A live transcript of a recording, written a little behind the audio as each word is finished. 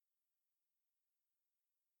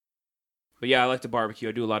But yeah, I like to barbecue.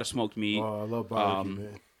 I do a lot of smoked meat. Oh, I love barbecue,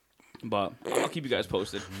 man. But I'll keep you guys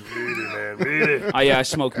posted. Beat it, man. Beat it. Oh, yeah, I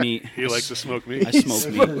smoke meat. He likes to smoke meat. I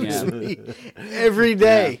smoke meat. Yeah. Every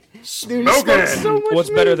day. Dude, Smoke it. so much What's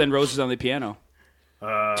meat. better than roses on the piano?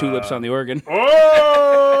 Tulips on the organ.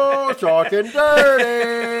 Oh, talking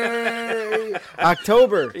dirty.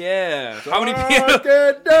 October. Yeah. Talking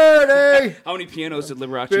dirty. How many pianos did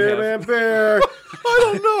Liberace Beer, have? man, beer. I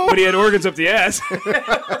don't know. But he had organs up the ass.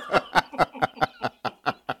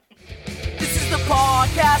 This is the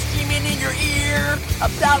podcast streaming in your ear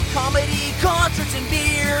about comedy, concerts, and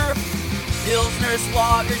beer. Pilsners,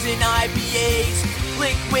 lagers, and IPAs.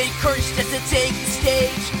 Liquid courage just to take the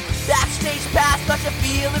stage. Backstage pass, got you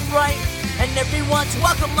feeling right. And everyone's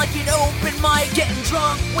welcome like an open mic. Getting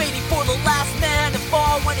drunk, waiting for the last man to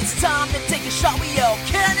fall. When it's time to take a shot, we yell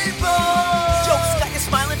cannonball. Jokes got you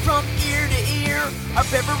smiling from ear to ear. Our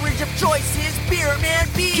beverage of choice is beer, man,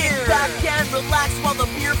 beer. Kick back and relax while the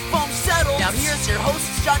beer foam settles. Now here's your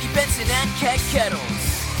hosts, Johnny Benson and Keg Kettles.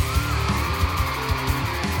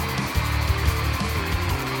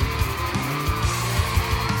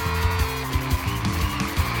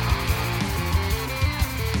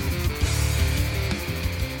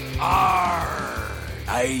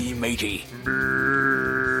 Aye, matey.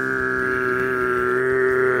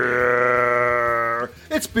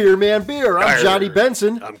 It's Beer Man Beer. I'm Johnny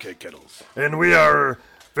Benson. I'm Kate Kettles. And we are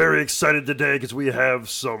very excited today because we have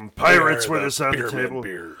some pirates with us on the table.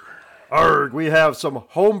 Beer. Arg. We have some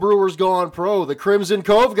homebrewers gone pro. The Crimson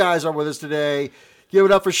Cove guys are with us today. Give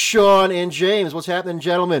it up for Sean and James. What's happening,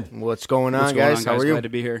 gentlemen? What's going on, What's going guys? on, How are you? Glad to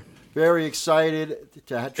be here. Very excited to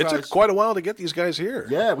try. It took quite a while to get these guys here.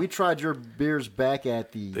 Yeah, we tried your beers back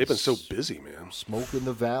at the They've been so busy, man. Smoke in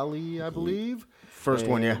the Valley, I believe. First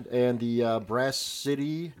one, yeah. And the Brass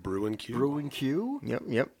City Brewing Q. Brewing Q.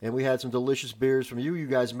 Yep. And we had some delicious beers from you. You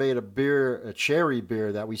guys made a cherry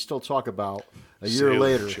beer that we still talk about a year Sailor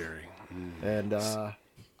later. Cherry. And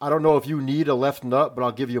I don't know if you need a left nut, but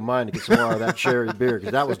I'll give you mine to get some more of that cherry beer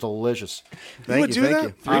because that was delicious. Thank you.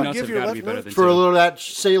 Three Nuts give have your got to left be better nut? than For a two. little of that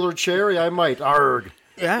Sailor Cherry, I might. Arg.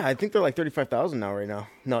 Yeah, I think they're like 35,000 now right now.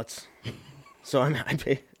 Nuts. So I'd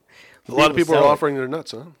pay. A lot of people are offering their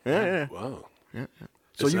nuts, huh? Yeah. Wow. Yeah.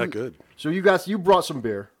 So is that good? So you guys, you brought some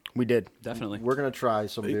beer. We did. Definitely. We're gonna try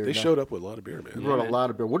some beer. They now. showed up with a lot of beer, We man. brought a lot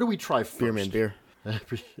of beer. What do we try first? Beer Man Beer.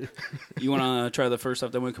 You want to try the first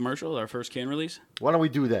stuff that went commercial, our first can release? Why don't we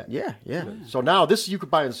do that? Yeah. So now this you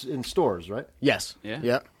could buy in stores, right? Yes. Yeah.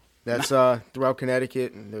 Yep. That's throughout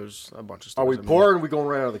Connecticut, and there's a bunch of stores. Are we pouring? Or are we going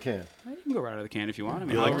right out of the can? You can go right out of the can if you want. I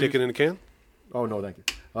mean, You like taking in a can? Oh no, thank you.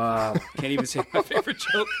 can't even say my favorite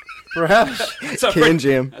joke. Perhaps That's how, Can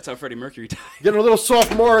Jam. that's how Freddie Mercury died. getting a little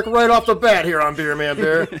sophomoric right off the bat here on Beer Man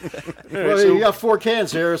Beer. Well, you got 4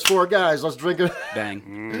 cans here. It's 4 guys. Let's drink it. Bang.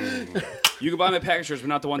 You can buy my packagers, but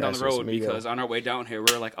not the one down the Gracias, road amigo. because on our way down here,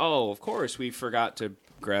 we were like, oh, of course, we forgot to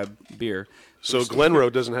grab beer. So Glen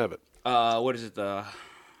Road doesn't have it. What is it?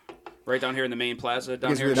 Right down here in the main plaza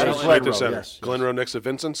down Yes, here. in that is Charlotte? Glen Huntington Road, Center. yes. Glen Road next to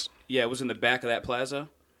Vincent's. Yeah, it was in the back of that plaza.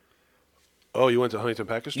 Oh, you went to Huntington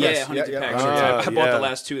Package Store? Yeah, Huntington yeah. Packers. Ah, I bought yeah. the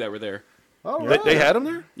last 2 that were there. All They, right. they had them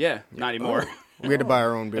there? Yeah, not anymore. We had to buy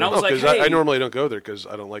our own beer. And I was Oh, like, because hey. I normally don't go there because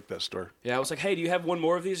I don't like that store. Yeah, I was like, hey, do you have one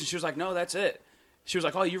more of these? And she was like, no, that's it. She was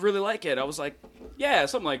like, oh, you really like it? I was like, yeah,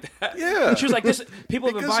 something like that. Yeah. And she was like, this. People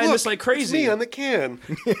have been Because buying look, this like it's crazy. me on the can.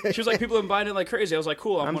 She was like, people have been buying it like crazy. I was like,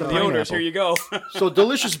 cool, I'm one of the the owners. pineapple. Here you go. So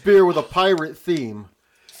delicious beer with a pirate theme,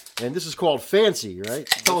 and this is called Fancy, right?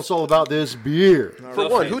 Tell us all about this beer. For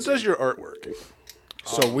one, who does your artwork?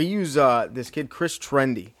 So we use this kid Chris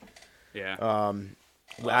Trendy. Yeah.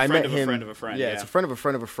 I friend met of a him. friend of a friend, Yeah, yeah. it's a friend of a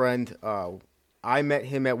friend of a friend. I met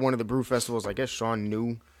him at one of the brew festivals. I guess Sean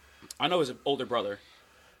knew. I know his older brother,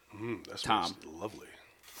 That Tom. smells lovely.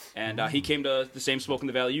 and he came to the same Smoke in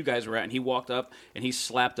the Valley you guys were at, and he walked up and he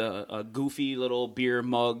slapped a goofy little beer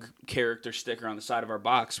mug character sticker on the side of our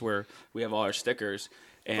box where we have all our stickers.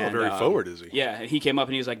 And, very forward, is he? Yeah, and he came up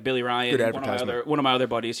and he was like, Billy Ryan, Good one of my other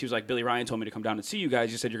buddies, he was like, Billy Ryan told me to come down and see you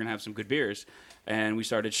guys. You said you're going to have some good beers. And we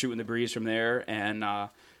started shooting the breeze from there and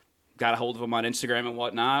got a hold of him on Instagram and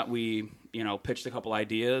whatnot. We, pitched a couple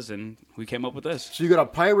ideas and we came up with this. So you got a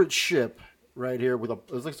pirate ship right here with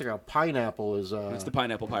it looks like a pineapple is It's the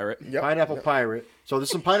Pineapple Pirate. pineapple pirate. So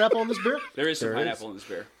there's some pineapple in this beer? There is some There pineapple in this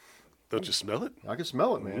beer. Don't you smell it? I can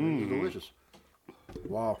smell it, man. It's delicious.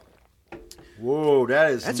 Wow. Whoa,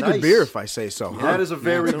 that's That's nice. a good beer, if I say so. That is a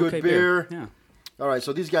very It's good okay beer. Yeah. All right,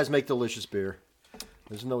 so these guys make delicious beer.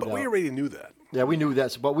 There's no But doubt. we already knew that. Yeah, we knew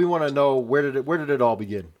that, but we want to know where did it all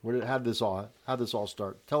begin? How did this all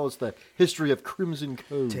start? Tell us the history of Crimson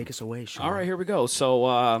Cove. Take us away, Sean. All right, here we go. So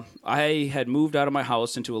I had moved out of my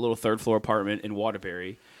house into a little third-floor apartment in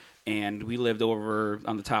Waterbury, and we lived over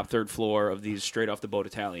on the top third floor of these straight-off-the-boat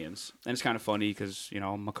Italians. And it's kind of funny because,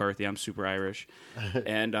 I'm McCarthy, I'm super Irish.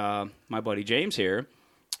 And my buddy James here,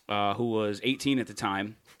 who was 18 at the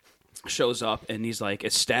time, shows up and he's like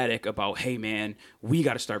ecstatic about, hey man, we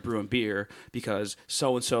got to start brewing beer because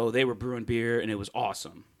so-and-so, they were brewing beer and it was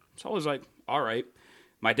awesome. So I was like, all right.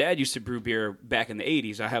 My dad used to brew beer back in the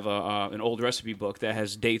 80s. I have an old recipe book that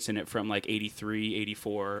has dates in it from like 83,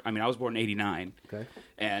 84. I mean, I was born in 89. Okay.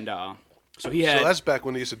 And so he had... So that's back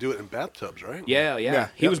when they used to do it in bathtubs, right? Yeah.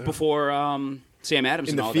 He was before Sam Adams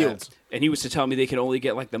In and the all fields. that. And he was to tell me they could only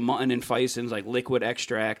get like the mutton and Fison's, like liquid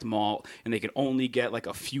extract malt, and they could only get like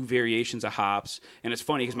a few variations of hops. And it's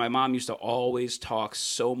funny because my mom used to always talk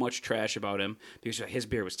so much trash about him because his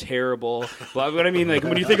beer was terrible. But I mean, like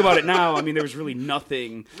when you think about it now, I mean, there was really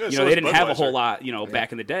nothing. Yeah, they so was didn't have a whole Budweiser. lot,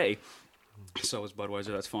 back in the day. So was Budweiser.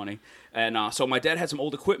 That's funny. And so my dad had some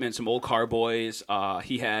old equipment, some old carboys.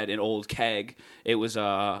 He had an old keg. It was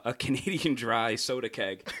a Canadian dry soda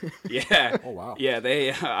keg. Yeah. Oh, wow.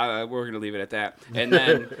 Yeah. We're gonna leave it at that. And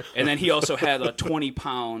then he also had a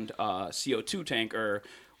 20-pound CO2 tank, or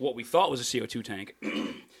what we thought was a CO2 tank.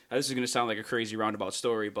 This is gonna sound like a crazy roundabout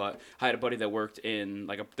story, but I had a buddy that worked in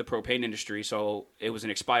the propane industry, so it was an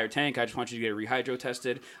expired tank. I just want you to get it rehydro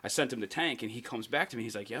tested. I sent him the tank, and he comes back to me.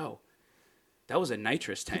 He's like, "Yo, that was a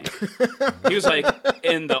nitrous tank." He was like,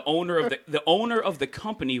 and the owner of the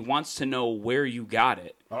company wants to know where you got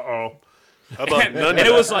it. Uh-oh. How about none And of it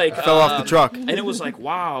that? was like Fell off the truck. and it was like,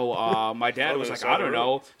 wow. My dad was like, I don't Minnesota.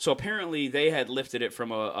 know. So apparently they had lifted it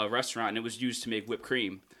from a restaurant and it was used to make whipped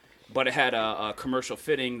cream. But it had a commercial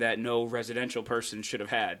fitting that no residential person should have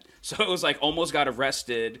had. So it was like almost got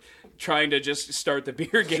arrested trying to just start the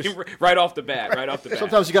beer game right off the bat.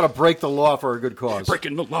 Sometimes you got to break the law for a good cause.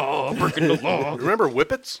 breaking the law. Remember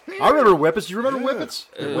Whippets? I remember Whippets. Do you remember Whippets?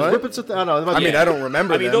 what? Whippets at the, I don't know. I mean, I don't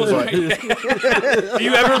remember I mean, them, those but do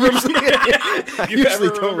you ever remember? I usually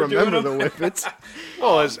don't remember doing the whippets.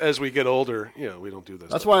 Well, as we get older, we don't do this.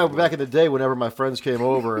 That's why back in the day, whenever my friends came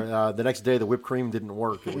over, the next day the whipped cream didn't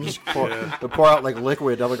work. It would just pour out like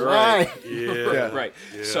liquid. I'm like, right. Yeah. Right.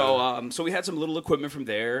 So we had some little equipment from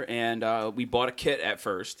there, and we bought a kit at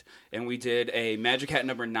first, and we did a Magic Hat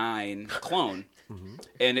number 9 clone,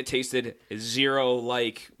 and it tasted zero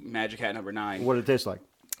like Magic Hat number 9. What did it taste like?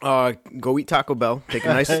 Go eat Taco Bell, take a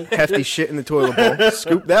nice hefty shit in the toilet bowl,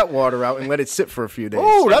 scoop that water out, and let it sit for a few days.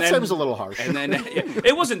 Oh, that then- seems a little harsh. And then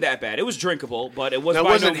it wasn't that bad. It was drinkable, but it was Now,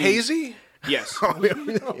 by was no it means- hazy? Yes.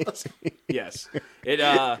 Yes.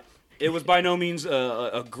 It was by no means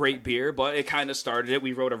a great beer, but it kind of started it.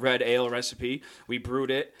 We wrote a red ale recipe. We brewed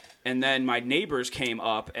it. And then my neighbors came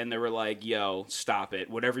up and they were like, yo, stop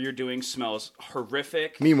it. Whatever you're doing smells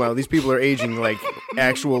horrific. Meanwhile, these people are aging like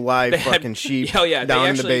actual live fucking sheep Hell yeah. down they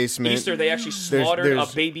in the actually, basement. Easter, they actually slaughtered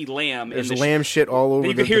there's- a baby lamb. There's in the lamb shit all over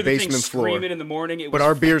You could the hear the thing basement floor. screaming in the morning. It But was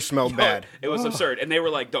our beer smelled bad. It was absurd. And they were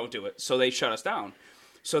like, don't do it. So they shut us down.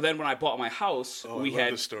 So then when I bought my house, I love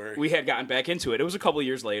this story. we had gotten back into it. It was a couple of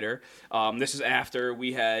years later. This is after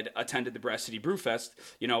we had attended the Brass City Brew Fest,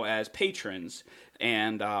 as patrons.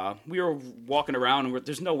 And we were walking around, and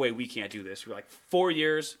there's no way we can't do this. We're like, 4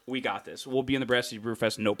 years, we got this. We'll be in the Brass City Brew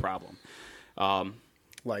Fest, no problem.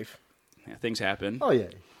 Life. Yeah, things happen. Oh, yeah.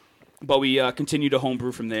 But we continued to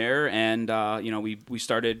homebrew from there, and we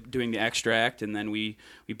started doing the extract, and then we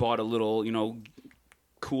bought a little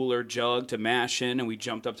cooler jug to mash in, and we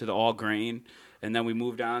jumped up to the all grain, and then we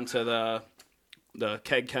moved on to the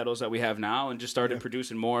keg kettles that we have now, and just started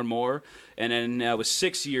producing more and more. And then it was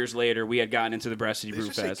 6 years later we had gotten into the Brass City Brew Did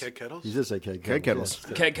you say Fest. keg kettles? You did say keg Keg kettles.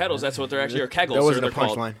 Yes. Keg kettles, that's what they're actually are. Kegels. That wasn't or a they're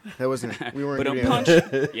called. punchline. That wasn't. We weren't. But doing punch.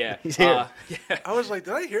 that. Yeah. here. I was like,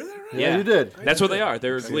 did I hear that right? Yeah, you did. That's what they are.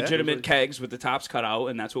 There's legitimate kegs with the tops cut out,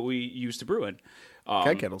 and that's what we used to brew in.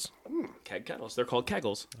 Keg kettles. Keg kettles. They're called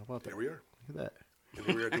kegels. There we are. Look at that. And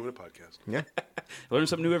here we are doing a podcast. Yeah. Learn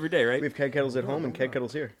something new every day, right? We have keg kettles at home and keg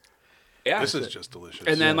kettles here. Yeah. This is just delicious.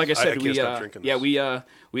 And then, like I said, can't stop drinking this.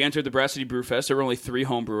 we entered the Brass City Brew Fest. There were only 3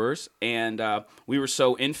 home brewers, and we were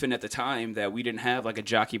so infant at the time that we didn't have like a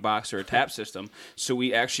jockey box or a tap system. So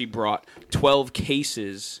we actually brought 12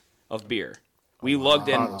 cases of beer. We lugged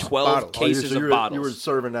in 12 Bottles. cases So of bottles. You were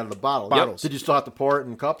serving out of the bottle. Bottles. Did you still have to pour it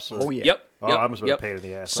in cups? Or? Oh yeah. Yep. Oh, yep, I must have been yep. a pain in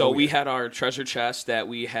the ass. So we had our treasure chest that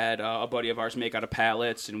we had a buddy of ours make out of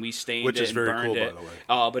pallets, and we stained Which it is and very burned cool, by it. the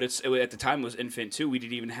way. But at the time it was infant too. We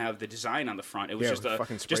didn't even have the design on the front. It was Yeah, just it was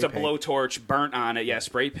fucking just spray a paint. blowtorch burnt on it. Yeah,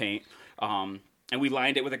 spray paint. and we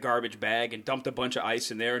lined it with a garbage bag and dumped a bunch of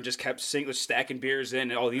ice in there and just kept stacking beers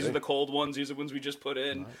in. And, oh, these are the cold ones. These are the ones we just put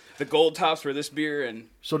in. Right. The gold tops for this beer. And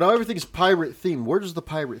so now everything's pirate themed. Where does the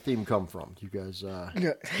pirate theme come from? Do you guys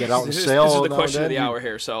get out and sail? This is the question of the hour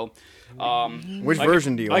here. So, which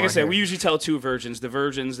version do you want? Like I said, we usually tell two versions. The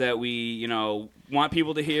versions that we, want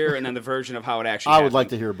people to hear, and then the version of how it actually happened. would like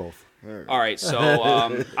to hear both. All right, so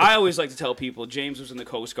I always like to tell people James was in the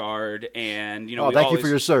Coast Guard, and thank you for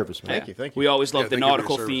your service, man. Thank you. We always loved the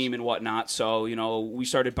nautical theme and whatnot. So we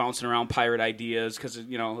started bouncing around pirate ideas because it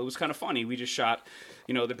was kind of funny. We just shot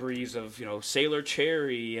the breeze of Sailor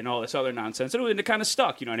Cherry and all this other nonsense, and it kind of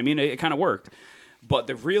stuck. You know what I mean? It kind of worked. But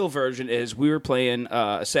the real version is we were playing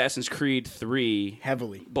Assassin's Creed 3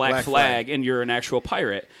 heavily Black Flag, and you're an actual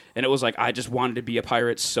pirate. And it was like, I just wanted to be a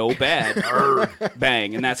pirate so bad.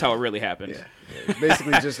 Bang. And that's how it really happened. Yeah.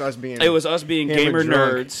 Basically just us being... It was us being gamer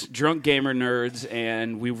nerds, drunk gamer nerds,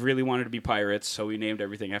 and we really wanted to be pirates, so we named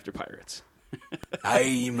everything after pirates.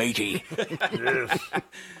 Aye, matey.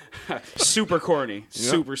 Super corny.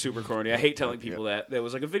 Super corny. I hate telling people that. That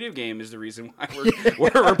was like a video game is the reason why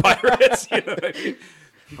we're pirates. You know what I mean?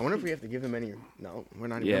 I wonder if we have to give them any... No, we're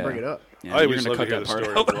not even going to bring it up. Yeah, I always love to hear the story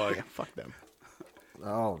of why. Yeah, fuck them.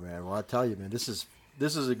 Oh, man. Well, I tell you, man, this is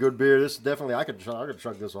a good beer. This definitely, I could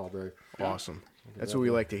chug this all day. Awesome. That's what we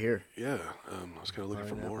like to hear. Yeah, I was kind of looking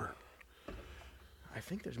for more. I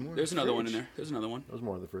think there's more. There's another one in there. There's another one. There's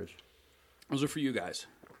more in the fridge. Those are for you guys.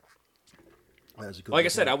 Like I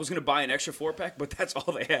said, I was going to buy an extra 4-pack, but that's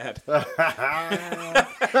all they had. We're not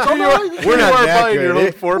that buying good. your own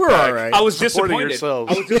 4-pack. We're all right. I was disappointed.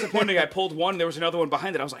 Yourselves. I was disappointed. I pulled one, and there was another one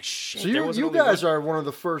behind it. I was like, shit. So you guys are one of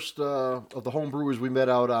the first of the home brewers we met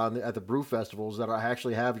out at the brew festivals that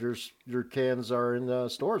actually have your cans are in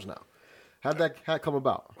stores now. How'd that come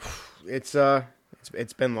about? It's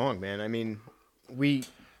been long, man. I mean, we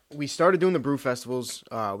started doing the brew festivals.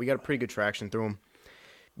 We got a pretty good traction through them.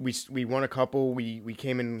 We won a couple. We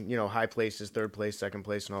came in, high places, third place, second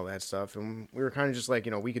place, and all that stuff. And we were kind of just like,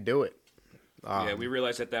 we could do it. Yeah, we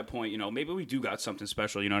realized at that point, maybe we do got something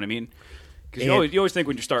special. You know what I mean? Because you always think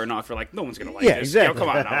when you're starting off, you're like, no one's gonna like this. Exactly. Come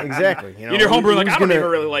on now. Exactly. In your homebrew, like I don't even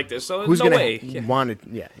really like this. So who's no gonna way. want it?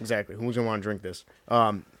 Yeah, exactly. Who's gonna want to drink this?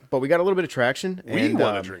 But we got a little bit of traction. We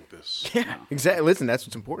want to drink this. Yeah, exactly. Listen, that's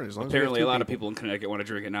what's important. As long Apparently, as a lot of people in Connecticut want to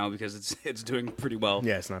drink it now because it's doing pretty well.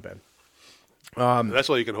 Yeah, it's not bad. That's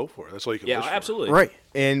all you can hope for. That's all you can wish for. Absolutely. Right.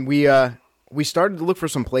 And we started to look for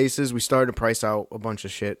some places. We started to price out a bunch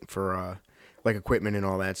of shit for like equipment and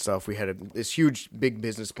all that stuff. We had this huge, big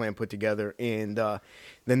business plan put together, and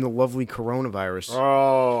then the lovely coronavirus.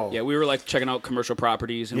 Oh. Yeah, we were like checking out commercial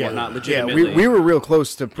properties and whatnot. Yeah, Legitimately, we were real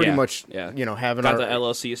close to pretty much, having got our the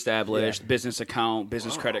LLC established, business account,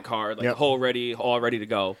 business credit card, like all ready to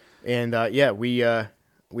go. And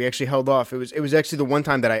we actually held off. It was actually the one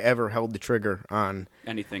time that I ever held the trigger on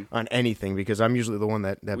anything because I'm usually the one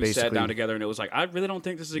that we basically sat down together and it was like, I really don't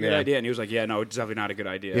think this is a good idea. And he was like, yeah, no, it's definitely not a good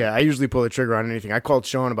idea. Yeah, I usually pull the trigger on anything. I called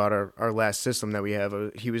Sean about our last system that we have.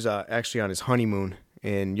 He was actually on his honeymoon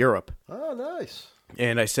in Europe. Oh, nice.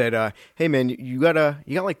 And I said, hey man, you got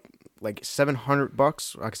like $700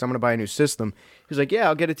 because I'm gonna buy a new system. He was like, yeah,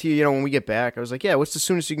 I'll get it to you, when we get back. I was like, yeah, what's the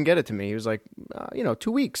soonest you can get it to me? He was like,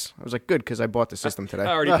 2 weeks. I was like, good, because I bought the system today. I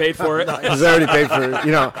already paid for it. Because I already paid for it,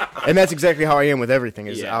 and that's exactly how I am with everything.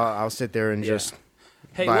 Is I'll sit there and just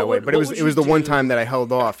buy away. But it was the one time that I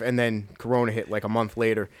held off, and then Corona hit like a month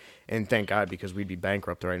later, and thank God because we'd be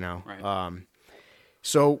bankrupt right now. Right.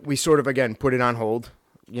 So we sort of again put it on hold.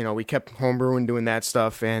 We kept homebrewing, doing that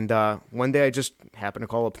stuff, and one day I just happened to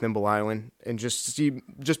call up Thimble Island and just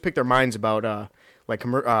pick their minds about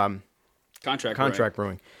contract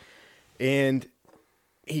brewing. And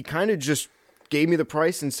he kind of just gave me the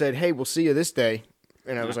price and said, "Hey, we'll see you this day."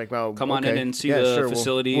 And I was like, "Well, come on in and see the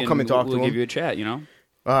facility. We'll come and talk to him. We'll give you a chat."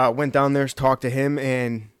 Went down there, talked to him,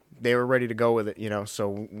 and they were ready to go with it.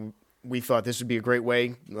 So we thought this would be a great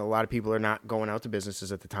way. A lot of people are not going out to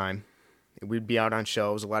businesses at the time. We'd be out on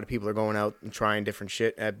shelves. A lot of people are going out and trying different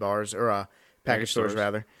shit at bars or package stores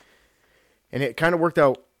rather. And it kind of worked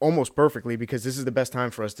out almost perfectly because this is the best time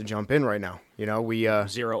for us to jump in right now. We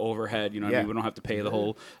zero overhead. What I mean? We don't have to pay the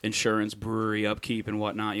whole insurance, brewery upkeep, and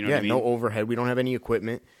whatnot. You know what I mean? No overhead. We don't have any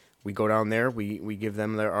equipment. We go down there. We give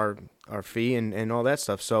them our fee and all that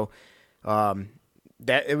stuff. So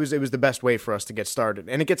that it was the best way for us to get started,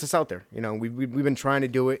 and it gets us out there. We've been trying to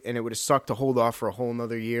do it, and it would have sucked to hold off for a whole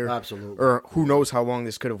another year. Absolutely. Or who knows how long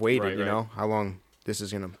this could have waited. Right. How long this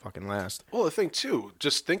is gonna fucking last. Well, the thing too,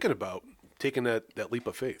 just thinking about taking that leap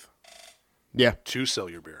of faith. Yeah. To sell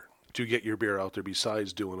your beer. to get your beer out there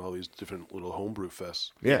besides doing all these different little homebrew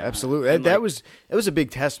fests. Yeah, absolutely. That was a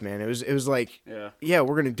big test, man. It was like, yeah,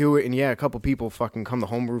 we're gonna do it, and yeah, a couple people fucking come to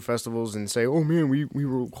homebrew festivals and say, oh man, we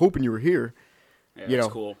were hoping you were here. Yeah, you know,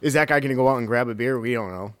 cool. Is that guy gonna go out and grab a beer? We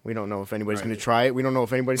don't know. We don't know if anybody's gonna try it. We don't know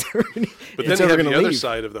if anybody's ever. But then you have the other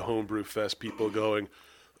side of the homebrew fest, people going,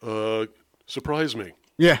 surprise me.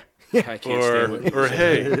 Yeah. I can't stand it. Or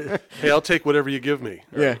hey, I'll take whatever you give me.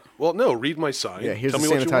 Yeah. Well, no, read my sign. Yeah, here's Tell the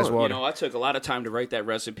me what you sanitized want. water. You know, I took a lot of time to write that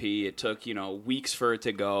recipe. It took, weeks for it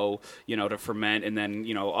to go, to ferment, and then,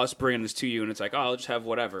 us bringing this to you, and it's like, oh, I'll just have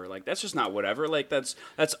whatever. Like, that's just not whatever. Like, that's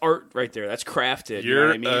art right there. That's crafted.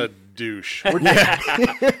 You're you know what I mean? a douche.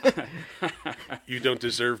 You don't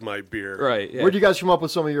deserve my beer. Right. Yeah. Where do you guys come up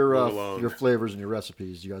with some of your alone. your flavors and your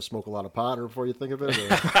recipes? Do you guys smoke a lot of pot before you think of it?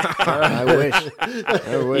 I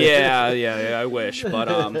wish. Yeah, I wish.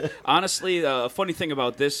 But honestly, a funny thing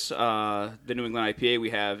about this, the New England IPA we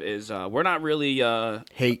have is we're not really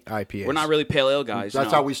hate IPAs. we're not really pale ale guys.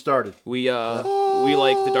 That's how we started. We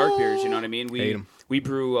like the dark beers. You know what I mean? Hate 'em. We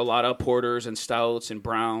brew a lot of porters and stouts and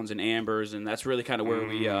browns and ambers, and that's really kind of where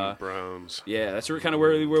we Browns. yeah, that's really kind of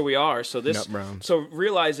where we are. So Nut browns. so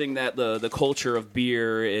realizing that the culture of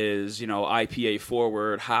beer is IPA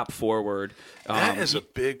forward, hop forward. That is a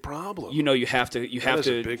big problem. You is a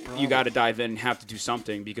big problem. you got to dive in and have to do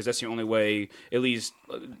something, because that's the only way at least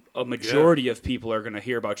a majority of people are going to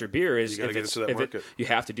hear about your beer is You gotta if get it's into that market. you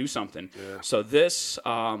have to do something. Yeah. So this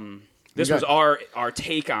was our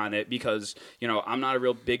take on it, because I'm not a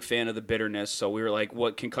real big fan of the bitterness, so we were like,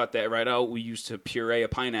 what can cut that right out? We used to puree a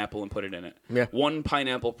pineapple and put it in it. Yeah. 1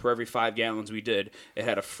 pineapple per every 5 gallons we did. It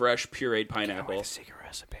had a fresh pureed pineapple. secret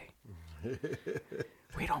recipe.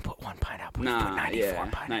 We don't put 1 pineapple. Nah, we put 94 yeah,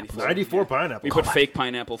 pineapples. 94 pineapple. We put fake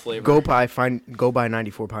pineapple flavor. Go buy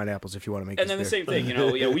 94 pineapples if you want to make And this then the beer.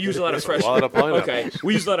 same thing, we use a lot of fresh. a lot of pineapples. Okay,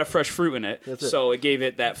 we use a lot of fresh fruit in it, so it gave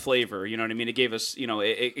it that flavor. You know what I mean? It gave us,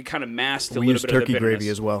 it kind of masked a We little use bit of the turkey bitterness. gravy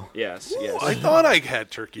as well. Yes. I thought I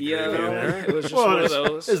had turkey Yeah, gravy in there. it was just Well, one of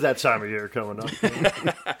it's those. that time of year coming up.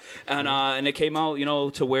 And it came out,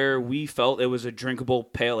 to where we felt it was a drinkable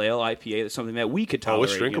pale ale IPA. That's something that we could Oh, tolerate.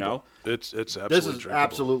 it's drinkable. It's absolutely This is drinkable.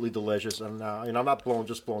 absolutely delicious, and I'm not blowing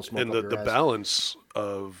smoke And up the your ass. balance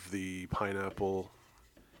of the pineapple,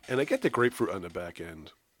 and I get the grapefruit on the back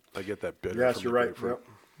end. I get that bitter. Yes, from you're the right. grapefruit.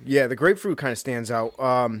 Yep. Yeah, the grapefruit kind of stands out.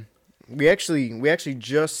 We actually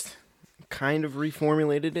just kind of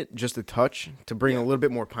reformulated it just a touch to bring a little bit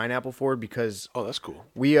more pineapple forward, because Oh, that's cool.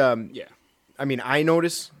 we Yeah. I mean, I know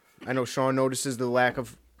Sean notices the lack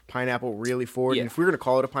of pineapple really forward. Yeah. And if we were going to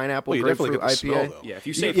call it a pineapple Well, you definitely grapefruit get the smell, IPA, though. Yeah, if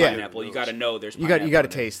you say Yeah. pineapple, you got to know there's you pineapple. got to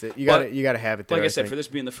in it. taste it. You But, got to have it there. Like I said, think. for this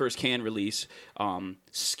being the first can release,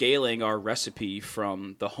 scaling our recipe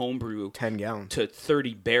from the homebrew 10 gallons. to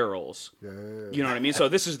 30 barrels. You know what I mean? So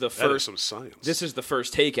this is the That is first. some science. This is the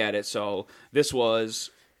first take at it. So this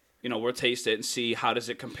was, we'll taste it and see how does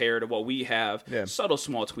it compare to what we have. Yeah. Subtle,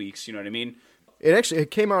 small tweaks. You know what I mean?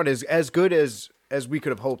 It came out as good as we could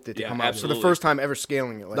have hoped it to Yeah, come out. absolutely. For the first time ever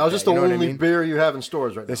scaling it like Now, is this that, the you know what I only mean? beer you have in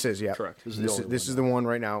stores right now? This is, yeah. Correct. This is the only This one is the one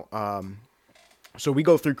right now. So we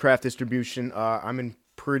go through craft distribution. I'm in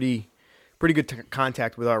pretty good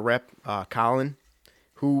contact with our rep, Colin,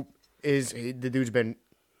 who is the dude's been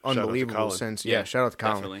out to unbelievable Colin. since. Yeah, Yeah, shout out to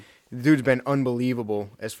Colin. definitely. The dude's been unbelievable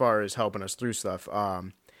as far as helping us through stuff.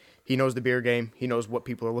 He knows the beer game. He knows what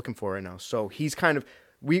people are looking for right now. So he's kind of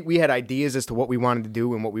we had ideas as to what we wanted to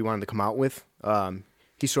do and what we wanted to come out with.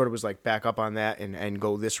 He sort of was like, back up on that and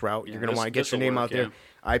go this route. Yeah, You're going to want to get this'll your name work, out there.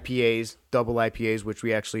 IPAs, double IPAs, which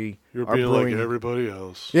we actually You're are being brewing. like everybody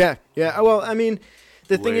else. Yeah. Well, I mean,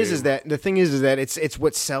 the thing is Lame. that it's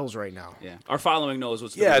what sells right now. Yeah. Our following knows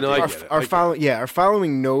what's Yeah, going no, on. I get it. Our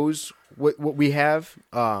following knows what we have.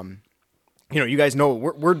 You guys know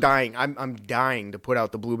we're dying. I'm dying to put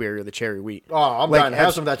out the blueberry or the cherry wheat. Oh, I'm dying to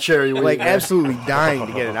have some of that cherry wheat. Like man. absolutely dying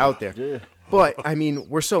to get it out there. But I mean,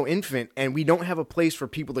 we're so infant, and we don't have a place for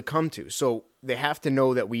people to come to. So they have to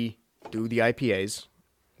know that we do the IPAs.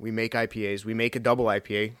 We make IPAs. We make a double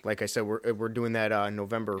IPA. Like I said, we're doing that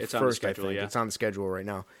November 1st. It's on the schedule, I think yeah. it's on the schedule right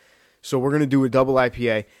now. So we're gonna do a double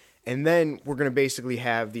IPA, and then we're gonna basically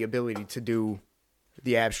have the ability to do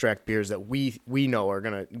the abstract beers that we know are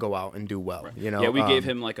gonna go out and do well. You know, Yeah, we gave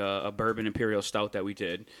him like a bourbon imperial stout that we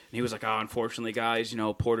did, and he was like, "Oh, unfortunately, guys,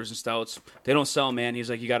 porters and stouts they don't sell, man." He's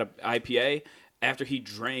like, "You got an IPA." After he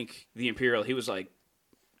drank the imperial, he was like,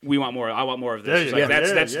 "We want more. I want more of this." He's like,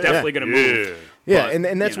 "That's definitely gonna move." Yeah, But,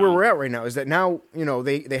 and that's you where know. we're at right now. Is that now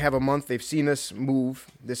they have a month. They've seen us move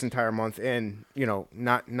this entire month, and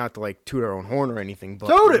not to like toot our own horn or anything, but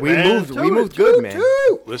Toot it, we man. moved Toot good, it, man.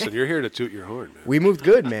 toot. Listen, you're here to toot your horn, man. We moved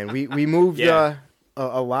good, man. We moved Yeah.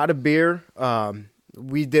 a lot of beer.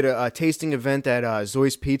 We did a tasting event at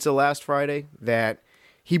Zoy's Pizza last Friday that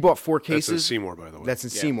he bought 4 cases. That's in Seymour, by the way. That's in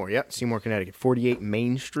Seymour, yep. Seymour, Connecticut. 48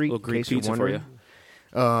 Main Street. Little Greek pizza for you.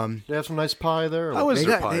 They have some nice pie there. How is They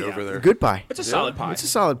their got- pie they- over there? Good pie. It's a solid pie. It's a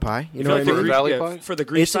solid pie. You I know feel what I like the mean? Greek, Valley yeah, pie? for the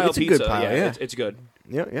Greek style it's a pizza, good pie, yeah. it's good.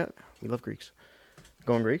 Yeah, yeah. We love Greeks.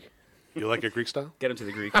 Going Greek? You like it Greek style? Get into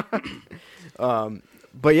the Greek.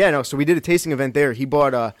 But yeah, no. So we did a tasting event there. He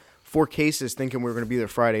bought 4 cases, thinking we were going to be there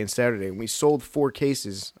Friday and Saturday, and we sold 4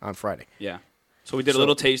 cases on Friday. Yeah. So we did a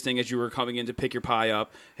little tasting as you were coming in to pick your pie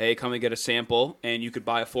up. Hey, come and get a sample, and you could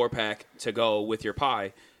buy a 4-pack to go with your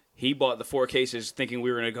pie. He bought the 4 cases thinking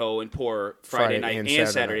we were going to go and pour Friday night and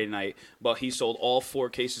Saturday night, but he sold all 4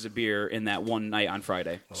 cases of beer in that one night on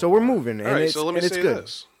Friday. So we're moving, and All right, it's, so let me and it's say good.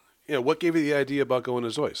 this. Yeah, what gave you the idea about going to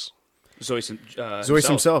Zoyce? Zoyce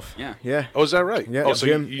himself. Yeah. Yeah. Oh, is that right? Yeah, Oh, so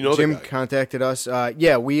Jim. you know Jim the guy. contacted us.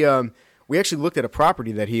 Yeah, we actually looked at a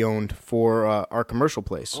property that he owned for our commercial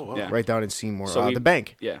place, wow. Yeah. right down in Seymour. So the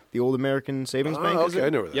bank, yeah. the Old American Savings Bank. Oh, is okay, it? I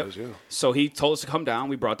know where that Yep. is, yeah. So he told us to come down.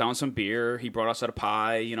 We brought down some beer. He brought us out a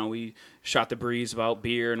pie. You know, we shot the breeze about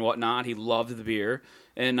beer and whatnot. He loved the beer.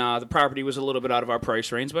 And the property was a little bit out of our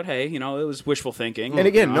price range, but hey, you know, it was wishful thinking. And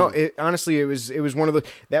again, you know? honestly, it was one of the.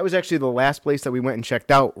 That was actually the last place that we went and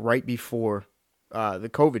checked out right before the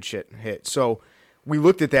COVID shit hit. So we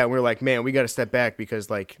looked at that and we were like, man, we got to step back because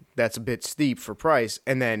like that's a bit steep for price.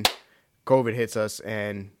 And then COVID hits us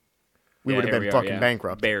and we Yeah, would have here been we are, fucking yeah.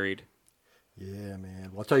 bankrupt. Buried. Yeah, man.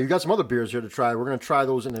 Well, I'll tell you, you got some other beers here to try. We're going to try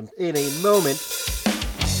those in a moment.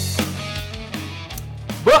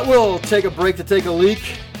 But we'll take a break to take a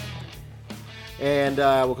leak. And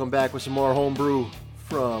we'll come back with some more homebrew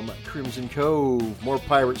from Crimson Cove. More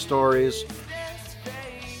pirate stories.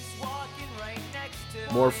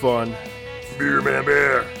 More fun. Beer, man,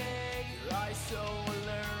 beer.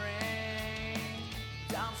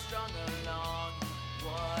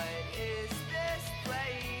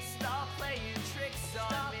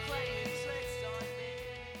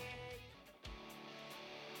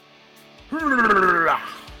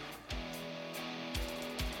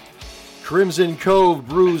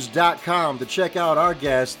 CrimsonCoveBrews.com to check out our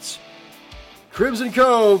guests. Crimson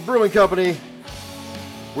Cove Brewing Company.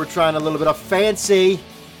 We're trying a little bit of fancy.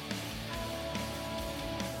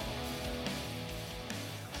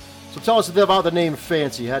 So tell us about the name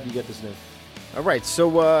Fancy. How did you get this name? All right,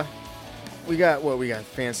 so we got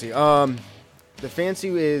fancy. The fancy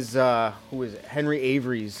is who is it? Henry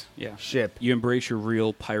Avery's ship. You embrace your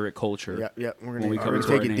real pirate culture. Yeah. We're When we gonna come into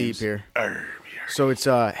take our it deep names. here. So it's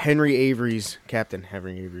Henry Avery's Captain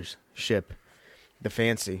Henry Avery's ship, the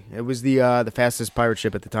Fancy. It was the fastest pirate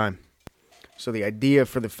ship at the time. So the idea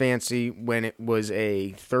for the Fancy, when it was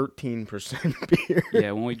a 13% beer.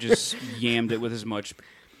 Yeah, when we just yammed it with as much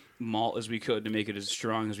malt as we could to make it as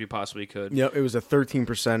strong as we possibly could. Yep, it was a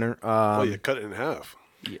 13%er. Oh, you cut it in half.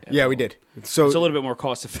 Yeah, we did. So It's a little bit more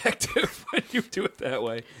cost effective when you do it that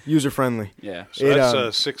way. user friendly. Yeah. So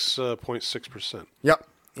that's 6.6%. Yep.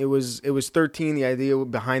 It was 13. The idea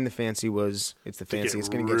behind the Fancy was it's the Fancy. get It's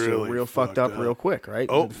going to get you really real fucked fucked up up. real quick, right?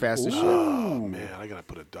 Oh. The fastest ship. Oh, man, I got to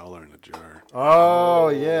put $1 in a jar. Oh,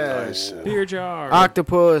 yeah. Nice. Beer jar.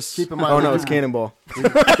 Octopus. Keep in mind Oh we no, do- it's Cannonball.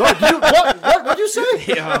 What'd you say?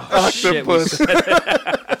 Oh, shit. we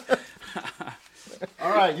said- All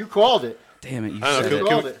right, you called it. Damn it. You I don't said know, You it.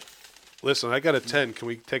 called it. Listen, I got a 10. Can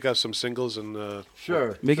we take out some singles and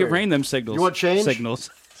Sure. Make sure. it rain them signals. You want change? Signals.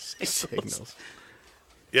 Signals.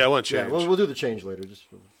 yeah, I want Yeah, change. we'll do the change later. Just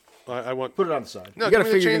I want. put it on the side. No, You gotta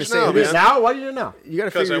give me the figure you're change gonna say now, it You is did man. now? Why you did it now? You got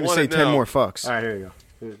to 'Cause figure I to want say it 10 now. more fucks. All right, here you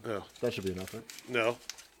go. No, That should be enough, right? no.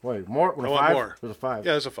 Wait, more? I want more. There's a 5.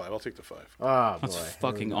 Yeah, there's a 5. I'll take the 5. Ah, boy. That's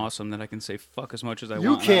fucking awesome that I can say fuck as much as I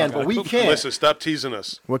You want. can, Oh, but we God. can't. Listen, stop teasing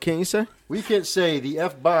us. What can't you say? We can't say the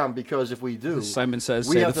F-bomb because if we do, Simon says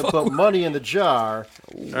we say have the to fuck put money in the jar.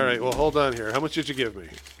 All right, well, hold on here. How much did you give me?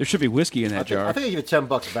 There should be whiskey in that I jar. think I give you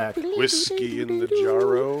 $10 back. Whiskey in the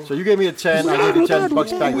jarro. So you gave me a 10. I gave you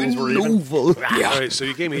 $10 back. Means we're even. All right, so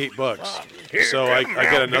you gave me $8. So I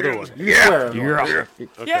get another one. You swear.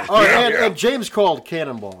 Okay. Oh, and James called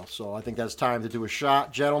Cannonball, so I think that's time to do a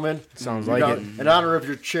shot, gentlemen. Sounds You like got- it. In honor of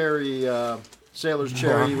your cherry, Sailor's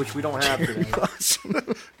cherry, which we don't have today.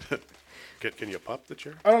 Can you pop the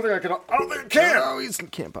chair? I don't think I can. I don't think I can. No, he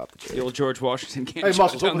can't pop the chair. The old George Washington can't Hey, shut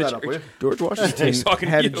Muscles, down open the that up, will church. you? George Washington He's talking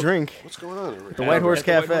to had a you. drink. What's going on over The here? White Horse At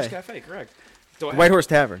the White Horse Cafe. Cafe, correct. Do I White Horse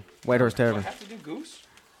Tavern. White Horse Do I Tavern. have to do goose?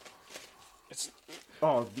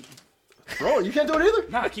 Oh, bro, you can't do it either.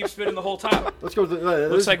 Nah, keep spinning the whole time. Let's go.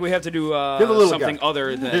 Looks like we have to do Give the little something guy.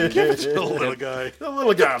 other than. The little guy. the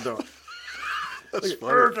little guy. I'm doing. That's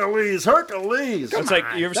funny. Hercules. It's like,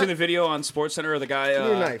 you ever seen the video on SportsCenter of the guy me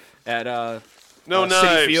a knife. at No Citi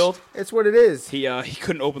knives. Field? It's what it is. He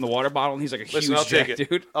couldn't open the water bottle, and he's like a Listen, huge I'll take jack, it.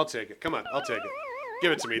 dude. I'll take it. Come on, I'll take it.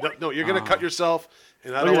 Give it to me. No, you're gonna cut yourself,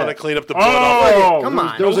 and I Look don't at want to that. clean up the blood off. Oh, Come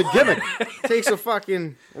on. There was a gimmick. Takes a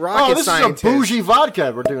fucking Oh, rocket this scientist. is a bougie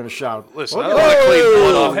vodka we're doing a shot. Listen, Look I at don't want to clean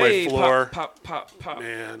blood off Hey, my floor. pop.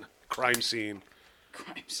 Man, crime scene.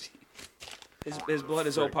 Crime scene. His blood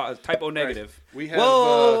is type O negative. We have.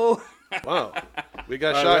 Whoa! Wow. We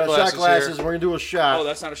got All shot right, glasses shot glasses. here. We're gonna do a shot. Oh,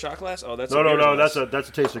 that's not a shot glass? Oh, that's No, a beer glass. that's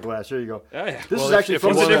a taster glass. Here you go. Oh, yeah. This Well, is actually if from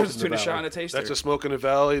you What's the wanna- difference between a shot and a taster? That's a smoke in the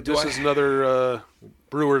valley. This is another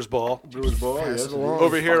Brewer's Ball. Brewers Ball. Yes.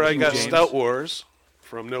 Over here, I fucking got James. Stout Wars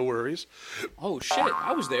from No Worries. Oh, shit.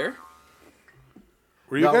 I was there.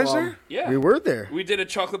 Were you Got guys one. there? Yeah. We were there. We did a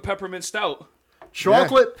chocolate peppermint stout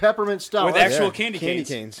Chocolate peppermint stout. with That's- actual candy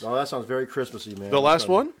canes. Oh, that sounds very Christmassy, man. The last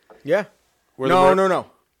one? Yeah. Were No. the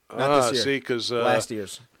Not this year. See, because Last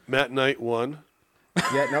year's. Matt Knight won.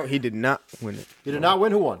 Yeah, no, he did not win it. You did not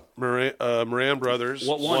win. Who won? Moran Brothers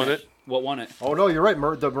What won it? What won it? Oh no, you're right.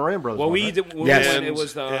 The Moran brothers. Well, won, we right? did. When Yes. we went, it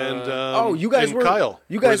was the. you guys and were. Kyle.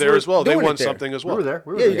 You guys were there were as well. They doing won it there. something as We well. were there.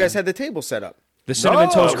 We were Yeah, there. you guys had the table set up. the cinnamon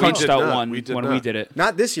toast we crunch did stout not. won We did when not. we did it.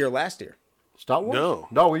 Not this year, last year. Stout Wars? No.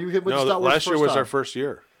 No, we hit with No, Stout Wars last year first was time. our first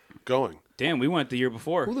year going, Damn, we went the year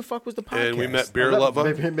before. Who the fuck was the podcast? and we met Beer That-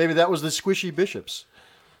 Lover. Maybe that was the Squishy Bishops.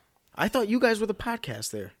 I thought you guys were the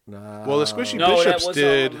podcast there. Well, the Squishy No, that Bishops was,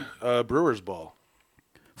 did Brewer's Ball.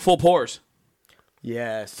 Full pours.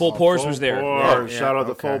 Yes. Full pours was there. Pours. Yeah, Shout out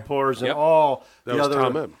to okay. Full Pours and Yep. all That the was other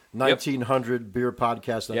Tom M. 1900 beer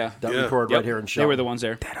podcasts that, Yeah. that Yeah. record Yep. right here in They Shelton. were the ones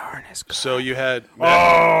there. So you had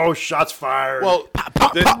Matt, Oh, shots fired. well,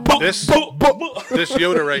 this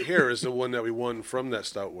Yoda right here is the one that we won from that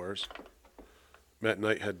Stout Wars. Matt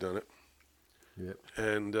Knight had done it, Yep.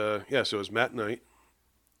 and yeah, so it was Matt Knight.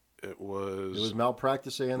 It was, It was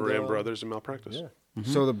Malpractice and Moran Brothers and Malpractice. Yeah.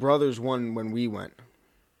 So the brothers won when we went.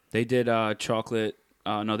 They did chocolate.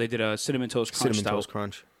 No, they did a cinnamon toast crunch Cinnamon stout. Toast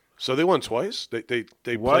Crunch. So they won twice. They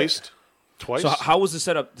What? placed twice. So how was the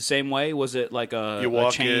setup? The same way? Was it like you a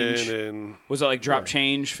walk change? in and Was it like drop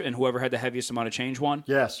change, and whoever had the heaviest amount of change won?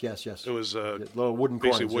 Yes. it was Little wooden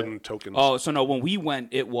basically coins. wooden tokens. Oh, so no. When we went,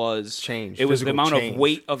 it was Change, It was the physical amount change. of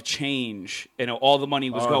weight of change, and all the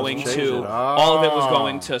money was Oh, going change to. it. All of it was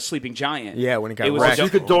going to Sleeping Giant. Yeah, when it got was wrecked. So you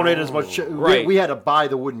could donate as much. Right. We had to buy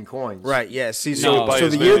the wooden coins. Right, yeah. See, No. so, Buy so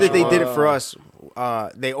as the many year as that you they did it for us,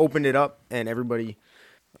 they opened it up and everybody.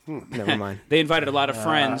 Never mind. They invited a lot of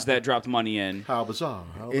friends that dropped money in. How bizarre.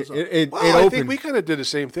 How It, bizarre. it Well, I opened. think we kind of did the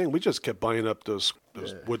same thing. We just kept buying up those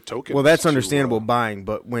wood tokens. Well, that's to, understandable buying,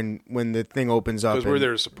 but when the thing opens up, because we're and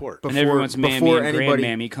there to support. And before- everyone's mammy before and anybody-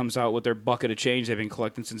 grandmammy comes out with their bucket of change they've been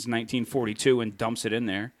collecting since 1942 and dumps it in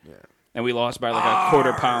there. Yeah. And we lost by like a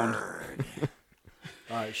quarter pound.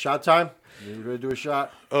 All right, shot time. You ready to do a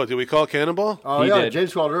shot? Oh, did we call Cannonball? Oh He yeah, did.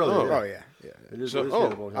 James called earlier. Oh yeah, It is, So- it is oh,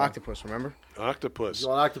 cannibal, yeah. octopus. Remember? Octopus.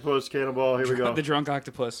 So, octopus, cannonball. Here we go. The drunk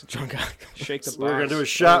octopus. Drunk. Shake the box. We're gonna do a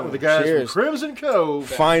shot with the guys Cheers. from Crimson Cove.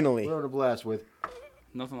 Finally. We're having a blast with.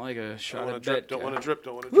 Nothing like a Don't shot want of to drip. bet. Don't want to drip.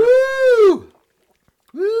 Don't want to drip. Woo!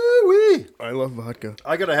 Woo wee! I love vodka.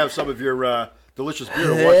 I gotta have some of your delicious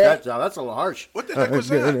beer. Watch that down. That's a little harsh. What the heck was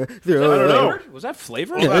that? I don't know. Was that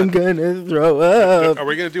flavor? I'm gonna throw up. Are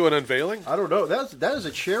we going to do an unveiling? I don't know. That is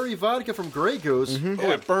a cherry vodka from Grey Goose.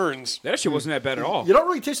 Oh, it burns. That shit wasn't that bad at all. You don't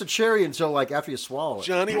really taste a cherry until like after you swallow it.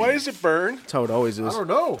 Johnny, why does it burn? That's how it always is. I don't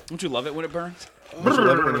know. Don't you love it when it burns? Don't you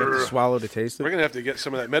love it when you have to swallow to taste We're it? going to have to get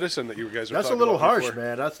some of that medicine that you guys are That's a talking little about harsh, before.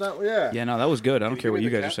 man. That's not. Yeah. Yeah, no, that was good. I don't care give what me you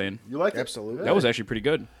the guys are cap? saying. You like it? Absolutely. That was actually pretty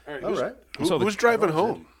good. All right, All right. So the- who's driving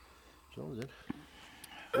home?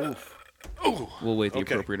 We'll wait the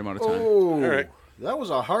Okay. appropriate amount of time. Oh, All right. that was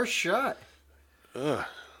a harsh shot.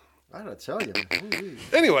 I gotta tell you. Ooh-wee.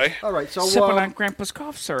 Anyway, All right, so Sipping on Grandpa's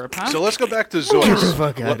cough syrup, huh? so let's go back to Zoyce.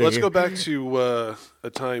 fuck outta Let's here. go back to a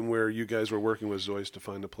time where you guys were working with Zoyce to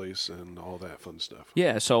find a place and all that fun stuff.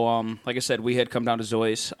 Yeah, so like I said, we had come down to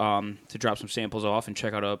Zoyce to drop some samples off and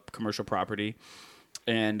check out a commercial property.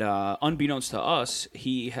 And unbeknownst to us,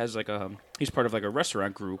 he's part of like a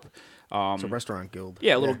restaurant group. It's a restaurant guild.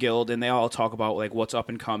 Yeah, a little guild, and they all talk about like what's up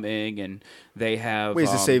and coming, and they have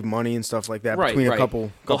Ways to save money and stuff like that right, between right. a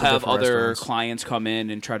couple They'll have different other restaurants. clients come in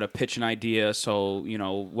and try to pitch an idea. So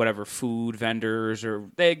whatever food vendors or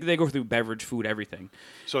they go through beverage, food, everything.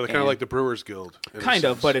 So they're kind of like the Brewers Guild. in a Kind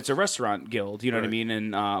of, sense. but it's a restaurant guild. You know what I Right. mean?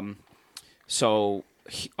 And so,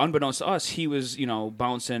 unbeknownst to us, he was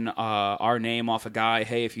bouncing our name off a guy.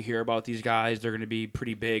 Hey, if you hear about these guys, they're going to be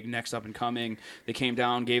pretty big, next up and coming. They came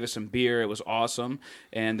down, gave us some beer. It was awesome,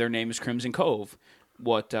 and their name is Crimson Cove.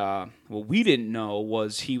 what we didn't know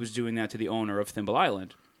was he was doing that to the owner of Thimble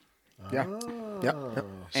Island. Yeah. Yep.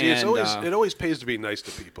 See, it's And, always it always pays to be nice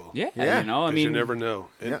to people. Yeah, Yeah. you know, I 'Cause mean, you never know.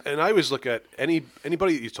 And I always look at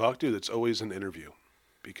anybody that you talk to that's always an interview,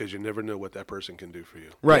 because you never know what that person can do for you.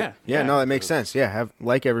 Right. Yeah, Yeah. yeah. No, that makes sense. Yeah. Have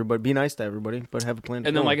like everybody, be nice to everybody, but have a plan.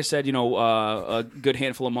 and then, like I said, you know, a good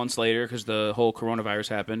handful of months later, because the whole coronavirus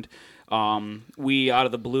happened, we out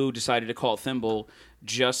of the blue decided to call Thimble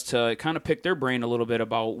just to kind of pick their brain a little bit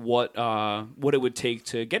about what it would take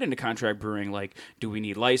to get into contract brewing. Like, do we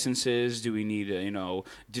need licenses? Do we need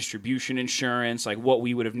distribution insurance? Like, what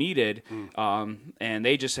we would have needed. And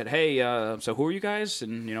they just said, hey, so who are you guys?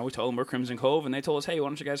 And we told them we're Crimson Cove, and they told us, hey, why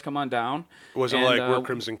don't you guys come on down? Was it And, like we're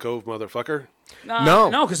Crimson Cove, motherfucker? No,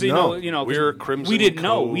 because no. because We're Crimson we didn't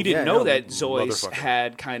know. Cove. We didn't Yeah, know no, that Zoyce motherfucker.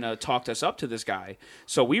 had kind of talked us up to this guy.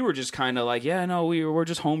 So we were just kind of like, yeah, no, we're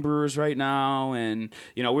just homebrewers right now, and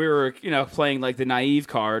we were playing like the naive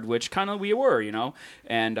card, which kind of we were,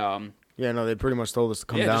 and yeah, no, they pretty much told us to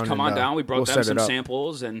come yeah, down. just come and, on down. We brought we'll them set some it up.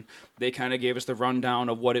 samples, and they kind of gave us the rundown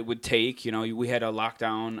of what it would take. We had to lock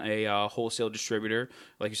down a wholesale distributor,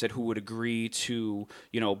 like you said, who would agree to,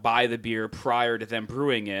 buy the beer prior to them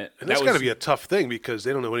brewing it. And that's got to be a tough thing because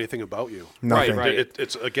they don't know anything about you. Nothing. Right.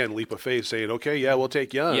 It's again leap of faith saying, okay, yeah, we'll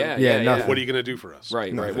take you on. Yeah, nothing. What are you going to do for us?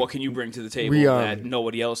 Right. What can you bring to the table We, that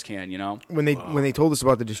nobody else can? When they told us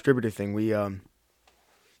about the distributor thing, we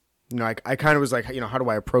I kind of was like, how do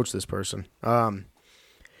I approach this person? And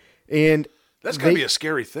That's got to be a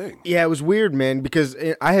scary thing. yeah, it was weird, man, because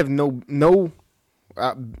I have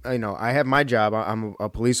I have my job. I'm a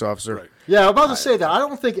police officer. Right. Yeah, I'm about to say that. I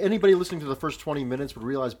don't think anybody listening to the first 20 minutes would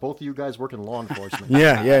realize both of you guys work in law enforcement.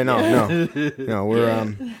 No,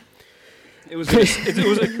 we're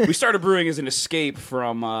We started brewing as an escape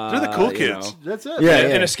from. They're the cool kids. That's it. Yeah,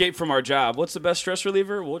 an escape from our job. What's the best stress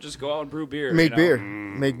reliever? We'll just go out and brew beer. make beer,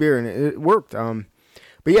 and it worked.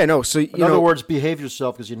 But yeah, no. So In other words, behave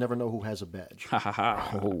yourself because you never know who has a badge. Ha ha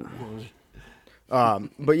ha.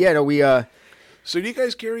 but yeah, no, we So do you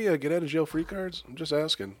guys carry get out of jail free cards? I'm just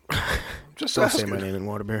asking. Just don't asking. say my name in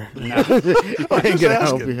Waterbury. I ain't gonna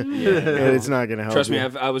help you. Yeah, it's not gonna help. Trust me,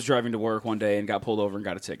 you. I was driving to work one day and got pulled over and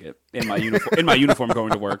got a ticket in my uniform. In my uniform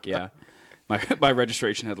going to work. Yeah, my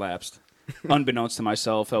registration had lapsed. Unbeknownst to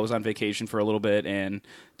myself, I was on vacation for a little bit and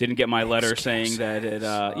didn't get my letter saying that it.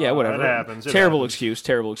 Whatever. It happens. Terrible excuse.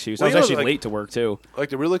 I was you know, actually like- late to work too. Like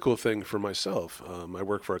the really cool thing for myself, I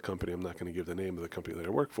work for a company. I'm not going to give the name of the company that I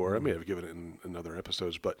work for. I may have given it in other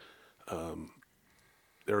episodes, but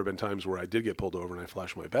there have been times where I did get pulled over and I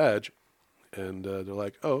flashed my badge, and they're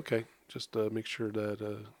like, "Oh, okay, just make sure that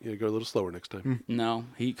go a little slower next time." No,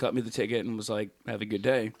 he cut me the ticket and was like, "Have a good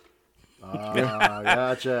day."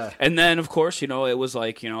 Gotcha. And then, of course, it was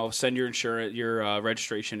like, send your insurance, your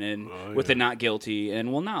registration in with the not guilty,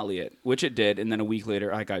 and we'll nolly it, which it did. And then a week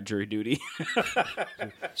later, I got jury duty.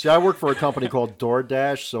 See, I work for a company called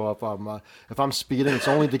DoorDash, so if I'm speeding, it's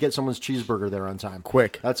only to get someone's cheeseburger there on time.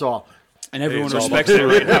 Quick. That's all. And everyone It's all respects that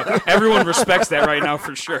right now. Everyone respects that right now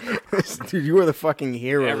for sure. Dude, you are the fucking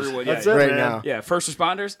heroes. Everyone, That's yeah, it, right man. now. yeah. First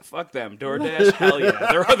responders, fuck them. DoorDash, hell yeah.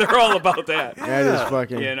 They're all about that. That is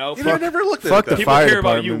fucking. You Fuck, never looked at fuck it. the That people fire care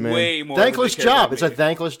about you department, man. way more. than they Thankless care about job. It's a me.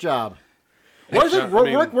 thankless job. What is it? I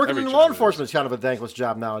mean, Working every in job law is. enforcement is kind of a thankless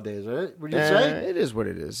job nowadays, right? Would you say? It is what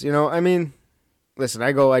it is. I mean, listen,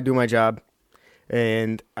 I do my job,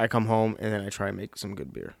 and I come home, and then I try and make some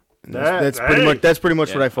good beer. And that's pretty much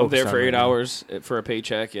Yeah, what I I'm focus there on for right 8 now. hours for a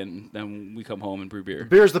paycheck, and then we come home and brew beer.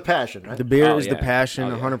 Beer's the passion, right? The beer Oh, is the yeah. passion,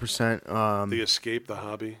 Oh, yeah. 100%. The escape, the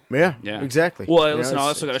hobby. Yeah, Yeah, exactly. Well, listen, I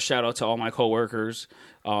also got a shout out to all my coworkers.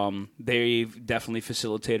 They've definitely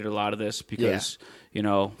facilitated a lot of this because,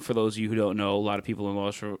 for those of you who don't know, a lot of people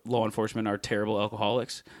in law enforcement are terrible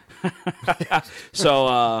alcoholics. So,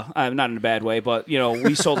 I'm not in a bad way, but,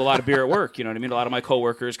 we sold a lot of beer at work. You know what I mean? A lot of my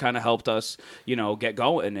coworkers kind of helped us, get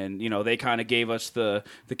going. And, they kind of gave us the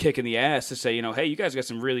kick in the ass to say, hey, you guys got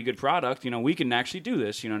some really good product. We can actually do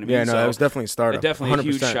this. You know what I mean? Yeah, no, that was definitely a startup. Definitely a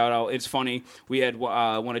huge 100%. shout out. It's funny. We had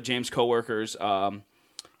one of James' coworkers.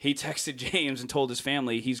 He texted James and told his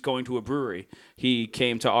family he's going to a brewery. He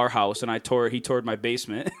came to our house and he toured my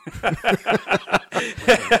basement.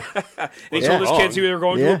 And he told his kids we were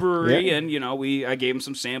going to a brewery, and I gave him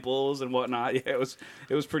some samples and whatnot. Yeah,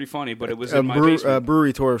 it was pretty funny, but it was in my basement.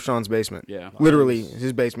 Brewery tour of Sean's basement. Yeah. Literally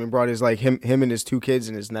his basement. Brought him and his 2 kids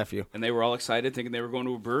and his nephew. And they were all excited, thinking they were going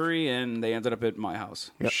to a brewery, and they ended up at my house.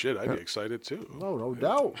 Shit, I'd be excited too. No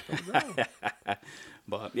doubt.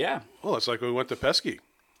 But yeah, Well, it's like when we went to Pesky.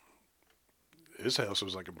 His house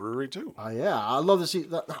was like a brewery too. Yeah, I love to see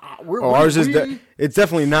that. Ours is it's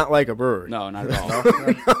definitely not like a brewery. no, not at all.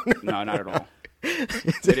 No, not at all.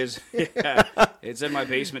 It is. Yeah, it's in my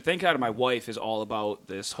basement. Thank God my wife is all about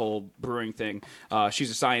this whole brewing thing. She's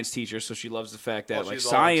a science teacher, so she loves the fact that like she's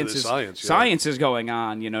all into science is going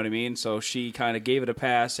on. You know what I mean? So she kind of gave it a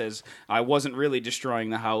pass as I wasn't really destroying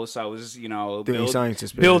the house. I was, doing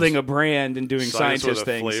scientist building a brand and doing Science with scientist a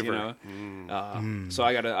things. flavor. So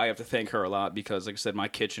I have to thank her a lot because, like I said, my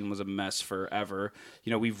kitchen was a mess forever.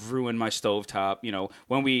 We've ruined my stovetop.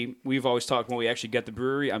 When we've always talked when we actually get the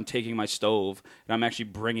brewery, I'm taking my stove and I'm actually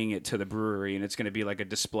bringing it to the brewery, and it's going to be like a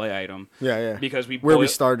display item. Yeah. Because we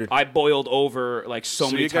started. I boiled over like so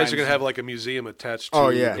many times. So you guys are going to have like a museum attached to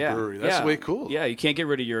the brewery. That's way cool. Yeah, you can't get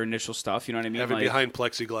rid of your initial stuff. You know what I mean? Have it behind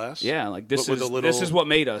plexiglass. Yeah, like this with is what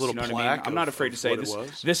made us. You little know what I mean? I'm not afraid to say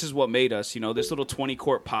this is what made us. This little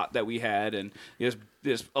 20-quart pot that we had, and this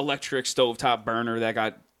electric stovetop burner that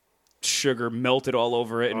got sugar melted all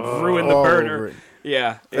over it and ruined the burner.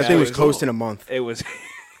 Yeah, that thing was toast in a month. It was.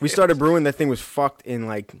 We started brewing. That thing was fucked in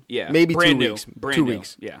like maybe brand 2 new. weeks. Brand 2 new.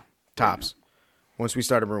 weeks. Yeah, tops. Once we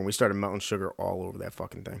started brewing, we started melting sugar all over that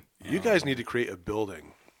fucking thing. You guys need to create a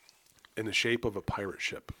building in the shape of a pirate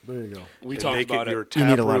ship. There you go. We talked about it. You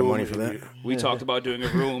need a lot of money for that. We talked about doing a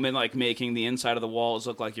room and like making the inside of the walls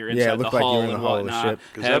look like you're inside the look like hull you're in the and hull of the whatnot.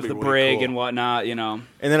 ship. Have the brig and whatnot. And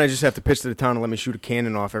then I just have to pitch to the town and let me shoot a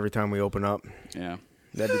cannon off every time we open up. Yeah.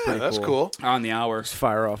 That'd be pretty That's cool. On the hour. Just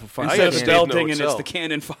fire off a fire. Instead of Dave belting, know and it's itself. the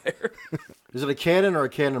cannon fire. Is it a cannon or a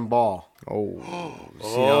cannonball? Oh.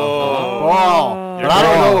 Ball. But I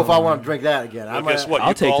don't know if I want to drink that again. Well, guess what? I'll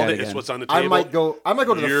You take called that it. again. It's what's on the table. I might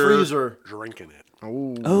go to the You're freezer. drinking it.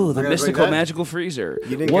 Oh, the I gotta mystical drink that? magical freezer.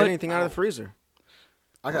 You didn't get anything out of the freezer.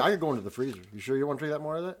 I could go into the freezer. You sure you want to drink that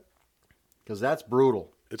more of that? Because that's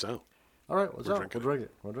brutal. It's out. All right, what's up? We'll drink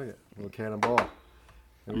it. We'll drink it. A little cannonball.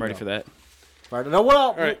 I'm ready for that. All right, now what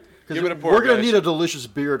else? All right, give it a pour, we're going to guys. need a delicious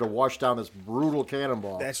beer to wash down this brutal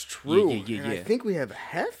cannonball. That's true. Yeah. And I think we have a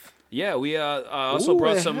hef. Yeah, we also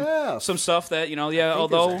brought some stuff that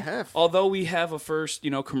although we have a first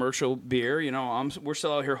commercial beer, we're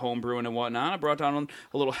still out here home brewing and whatnot. I brought down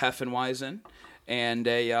a little Hefeweizen and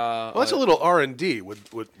a Well, that's a little R&D. Would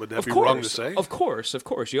that be wrong to say? Of course.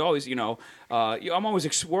 You always we're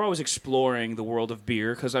always exploring the world of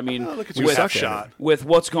beer because I mean, look at you, half shot. with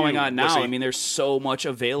what's going on now, pussy. I mean, there's so much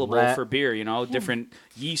available for beer. Different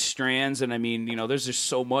yeast strands, and I mean, there's just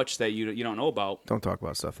so much that you don't know about. Don't talk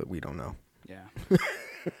about stuff that we don't know. Yeah.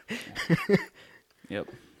 Yep.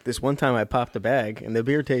 This one time I popped a bag and the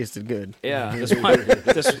beer tasted good. Yeah, this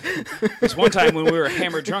one time when we were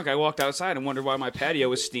hammered drunk, I walked outside and wondered why my patio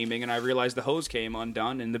was steaming, and I realized the hose came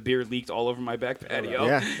undone and the beer leaked all over my back patio.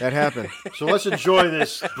 Yeah, that happened. So let's enjoy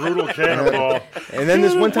this brutal cannonball. And then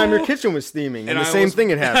this one time your kitchen was steaming, and the same thing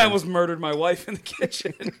had happened. I almost murdered my wife in the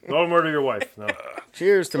kitchen. Don't murder your wife. No.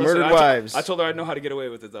 Cheers to murdered wives. I told her I'd know how to get away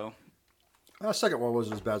with it, though. The second one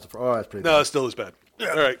wasn't as bad as the first. Oh, that's pretty No, bad. it's still as bad. All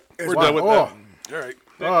right, we're done with that. All right.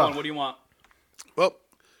 Pick one. What do you want? Well,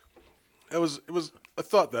 it was a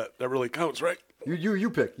thought that really counts, right?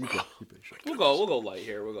 You pick. We'll go light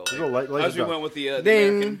here. We'll go light. Light As we went with the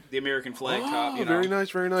American flag top. Very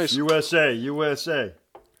nice, very nice. USA.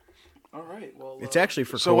 All right. Well, It's actually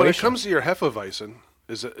for So when it Croatia. comes to your Hefeweizen,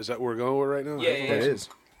 is that what we're going with right now? Yeah. It is.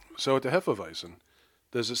 So at the Hefeweizen,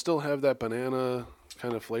 does it still have that banana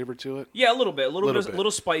kind of flavor to it? Yeah, a little bit, a Little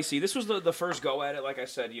little spicy. This was the first go at it. Like I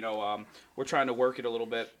said, we're trying to work it a little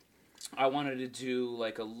bit. I wanted to do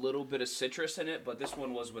like a little bit of citrus in it, but this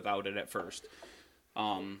one was without it at first.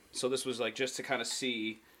 So this was like just to kind of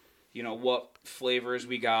see, what flavors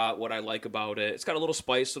we got, what I like about it. It's got a little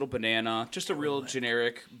spice, little banana, just a real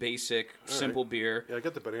generic, basic, simple beer. Yeah, I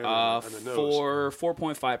got the banana on the nose.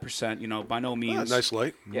 4.5%. By no means. Nice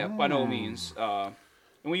light. Yeah, by no means.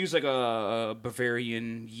 And we use like a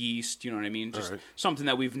Bavarian yeast, you know what I mean? Just something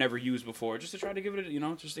that we've never used before, just to try to give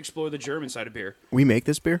it, just explore the German side of beer. We make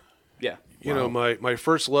this beer? Yeah. You know, my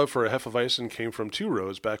first love for a Hefeweizen came from Two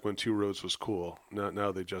Roads back when Two Roads was cool.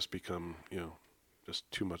 Now they just become, just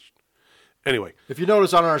too much. Anyway. If you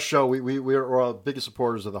notice on our show, we're biggest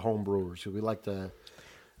supporters of the home brewers.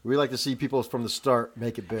 We like to see people from the start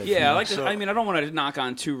make it big. Yeah, I don't want to knock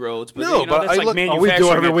on Two Roads, but No, but that's I like look- manufacturing. we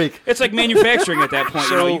do it every week. It's like manufacturing at that point.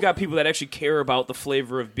 So- you got people that actually care about the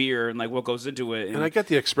flavor of beer and like what goes into it. And I get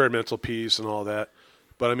the experimental piece and all that.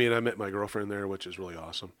 But, I mean, I met my girlfriend there, which is really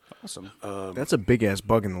awesome. Awesome. That's a big-ass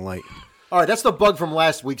bug in the light. All right, that's the bug from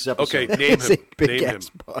last week's episode. Okay, name It's a him. Name him. big-ass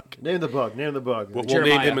bug. Name the bug. We'll name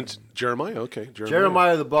Jeremiah. him Jeremiah. Okay,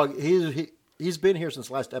 Jeremiah the bug. He's been here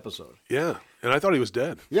since last episode. Yeah, and I thought he was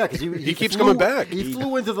dead. Yeah, because He keeps flew- coming back. He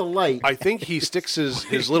flew into the light. I think he sticks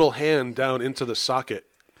his little hand down into the socket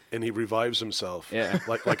and he revives himself. Yeah.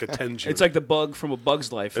 like a Tenjin. It's like the bug from A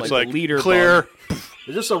Bug's Life. It's like the leader clear. bug.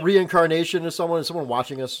 Is this a reincarnation of someone? Is someone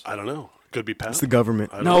watching us? I don't know. Could be Pat. It's the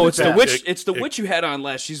government. I don't No, know. it's the witch. It's the witch you had on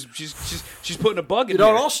last. She's putting a bug in You know,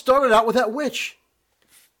 here. it all started out with that witch.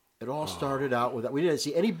 It all started out with that. We didn't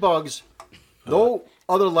see any bugs, no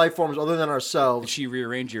other life forms other than ourselves She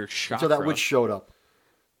rearranged your chakra. until that witch showed up.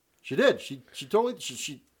 She did. She totally.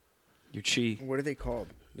 She Your chi. What are they called?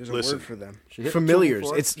 There's a Listen. word for them. She hit Familiars.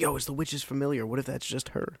 two before. It's the witch's familiar. What if that's just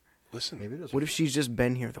her? Listen, maybe it is. What if she's just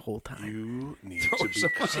been here the whole time? you need to be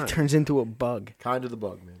It kind. turns into a bug. Kind of the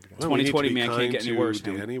bug, man. Well, we need to 2020 be man can't kind get any to worse,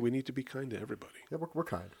 Danny, we need to be kind to everybody. Yeah, we're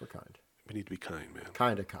kind. We're kind. We need to be kind, man.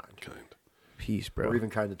 Kind of kind. Kind. Peace, bro. Or even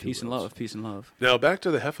kind of two Peace and roads. love. Peace and love. Now back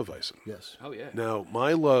to the Hefeweizen. Yes. Oh yeah. Now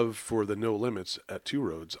my love for the No Limits at Two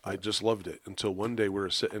Roads, I just loved it until one day we were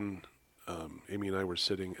sitting. Amy and I were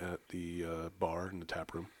sitting at the bar in the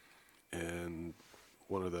tap room, and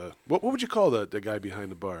one of the what would you call the guy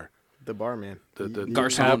behind the bar? The barman. The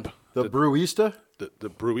Garçon. tap- The brewista. the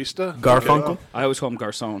brewista. Garfunkel. I always call him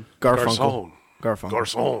garçon, Garfunkel. Garçon. Garfunkel.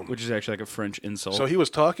 Garçon. which is actually like a French insult. So he was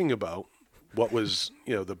talking about what was,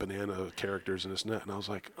 the banana characters in this net, and I was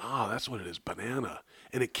like, that's what it is, banana.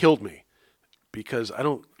 And it killed me because I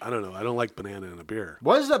don't know, I don't like banana in a beer.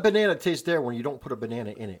 Why does that banana taste there when you don't put a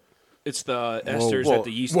banana in it? it's the esters Whoa. that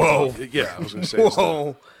the yeast. Whoa. Yeah, I was going to say. it's the-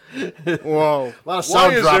 Whoa. Whoa. A lot of Why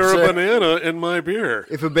sound is drops there a there. banana in my beer?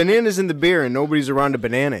 If a banana's in the beer and nobody's around to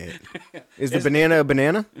banana it, is the banana a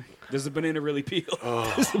banana? Does the banana really peel?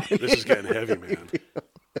 Oh, this is getting heavy, man.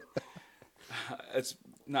 It's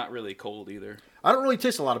not really cold either. I don't really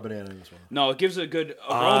taste a lot of banana in this one. No, it gives a good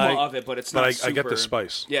aroma of it, but it's not. I get the super-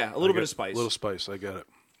 spice. Yeah, a little bit of spice. A little spice. I get it.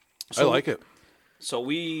 So- I like it. So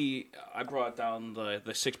I brought down the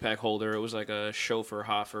 6-pack holder. It was like a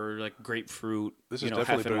Schofer, like grapefruit. This is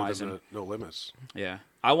definitely better Hefeweizen. than the No Limits. Yeah,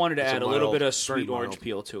 I wanted to It's a add a little mild- bit of very sweet orange mild.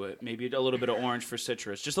 peel to it. Maybe a little bit of orange for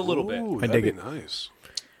citrus, just a little bit. Ooh, I that'd dig be it. nice.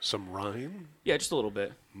 Some rind. Yeah, just a little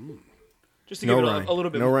bit. Just to No give it rind. a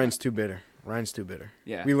little bit. No more. rind's too bitter. Rind's too bitter.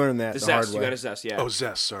 Yeah, We learned that the the zest. hard You way. got a zest. Yeah. Oh,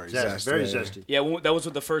 zest. Sorry, Zest. zest. Very yeah. zesty. Yeah, that was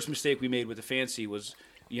what the first mistake we made with the fancy was.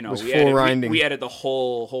 Was we full added, rinding. we added the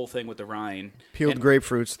whole thing with the rind. Peeled And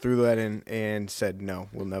grapefruits, threw that in, and said, "No,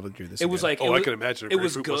 we'll never do this." It was again." like Oh, it I was, can imagine a it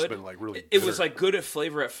was grapefruit must good. have been, like, really it was bitter. like good at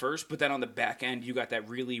flavor at first, but then on the back end you got that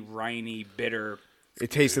really rindy, bitter. it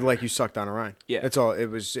tasted like you sucked on a rind. Yeah. That's all. It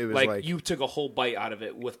was like you took a whole bite out of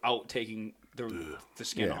it without taking the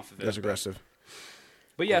skin yeah, off of it. that's aggressive.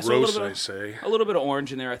 But yeah, so Gross, a I little say. bit of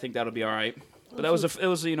orange in there. I think that'll be all right. But that was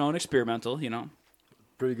an experimental.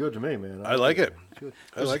 Pretty good to me, man. I like it.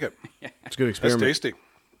 I like it. It's a good That's experiment. tasty.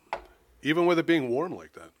 Even with it being warm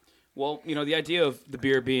like that. Well, the idea of the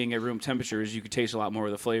beer being at room temperature is you could taste a lot more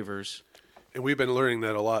of the flavors. And we've been learning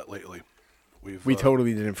that a lot lately. We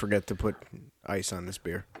totally didn't forget to put ice on this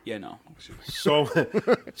beer. Yeah, no.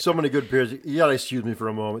 So many good beers. You gotta excuse me for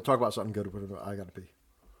a moment. Talk about something good. I gotta pee.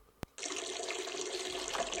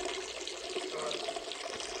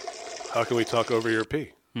 How can we talk over your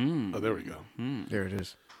pee? Oh, there we go. There it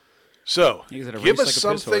is. So, You guys had a give race us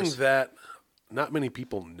like a piss something horse. that not many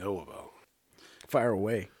people know about. Fire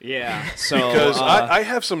away. Yeah. So Because I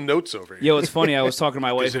have some notes over here. yo, it's funny. I was talking to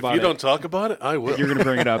my wife Because if about you it. don't talk about it, I will. You're gonna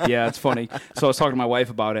bring it up. Yeah, it's funny. So I was talking to my wife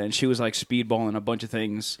about it, and she was like speedballing a bunch of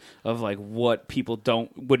things of like what people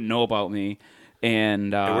wouldn't know about me,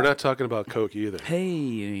 and And we're not talking about Coke either.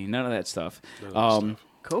 Hey, none of that stuff. None of that stuff.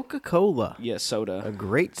 Coca-Cola. Yeah, soda, A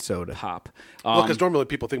great soda. pop. Well, because normally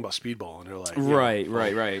people think about speedball and they're like, you know,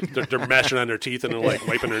 Right. they're mashing on their teeth and they're like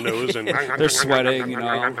wiping their nose and They're sweating,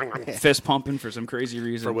 fist pumping for some crazy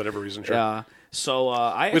reason. for whatever reason. Sure. Yeah. So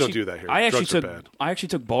We don't do that here. I actually Drugs are took bad. I actually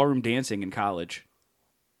took ballroom dancing in college.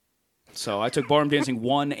 So I took ballroom dancing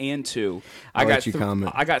 1 and 2. I'll let you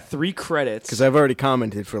comment. I got 3 credits Because I've already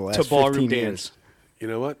commented for the last to ballroom 15 dance. years. You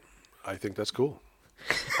know what? I think that's cool.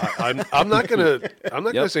 I'm not gonna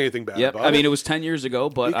say anything bad Yep. about I mean, it it was 10 years ago,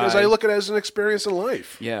 but because I look at it as an experience in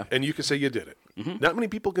life. Yeah. and you can say you did it. Not many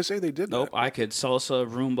people can say they did Nope, that. I could salsa,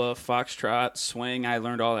 rumba, foxtrot, swing. I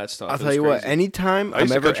learned all that stuff. I'll It tell was you what, crazy. anytime I used I'm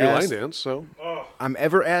to ever country line asked, dance, so I'm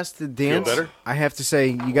ever asked to dance, better? I have to say,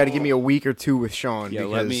 you got to give me a week or two with Sean. Yeah,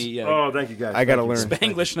 because let me. Yeah. Oh, thank you guys. I got to Thank you.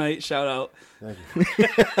 learn. Spanglish night, shout out. Thank you.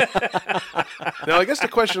 now I guess the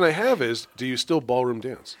question I have is, do you still ballroom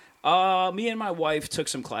dance? Me and my wife took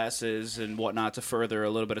some classes and whatnot to further a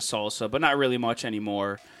little bit of salsa, but not really much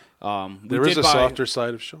anymore. There is a softer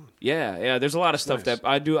side of Sean. Yeah. There's a lot of stuff that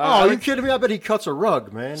I do. Oh, are you kidding me? I bet he cuts a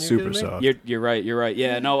rug, man. You Super kidding me? soft. You're right.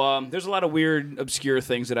 Yeah, no. There's a lot of weird, obscure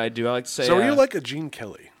things that I do. I like to say. So are you like a Gene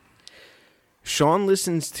Kelly? Sean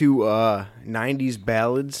listens to 90s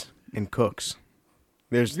ballads and cooks.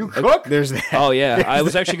 You cook? There's that. Oh yeah, I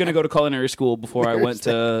was actually going to go to culinary school before I went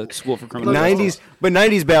to school for criminal justice.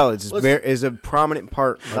 90s ballads is a prominent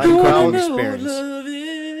part of the cooking experience.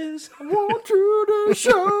 I want you to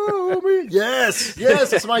show me. Yes,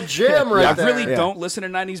 that's my jam right I there. really don't listen to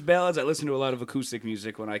 90s ballads. I listen to a lot of acoustic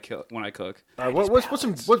music when I cook.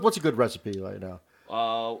 What's a good recipe right now?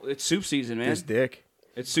 It's soup season, man. His dick.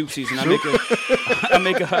 It's soup season. I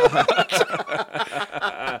make a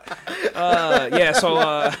yeah. So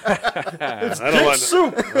I don't want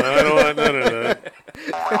soup. I don't want none of that.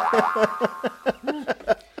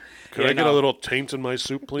 Could I get a little taint in my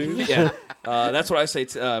soup, please? Yeah, that's what I say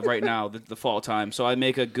right now, the fall time. So I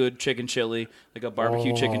make a good chicken chili, like a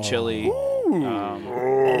barbecue chicken chili. The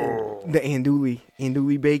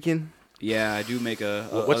andouille bacon. Yeah, I do make a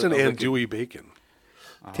What's an a wicked- andouille bacon?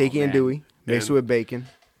 Take man. andouille, mix it with bacon,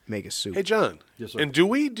 make a soup. Hey, John. Yes, sir. And do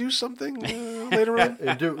we do something later on?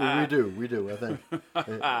 We do. I think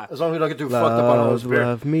as long as we don't get too fucked up on all this beer.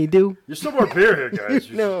 Love me do. There's still more beer here,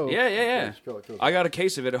 guys. No. Yeah. Go. I got a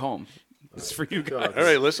case of it at home. It's for you guys. All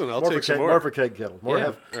right, listen, I'll take some more. More for keg kettle. More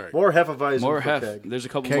Yeah. Hefeweizen More for hef. keg. There's a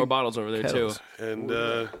couple Keg more bottles over there kettles. too.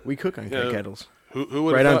 And We cook on Yeah. keg kettles. who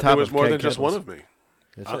would Right have on thought top there was of more keg than just one kettles. of me?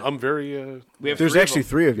 I'm very... We have There's three of actually them.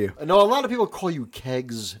 3 of you. No, a lot of people call you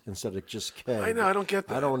kegs instead of just keg. I know, I don't get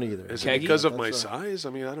that. I don't either. Is Keggy? it because of my size? I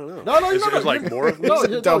mean, I don't know. No, Is no, there like more of me? No,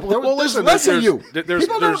 Well, listen, less of you. There's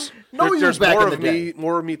People don't know you there's back more in of the me, day.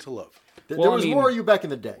 more of me to love. There Well, I was mean- more of you back in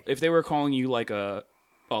the day. If they were calling you like a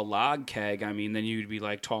log keg, I mean, then you'd be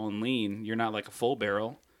like tall and lean. You're not like a full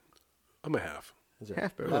barrel. I'm a half.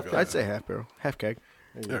 Half barrel. I'd say half barrel. Half keg.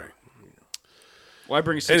 All right. Why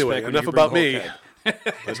bring a six Anyway, pack when enough you bring a about whole me. keg?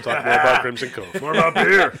 Let's talk more about Crimson Cove. More about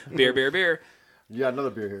beer. Beer. You got another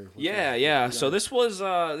beer here. Yeah. So this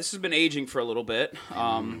has been aging for a little bit.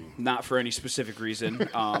 Not for any specific reason.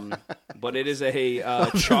 But it is a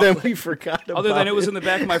Then chocolate. we forgot about Other than it was in the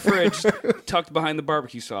back of my fridge, tucked behind the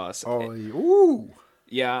barbecue sauce. Ooh.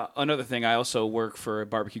 Yeah. Another thing, I also work for a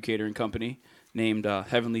barbecue catering company named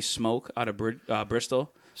Heavenly Smoke out of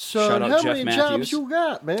Bristol. Son, Shout out how Jeff many Matthews. jobs you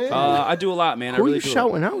got, man? I do a lot, man. I Who are really you do.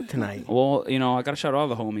 shouting out tonight? Well, I got to shout out all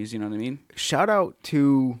the homies. You know what I mean? Shout out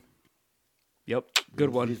to Yep. Good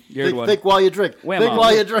one. Think while you drink. Whammo. Think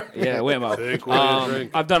while you drink. Yeah, Whammo. Think while you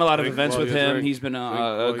drink. I've done a lot of Think events while with you him. drink. He's been Think a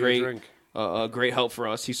while you great, drink. great help for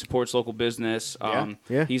us. He supports local business.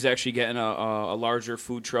 Yeah. He's actually getting a larger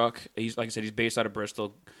food truck. He's like I said, he's based out of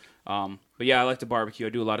Bristol. But yeah, I like to barbecue. I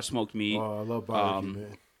do a lot of smoked meat. Oh, I love barbecue,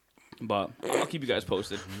 man. But I'll keep you guys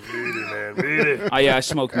posted. Beat it. Yeah, I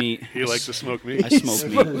smoke meat. He likes to smoke meat. I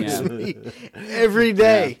smoke meat. Yeah. every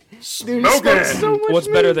day. Dude, Smoke you it. smoke so much What's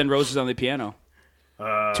meat. better than roses on the piano?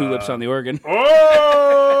 Tulips on the organ.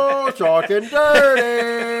 Oh, talking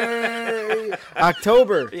dirty.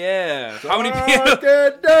 October. Yeah. How many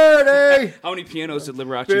Talking dirty. How many pianos did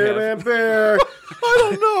Liberace Beer, have? man, beer. I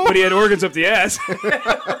don't know. But he had organs up the ass.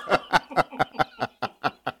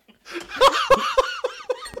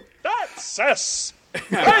 Cess.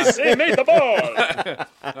 I say, made the ball.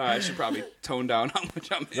 I should probably tone down how much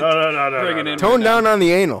I'm No. bringing in. Tone down on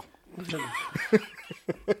the anal.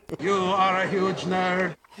 You are a huge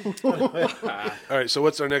nerd. All right, so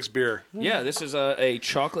what's our next beer? Yeah, this is a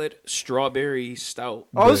chocolate strawberry stout.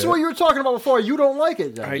 Oh, this is what you were talking about before. You don't like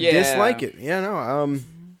it, I then. Yeah. dislike it. Yeah, no.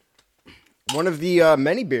 One of the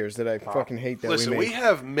many beers that I fucking hate that Listen, we we make.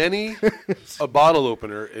 have many a bottle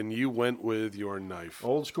opener, and you went with your knife.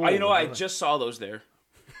 Old school. I just saw those there.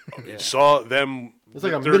 Saw them. It's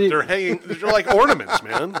like a they're, mini- they're hanging. They're like ornaments,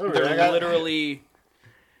 man. They're literally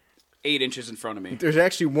 8 inches in front of me. There's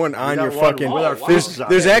actually one on got your one fucking. with our wow. faces on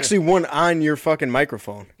There's it. actually one on your fucking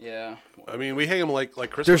microphone. Yeah. I mean, we hang them like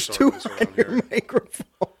Christmas There's 2 ornaments on around your here.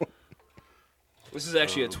 microphone. This is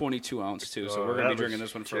actually a 22 ounce too, so we're gonna be drinking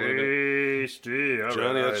this one for a little bit. Tasty. All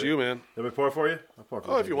Johnny, right. that's you, man. Let me pour for you? I'll pour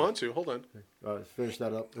for Oh, if you want to, hold on. Finish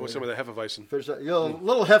that up. What's some of the Hefeweizen? Finish that. You know, a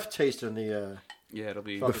little heft taste in the. Yeah, it'll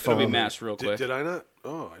be foam. masked real quick. Did I not?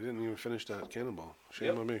 Oh, I didn't even finish that cannonball.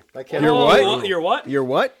 Shame on me. That can't. You're what? You're what? You're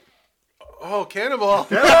what? Oh, cannonball.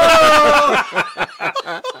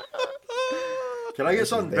 Can I get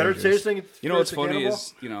something better tasting? You know what's for the funny cannibal?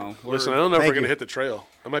 is, we're, Listen, I don't know if Thank we're going you. to hit the trail.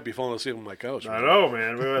 I might be falling asleep on my couch. I know,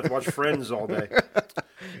 man. We have to watch Friends all day.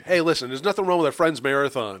 Hey, listen, there's nothing wrong with a Friends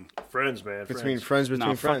marathon. Friends, man. Between Friends. friends, nah,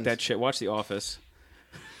 between fuck friends. that shit. Watch The Office.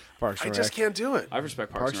 Parks I and just Rec. can't do it. I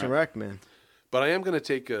respect Parks, Parks and Rec, man. But I am going to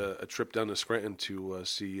take a trip down to Scranton to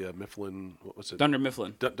see Mifflin. What's it? Dunder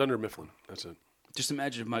Mifflin. Dunder Mifflin. That's it. Just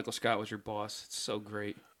imagine if Michael Scott was your boss. It's so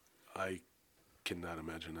great. I cannot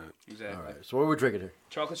imagine that. Exactly. All right. So what are we drinking here?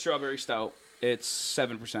 Chocolate strawberry stout. It's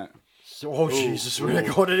 7%. So, oh Jesus, we're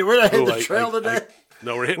not going anywhere. We're not hitting the trail today.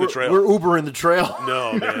 No, we're hitting the trail. We're Ubering the trail.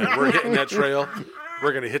 No, man, we're hitting that trail.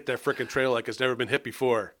 We're gonna hit that frickin' trail like it's never been hit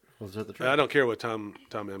before. Let's hit the trail. I don't care what Tom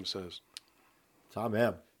M says. Tom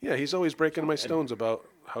M. Yeah, he's always breaking my stones about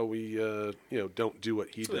how we, don't do what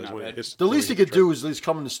he does. not When bad. The least he could do is at least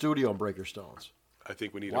come in the studio and break your stones. I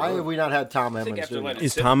think we need. Why have we not had Tom M in the after studio? letting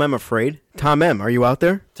Is Tom M afraid? Tom M, are you out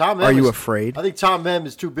there? Tom M are you is- afraid? I think Tom M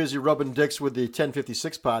is too busy rubbing dicks with the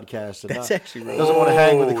 1056 podcast. And That's actually right. doesn't want to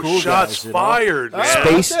hang with the cool shots guys. you know? fired, man.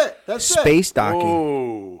 Space, That's it. space docking.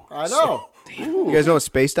 Oh, I know. You guys know what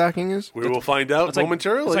space docking is? we will find out It's like,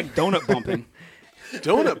 momentarily. it's like donut bumping.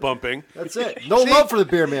 Donut bumping. That's it. No love for the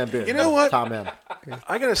Beer Man beer. You know what? Tom M.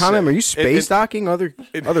 I gotta Tom say, M, are you space docking other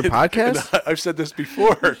podcasts? and I've said this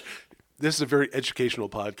before. This is a very educational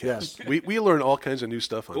podcast. Yes. We learn all kinds of new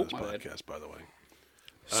stuff on this my bad. podcast, by the way.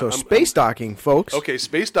 So space docking, folks, Okay,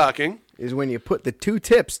 space docking. is when you put the two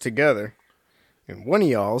tips together, and one of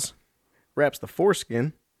y'all's wraps the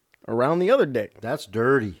foreskin around the other dick. That's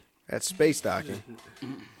dirty. That's space docking.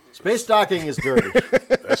 Space docking is dirty.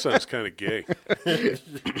 That sounds kind of gay.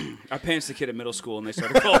 I pantsed the kid at middle school, and they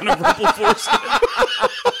started calling him Rumple Force.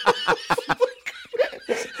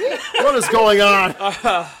 What is going on?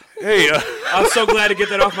 Hey, I'm so glad to get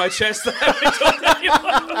that off my chest. I haven't told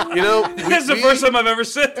anyone. you know, This is the first time I've ever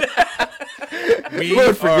said that.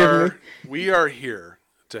 we are here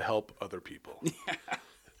to help other people.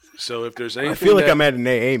 So if there's anything, I feel like I'm at an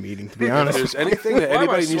AA meeting, to be if honest. there's anything that Why am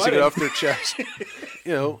I anybody needs to get sweating? off their chest,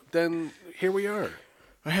 then here we are.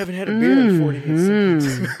 I haven't had a beer in 48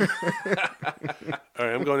 seconds. All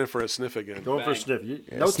right, I'm going in for a sniff again. Going for a sniff.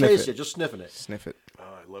 No sniff taste it. yet, just sniffing it. Sniff it. Oh,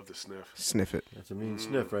 I love the sniff. Sniff it. That's a mean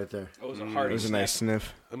sniff right there. That was a It hearty was a nice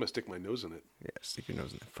sniff. I'm gonna stick my nose in it. Yeah, stick your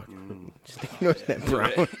nose in that fucking... Stick your nose in that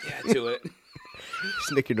brown. Yeah, do it.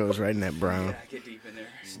 Stick your nose right in that brown. Get deep in there.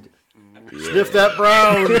 Sniff that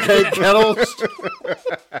brown, Kate Kettles.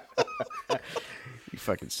 You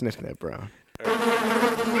fucking sniff that brown.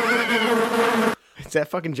 Is that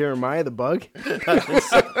fucking Jeremiah the bug?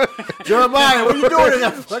 Jeremiah, what are you doing in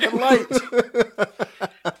that fucking light?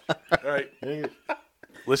 All right.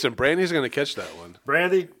 Listen, Brandy's gonna catch that one.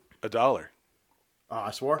 Brandy? $1. Oh,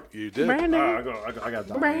 I swore. You did. I got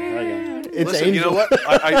that. It's Listen, Angel. you know what?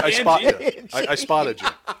 I spot you. I spotted you.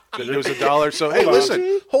 It was $1. So hey,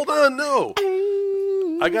 listen, hold on. No,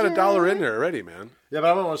 I got $1 in there already, man. Yeah,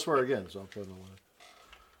 but I don't want to swear again, so I'm putting it away.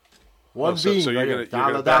 One So bean, you're right gonna here.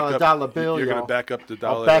 Dollar, back dollar, up, dollar bill, You're gonna y'all. back up the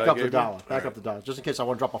dollar. I'll back that I up the gave dollar. you? Back All up the dollar, just in case I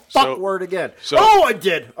want to drop a fuck So- word again. so- Oh, I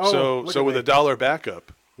did. Oh, So with $1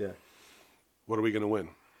 backup, yeah. what are we gonna win?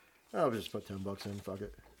 I'll just put $10 in. Fuck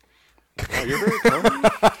it. Oh, you're very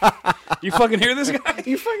kind. You fucking hear this guy?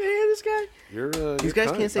 You fucking hear this guy? These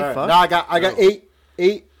guys can't say All right. fuck. Now I got eight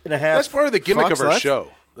and a half. That's part of the gimmick Fucks of our left? show.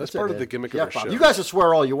 That's it, part of man. the gimmick Yeah, of our show. You guys can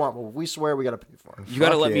swear all you want, but when we swear, we got to pay for it. You got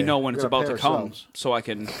to Fuck let me yeah. know when it's We're gonna about to pay come, ourselves. so I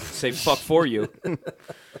can say fuck for you.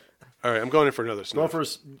 All right, I'm going in for another Going sniff. for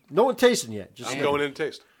no one tasting yet. Just I'm sniffing. going in and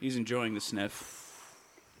taste. He's enjoying the sniff.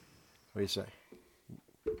 What do you say?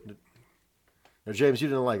 Now, James, you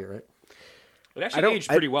didn't like it, right? It actually aged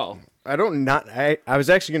pretty well. I don't not. I was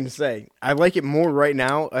actually going to say I like it more right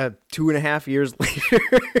now. 2.5 years later,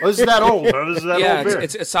 Oh, this is that old. Huh? This is that Yeah, old beer.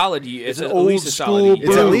 it's a solid. It's an at old least a school solid. brew.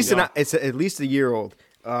 it's Boom. at least a year old.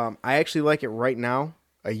 I actually like it right now,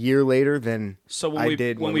 a year later than So when I we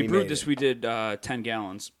did when we brewed made this, it. we did 10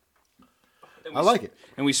 gallons. I like it.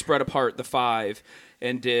 And we spread apart the 5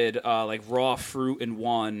 and did like raw fruit in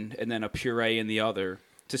one and then a puree in the other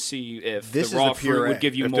to see if This the is raw the fruit puree. would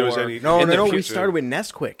give you If there was more. any- No, and no, the no. pu- We started with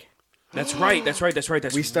Nesquik. That's right. That's right.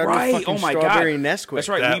 We started with right. fucking Oh my strawberry God. Nesquik. That's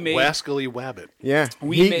right. That we made wascally wabbit. Yeah,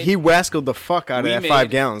 We made- he wascaled the fuck out of we that made- 5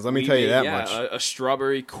 gallons. Let me we tell you made, that yeah, much. A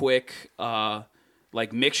strawberry quick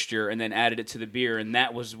like mixture, and then added it to the beer, and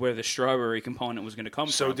that was where the strawberry component was going to come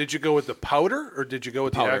So from. did you go with the powder or did you go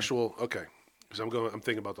with Powder. the actual? Okay, because I'm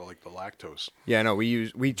thinking about the lactose. Yeah, no,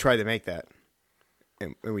 we tried to make that,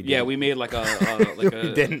 and we did. Yeah, we made like a We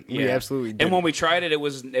didn't. We absolutely And didn't. when we tried it, it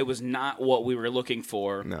was not what we were looking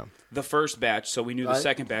for. No. The first batch, so we knew the Right.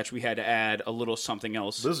 second batch we had to add a little something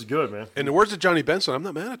else. This is good, man. In the words of Johnny Benson, I'm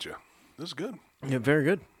not mad at you. This is good. Yeah, very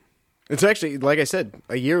good. It's actually, like I said,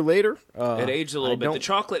 a year later. It aged a little bit. The don't-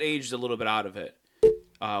 chocolate aged a little bit out of it.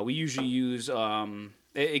 We usually use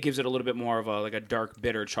it gives it a little bit more of a dark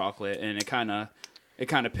bitter chocolate, and it kind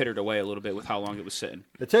of pittered away a little bit with how long it was sitting.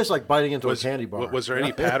 It tastes like biting into a candy bar. Was there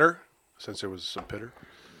any patter? Since there was some pitter.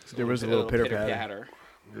 There was a little pitter patter. patter.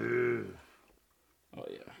 Oh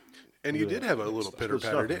yeah. And you did have a little pitter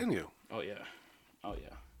patter, stuff. didn't you? Oh yeah. Oh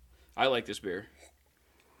yeah. I like this beer.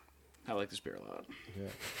 I like this beer a lot.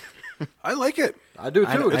 I like it. I do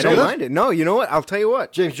too. I don't mind it. No, you know what? I'll tell you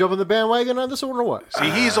what. James, jump on the bandwagon on this one or what? See,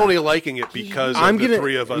 he's only liking it because of the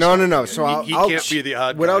three of us. No. So he I'll can't be the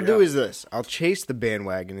odd What guy I'll do out. is this. I'll chase the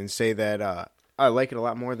bandwagon and say that I like it a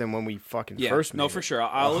lot more than when we fucking first made it. No, for sure.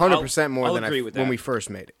 I'll 100% more I'll than agree with when that. we first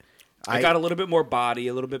made it. I got a little bit more body,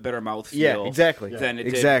 a little bit better mouthfeel. Yeah, exactly. Than it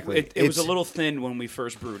Exactly. did. It was a little thin when we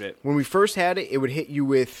first brewed it. When we first had it, it would hit you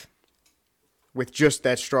with just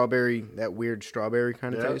that strawberry, that weird strawberry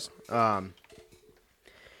kind of taste.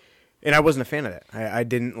 And I wasn't a fan of that. I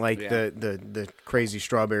didn't like the crazy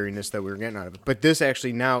strawberryness that we were getting out of it. But this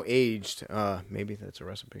actually now aged. Maybe that's a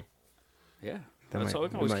recipe. Yeah. might- So we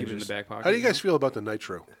can always might keep it in the just- back pocket. How do you guys feel about the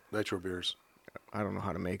nitro beers? I don't know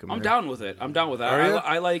how to make them. I'm down with it. I'm down with that. Are you?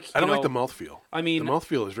 I like. I don't you like the know, mouthfeel. I mean- the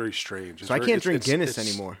mouthfeel is very strange. So I can't drink Guinness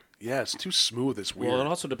anymore. Yeah, it's too smooth. It's weird. Well, it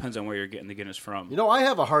also depends on where you're getting the Guinness from. You know, I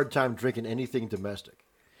have a hard time drinking anything domestic.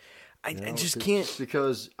 I You know, just 'cause- can't.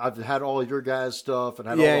 because I've had all your guys' stuff and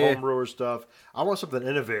had Yeah, all yeah. the homebrewer stuff. I want something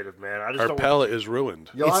innovative, man. I just Our don't. palate is ruined.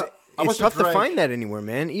 Yo, It's, I it's must tough have to drank- find that anywhere,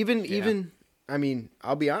 man. Even I mean,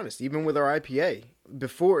 I'll be honest. Even with our IPA,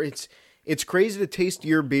 before it's crazy to taste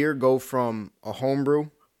your beer go from a homebrew,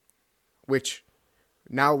 which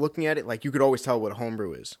now looking at it, like you could always tell what a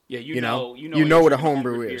homebrew is. Yeah, you you know what a you're drinking homebrew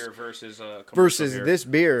homebrew is beer versus versus beer. this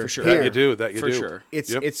beer For sure. here. That you do. For sure.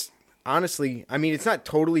 It's honestly, I mean, it's not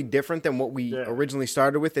totally different than what we originally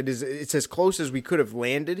started with. It's as close as we could have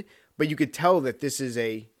landed, but you could tell that this is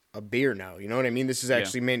a beer now. You know what I mean? This is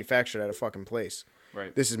actually manufactured at a fucking place.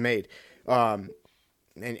 Right. This is made.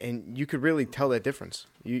 And you could really tell that difference.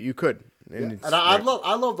 You could. And, it's And I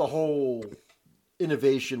love the whole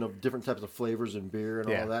innovation of different types of flavors in beer and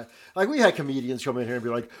Yeah. all that. Like we had comedians come in here and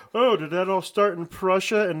be like, "Oh, did that all start in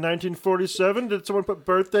Prussia in 1947? Did someone put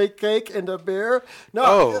birthday cake in the beer?" No.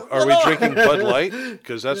 Oh, are we no. drinking Bud Light?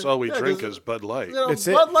 Because that's all we Yeah, drink 'cause- is Bud Light. You know, That's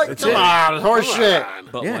it. Bud Light, That's come it. on, horse shit.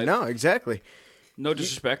 But yeah, like, no, exactly. no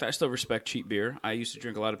disrespect. I still respect cheap beer. I used to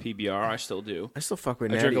drink a lot of PBR. I still do. I still fuck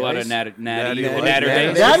with I Natty drink a lot Ice. of Natty Natty the Light. Natter Natty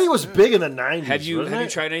Days. Natty was big in the 90s. Have you wasn't it?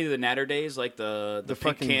 tried any of the Natter Days, like the pink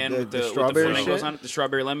fucking- can the with the strawberry with the flamingos shit? on it, the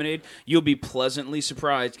strawberry lemonade? You'll be pleasantly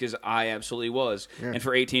surprised because I absolutely was. And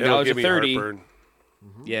for It'll $18 give or me $30, heartburn.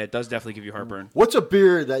 yeah, it does definitely give you heartburn. What's a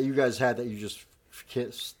beer that you guys had that you just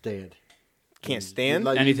can't stand? Can't stand.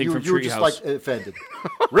 Like, Anything from you were just Treehouse. like offended.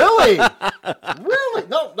 Really? Really?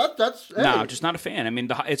 No, that's hey. No, just not a fan. I mean,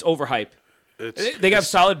 it's overhyped. It's, They have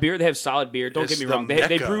solid beer. They have solid beer. Don't it's get me the wrong.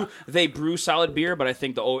 Mecca. They brew solid beer, but I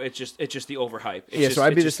think it's just the overhype. It's Yeah, just, so I'd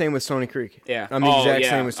be it's the just- same with Stony Creek. Yeah. I'm the Oh, exact yeah.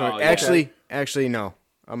 same with Stony. Oh, yeah. Actually, no.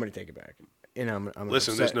 I'm gonna take it back. And I'm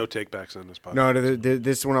Listen, upset. there's no takebacks on this podcast. No,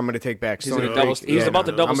 this one I'm gonna take back. Stony gonna double- Creek, he's about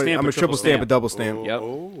to double I'm stamp I'm a a triple stamp, a stamp. double stamp. Yep.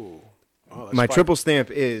 Oh, that's My fine. triple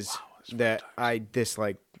stamp is that I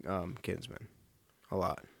dislike Kinsman a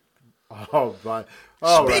lot. Oh, my.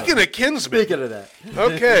 Oh, Speaking of Kinsman, Speaking of that.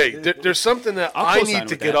 okay, there's something that I'll I co-sign need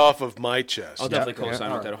to with get that. off of my chest. I'll definitely Yeah.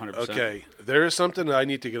 co-sign with that 100%. Okay, there is something that I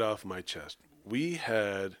need to get off my chest. We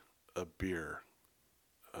had a beer,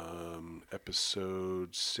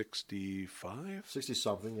 episode 65. 60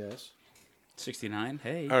 something, yes. 69.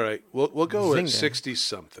 Hey. All right, we'll go Zing at then. 60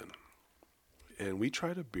 something, and we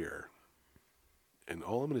tried a beer, and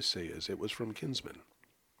all I'm going to say is it was from Kinsman,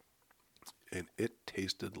 and it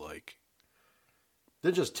tasted like,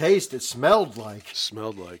 Didn't just taste, it smelled like.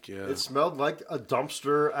 smelled like, yeah, It smelled like a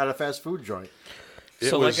dumpster at a fast food joint.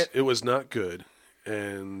 So, like it was not good,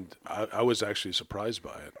 and I was actually surprised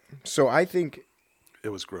by it. So I think It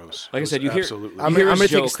was gross. Like I It said, was you hear- absolutely. I'm hear gonna his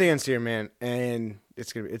take a joke. stance here, man, and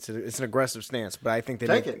it's an aggressive stance, but I think they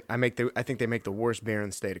Take make it. I think they make the worst beer in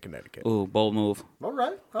the state of Connecticut. Ooh, bold move. All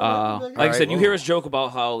right. Like I said, you hear us joke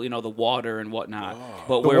about how the water and whatnot,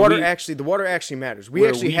 but The where water we, actually matters. We where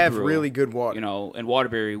actually we have brew, really good water. in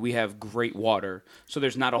Waterbury, we have great water, so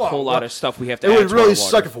there's not a whole lot of stuff we have to It add would to really our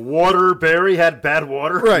suck water. if Waterbury had bad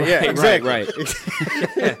water. Right, yeah, Right, exactly. right.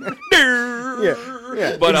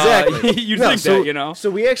 Yeah, But exactly. you No, think so, that, you know? So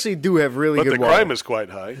we actually do have really but good the water. crime is quite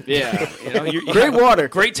high. Yeah, Great water.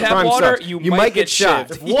 great tap Crime water. sucks. You You might might get shot.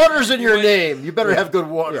 shot. If water's in your name, you better have good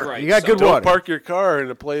water. Right. You got so- good Don't water. park your car in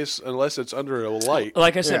a place unless it's under a light.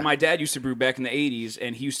 Like I said, Yeah. my dad used to brew back in the 80s,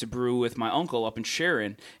 and he used to brew with my uncle up in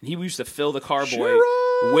Sharon, and he used to fill the carboy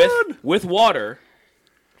with water,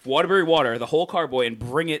 Waterbury water, the whole carboy, and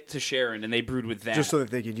bring it to Sharon, and they brewed with that. Just so that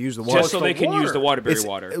they could use the water. Just so they can use the Waterbury It's-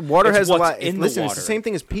 water. Water It's has a what's lot. in Listen, the it's water. the same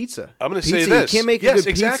thing as pizza. I'm going to Pizza, say this. You can't make yes, a good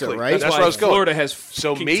exactly. pizza, right? That's That's where why I was going. Florida has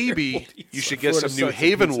So fucking maybe terrible you should get Florida some New sucks at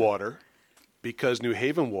Haven pizza. water, because New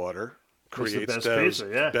Haven water creates best Dev's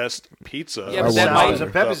pizza, yeah. best pizza. Yeah, but that might-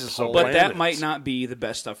 and Pepsi's is so But that Planets. might not be the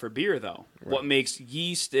best stuff for beer, though. What makes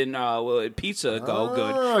yeast and pizza go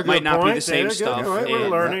good Good might not be point. the same There you go. stuff. All right, we're and-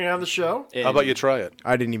 learning on the show. and- How about you try it?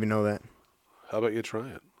 I didn't even know that. How about you try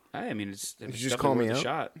it? I mean, it's just definitely call me worth a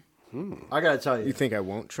out? shot. I gotta tell You you. think I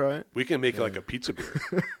won't try it? We can make like a pizza beer.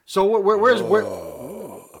 So where's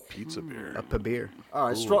A pizza beer. Up a beer. all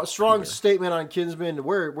right? Strong statement on Kinsman.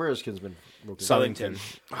 Where is Kinsman located? Southington.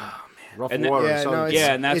 Rough And then- water. in Yeah, no, Southington.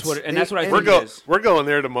 Yeah, and that's It's- what I it- think We're it is. we're going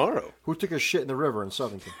there tomorrow. Who took a shit in the river in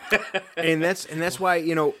Southington? And that's why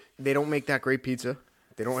they don't make that great pizza.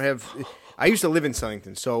 They don't have. I used to live in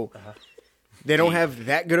Southington, so they don't have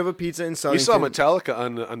that good of a pizza in Southington. We saw Metallica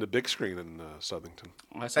on the big screen in Southington.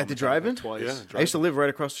 I saw At the Metallica drive-in? twice. Yeah, I used to live right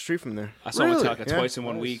across the street from there. I saw Really? Metallica Yeah. twice in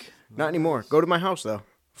 1 week. Not anymore. Go to my house though.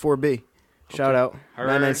 4B. Shout out. Heard.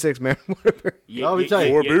 996, man. Whatever. Yeah, Let me tell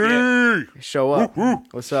you. 4B. Show up.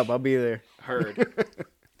 What's up? I'll be there. Heard.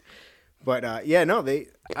 But no,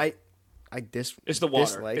 I It's the water.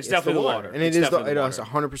 dislike- It's definitely the water. and It's it is definitely the it's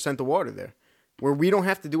water. 100% the water there, where we don't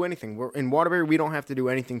have to do anything. We're in Waterbury. We don't have to do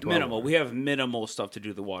anything to our Minimal. water. We have minimal stuff to do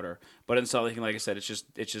with the water, but in Southington, like I said, it's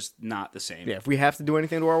just not the same. Yeah, if we have to do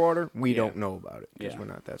anything to our water, we don't know about it because Yeah. we're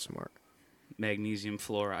not that smart. Magnesium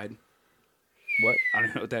fluoride. What? I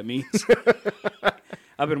don't know what that means.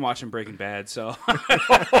 I've been watching Breaking Bad, so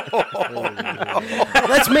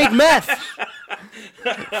Let's make meth.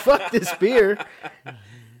 Fuck this beer.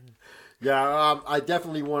 Yeah, I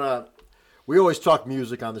definitely want to. We always talk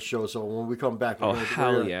music on the show, so when we come back, oh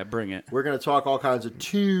hell yeah, bring it. we're gonna talk all kinds of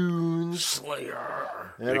tunes.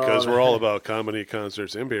 Because we're all about comedy,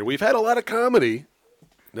 concerts, and beer. We've had a lot of comedy.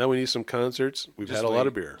 Now we need some concerts. We've had a lot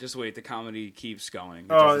of beer. Just wait, the comedy keeps going.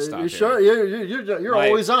 It Oh, doesn't stop you here. sure? You're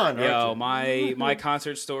always on, aren't Yo, you? my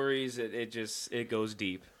concert stories, it goes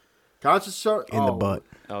deep. Concerts start In the butt.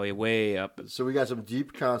 Oh yeah, way up. So we got some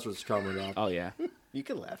deep concerts coming up. Oh yeah. You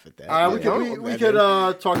can laugh at that. We could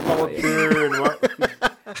talk about what beer and what.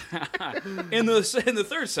 In the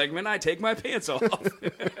third segment, I take my pants off.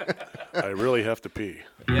 I really have to pee.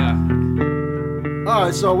 Yeah. All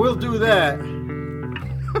right, so we'll do that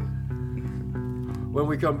when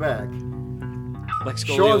we come back. Like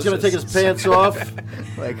Sean's gonna take his pants off, and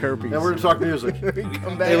Like herpes. we're gonna talk music.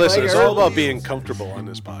 Come back Hey, listen, like it's all herpes. about being comfortable on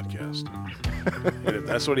this podcast. And if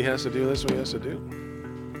that's what he has to do, that's what he has to do.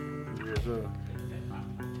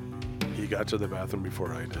 He got to the bathroom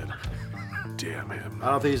before I did. Damn him.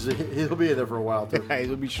 I don't think he'll be in there for a while too.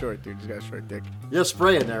 He'll be short, dude. He's got a short dick. You have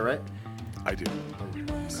spray in there, right? I do. I do.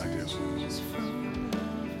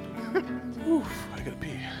 Whew, I gotta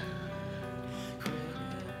pee.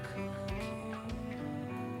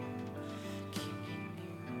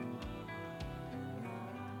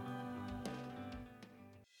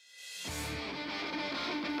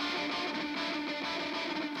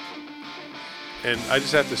 And I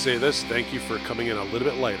just have to say this, thank you for coming in a little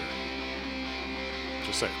bit lighter.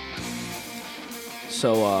 Just saying.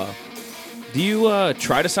 So, do you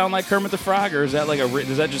try to sound like Kermit the Frog, or is that like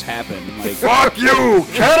does that just happen? Like, Fuck you,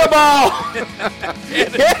 cannibal!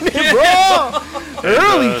 Cannonball!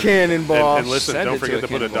 Early cannonball. And listen, Send don't it to forget a to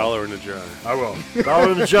put cannonball. $1 in the jar. I will. Dollar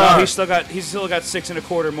in the no, jar. he's still got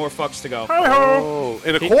 6.25 more fucks to go. Oh,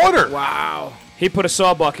 and a quarter. Wow. He put a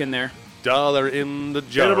sawbuck in there. $1 in the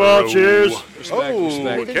jar. Cannibal, cheers. Respect, Oh,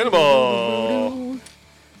 respect. canniball.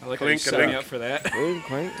 I like how you Clink, set me clink. up for that.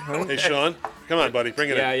 Hey, Sean, come on, buddy, bring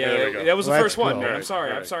it Yeah, in. yeah, There we yeah. go. That was the Let's first one, go. man. I'm Alright, sorry.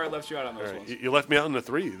 I'm alright. sorry I left you out on those All right, ones. you left me out in the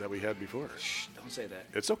 3 that we had before. Don't say that.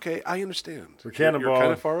 It's okay. I understand. We're You're cannonball.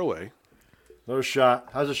 kind of far away. No shot.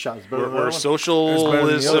 How's a shot? It's better We're, than the we're other one? It's better than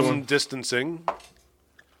the other socialism one. distancing.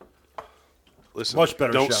 Listen, Much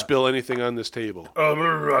better don't shot. spill anything on this table. I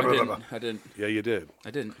didn't. Yeah, you did. I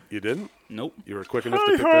didn't. You didn't? Nope. You were quick enough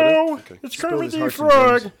to pick that Hi-ho! up? Okay. It's Spilled Kermit his the hearts and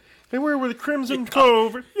Frog. dreams. And we're with Crimson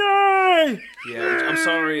Cove. Yay! Yeah, I'm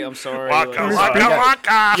sorry. I'm sorry. Waka, Like, waka,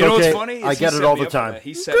 waka. you know what's Okay, funny? I Is get he it set all me the up for time. that.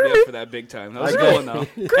 He set me up for that big time. That was I a get good it. one,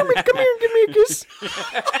 though. Kermit, come here, give me a kiss.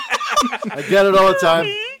 I get it all the time.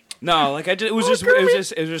 No, like it was just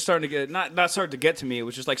starting to get not starting to get to me. It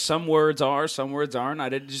was just like some words are, some words aren't. I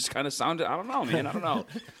did just kind of sounded. I don't know, man. I don't know.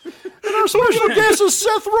 And our special guest is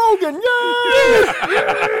Seth Rogen.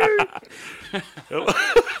 Yay!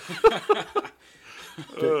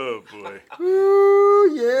 Oh, boy.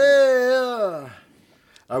 Ooh, yeah.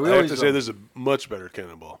 We I have always to go. say, this is a much better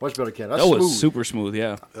cannonball. Much better can. That's That was smooth. super smooth.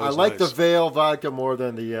 Yeah. That I was like nice. the Veil vodka more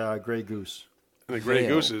than the Grey Goose. And the Grey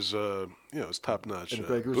Veil. Goose is, it's top notch. And the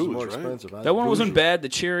Grey Goose is booze, more right? expensive. That one wasn't bad. The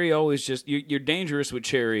cherry always just you're dangerous with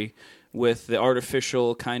cherry with the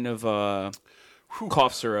artificial kind of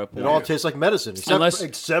cough syrup. It all tastes like medicine,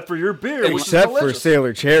 except for your beer, which Except is for delicious.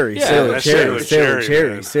 Sailor Cherry. Yeah, Sailor that's Cherry.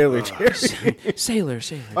 Sailor Sailor Cherry, Cherry. man. Sailor Cherry.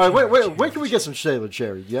 Sailor. All right, wait. When can we get some Sailor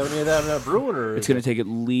Cherry? Do you have any of that in that brewing? Or It's going to take at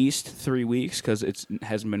least 3 weeks because it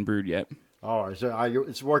hasn't been brewed yet. All right, so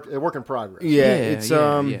it's work in progress. Yeah, it's You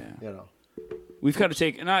know. We've got to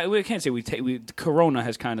take, and we can't say Corona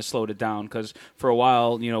has kind of slowed it down because for a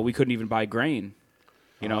while, we couldn't even buy grain.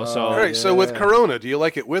 So All right, so with Corona, do you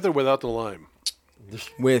like it with or without the lime?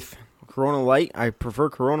 with Corona Light. I prefer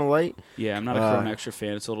Corona Light. yeah, I'm not a Corona Extra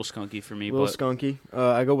fan. It's a little skunky for me, A little but skunky.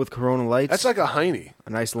 I go with Corona Lights. That's like a Heine. a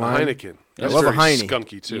nice A lime. Heineken. I That's love a very Heine.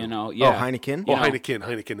 skunky, too. Oh, Heineken? Oh, You know.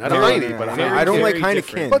 Heineken. Not a No, Heine, no, no, but a no. Heineken. I don't like Very Heineken.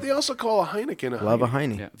 different. But they also call a Heineken a Love a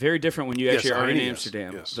Heine. Heine. yeah, very different when you Yes, actually are in Heine, yes,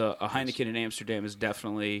 Amsterdam. yes. A Heineken in Amsterdam is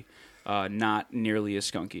definitely not nearly as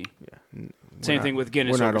skunky. Same thing with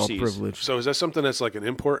Guinness We're not overseas. all privileged. So is that something that's like an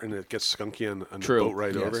import and it gets skunky on the True. boat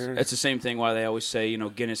right Yes. over here? It's the same thing why they always say,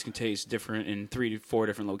 Guinness can taste different in 3 to 4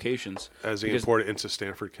 different locations. As they Because- import it into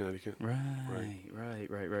Stamford, Connecticut.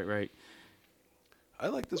 Right. I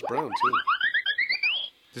like this brown, too.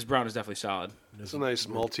 This brown is definitely solid. It's a nice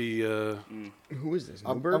malty... Who is this?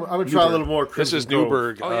 I'm going to try a little more. This Crimson is Cove.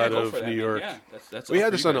 Newburgh Oh, yeah, out go of for that, New man. York. Yeah, that's We up had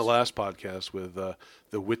for this you on the guys. last podcast with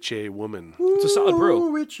the Witchy Woman. It's a solid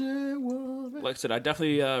brew. Which woman. Like I said, I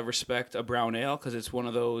definitely respect a brown ale because it's one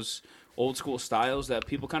of those old school styles that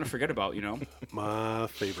people kind of forget about, My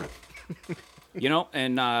favorite.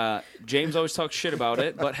 And James always talks shit about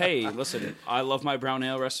it. But hey, listen, I love my brown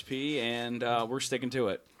ale recipe, and we're sticking to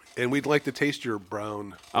it. And we'd like to taste your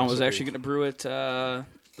brown. I was recipe. actually going to brew it the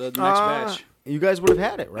next batch. You guys would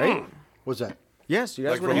have had it, right? What's that? Yes, you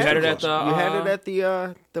guys Like would from have You had had it it. at the You had it at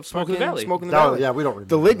the Smoke in the fucking Valley. Smoke in the No, Valley. yeah, we don't remember.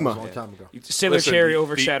 The That was Ligma. a long time ago. Sailor Listen, Cherry the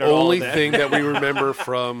overshadowed all only of that. thing that we remember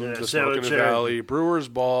from the Sailor Smoke in the Cherry. Valley, Brewers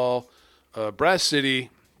Ball, Brass City,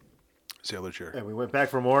 Sailor Cherry. And we went back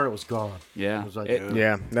for more, and it was gone. Yeah. It was like,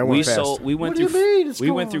 Yeah, that we went fast. sold. We went What do through. you mean? It's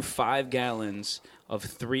we went gone. through 5 gallons of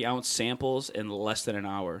 3-ounce samples in less than an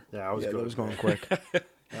hour. yeah, I was Yeah, good. that was going quick.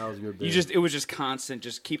 That was good. It was just constant.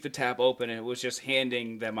 Just keep the tap open, and it was just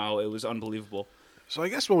handing them out. It was unbelievable. So I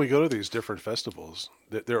guess when we go to these different festivals,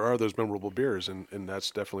 there are those memorable beers, and that's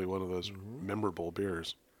definitely one of those memorable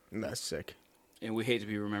beers. That's sick. And we hate to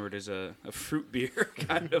be remembered as a fruit beer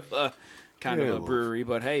kind of a brewery,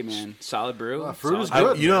 but hey, man, solid brew. fruit is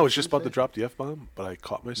solid- good. I was just about to drop the F-bomb, but I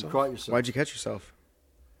caught myself. Caught yourself. Why'd you catch yourself?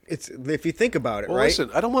 It's if you think about it, Well, right? listen,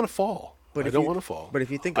 I don't want to fall. But I if don't you- want to fall. but if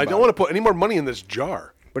you think I about don't want it- to put any more money in this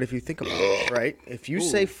jar. But if you think about it, right? If you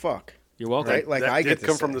say fuck, You're welcome. right? Like that I did get to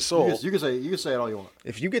come say. from the soul. You can say it all you want.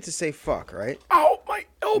 If you get to say fuck, right? Ow, my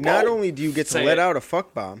elbow! Not only do you get to Say let it. out a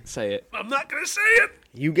fuck bomb, Say it. I'm not gonna say it.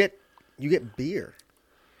 you get beer.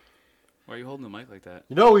 Why are you holding the mic like that?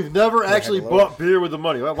 You know, we've never actually had a load. bought beer with the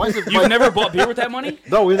money. Why is it? You've never bought beer with that money?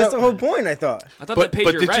 No, we That's never. the whole point, I thought. I thought But that paid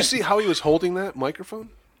but your did rent. you see how he was holding that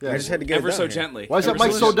microphone? Yeah, I just had to get ever it done so here. gently? Why is that Ever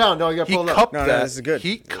mic so down? No, you got to He pull it up. cupped No, that. this is good.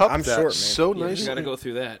 He cupped I'm that short, man. so You nicely. got to go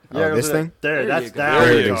through that. Yeah, this that- thing? There, There that's you go. now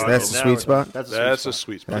There we're you go. talking. That's the Now sweet we're talking. spot? That's That's a a sweet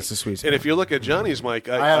sweet spot. That's the sweet spot. And if you look at Johnny's mic,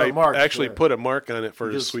 I have I it marked actually there. put a mark on it for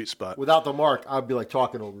his Because sweet spot. Without the mark, I'd be like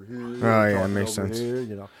talking over here. Oh, yeah, talking makes over sense. Here,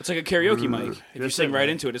 you know. It's like a karaoke mic. If you sing right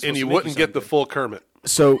into it, it's And supposed you to make wouldn't get the something. full Kermit.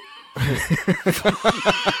 So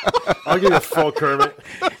I'll give you a full Kermit.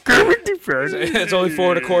 It's only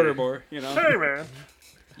 4 1/4 more. Hey, man.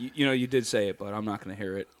 You did say it, but I'm not going to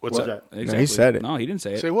hear it. What's What's that? that? Exactly. he said it. No, he didn't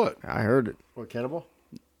say it. Say what? I heard it. What, Cannibal?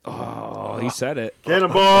 Oh, he said it.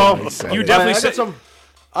 Cannonball. You I definitely got said some.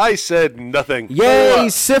 I said nothing. Yay,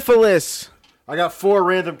 syphilis! I got 4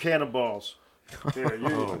 random cannonballs. Here, you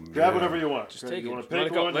Oh, grab whatever you want. Just take you it. want to Let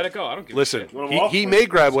pick it go. one? Let it go. I don't give Listen, a shit. You want he, them he all? may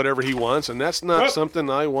grab whatever he wants, and that's not Well, something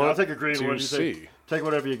I want I'll take a green to one. You see. take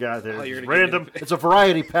whatever you got there. Oh, you're It's gonna random. It's a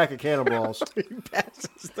variety pack of cannonballs. Yeah,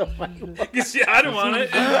 I don't want it.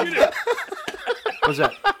 What's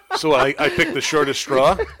that? So I picked the shortest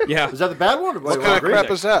straw. Yeah. Is that the bad one? What kind of crap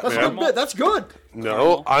is that, That's a man? good bit. That's good.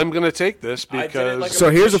 No, I'm going to take this I did it because like a So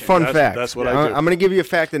here's a fun That's- fact. that's what I do. I'm going to give you a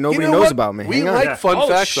fact that nobody You know knows what? about me. We Hang on. like fun Oh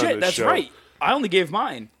facts on shit, this that's show. right. I only gave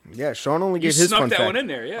mine. Yeah, Sean only You gave his snuck fun that fact. one in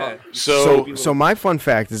there. Yeah. So my fun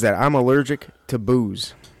fact is that I'm allergic to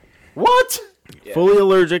booze. What? Fully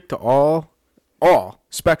allergic to all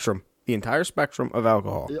spectrum, the entire spectrum of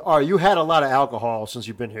alcohol. All right, you had a lot of alcohol since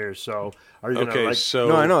you've been here, so are you gonna Okay, like? so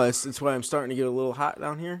No, I know. That's why I'm starting to get a little hot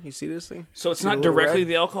down here. You see this thing? So it's See a not little directly red?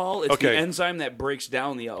 the alcohol; it's Okay. the enzyme that breaks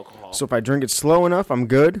down the alcohol. So if I drink it slow enough, I'm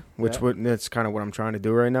good. Yeah. That's kind of what I'm trying to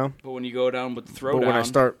do right now. but when you go down with the But throwdown, when I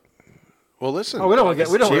start Well, listen. Oh, we don't want to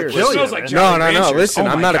Cheers. kill It smells you. like man. Jolly No. Ranchers. Listen, Oh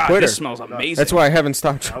I'm my not a God, quitter. This smells amazing. That's why I haven't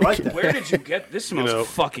stopped I drinking. like that. Where did you get this? Smells know,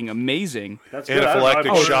 fucking amazing. That's good. Anaphylactic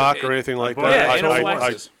I- shock or anything like Yeah, that.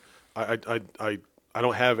 anaphylaxis. I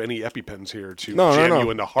don't have any EpiPens here to No. jam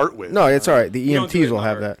you in the heart with. No, it's all right. The don't do it EMTs in will the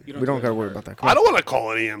have heart. that. You don't We do don't it got to in the worry heart. about that. Come I on. don't want to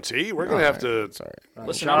call an EMT. We're gonna have to It's all right.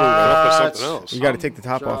 Listen, come up with Shots. something else. You got to take the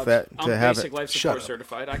top off that I'm to have basic it. life Shut support up.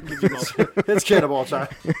 certified. I can give you most. It's cannibal time.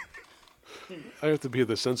 I have to be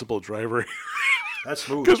the sensible driver That's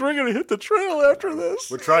smooth. because we're gonna hit the trail after this.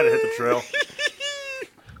 We're trying to hit the trail.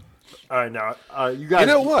 All right, now you guys. You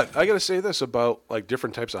know what? I got to say this about like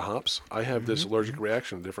different types of hops. I have this allergic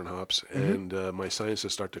reaction to different hops, and my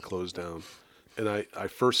sinuses start to close down. And I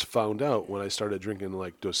first found out when I started drinking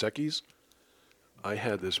like Dos Equis, I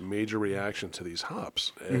had this major reaction to these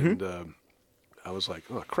hops, and I was like,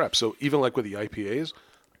 oh crap! So even like with the IPAs,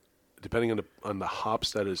 depending on the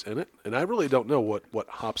hops that is in it, and I really don't know what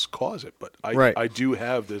hops cause it, but I do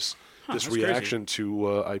have this that's reaction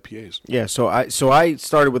to IPAs. Yeah, so I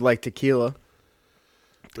started with like tequila.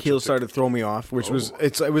 Tequila started to throw me off, which was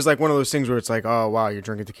it was like one of those things where it's like, oh wow, you're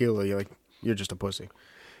drinking tequila, you're just a pussy.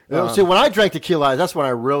 See, when I drank tequila, that's when I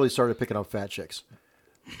really started picking up fat chicks.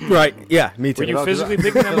 Right? Yeah, me too. Were you physically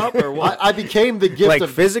picking them up or what? I became the gift like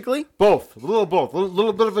of physically? both. A little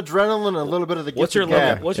bit of adrenaline and a little bit of the gift What's your of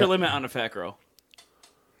limit? gab. What's your limit on a fat girl?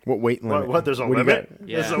 What weight limit? What? There's a What do you limit? got?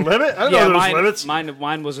 Yeah. There's a limit? I don't know there's limits.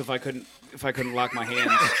 Mine was if I couldn't lock my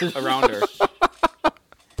hands around her.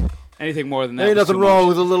 Anything more than that. Ain't was nothing too wrong much.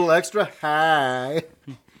 with a little extra. Hi.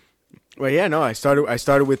 Well, yeah, no, I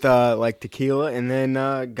started with like tequila, and then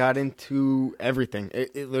got into everything.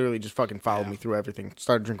 It literally just fucking followed me through everything.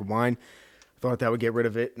 Started drinking wine, thought that would get rid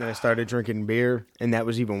of it, and then I started drinking beer, and that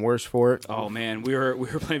was even worse for it. Oh man, we were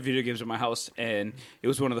playing video games at my house, and it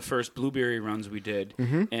was one of the first blueberry runs we did,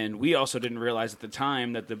 and we also didn't realize at the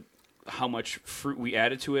time that how much fruit we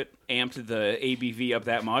added to it amped the ABV up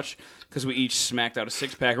that much because we each smacked out a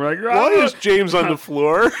 6-pack. We're like, Why is James on the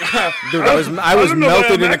floor? Dude, I was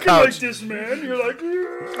melted in the couch. this, man. You're like,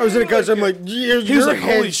 I was in the couch. I'm like, your He was like,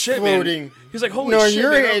 head's holy shit, floating. man. He's like, holy No, shit,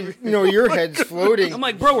 your man. head, no, your head's floating. I'm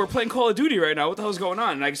like, bro, we're playing Call of Duty right now. What the hell's going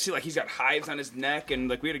on? And I can see like he's got hives on his neck, and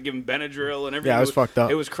like we had to give him Benadryl and everything. Yeah, I was fucked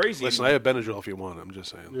up. It was crazy. Listen, I have Benadryl if you want. I'm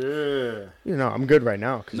just saying. Yeah. You know, I'm good right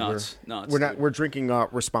now Nuts, because dude. we're drinking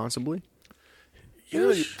responsibly. You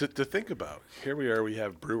know, to think about. Here we are. We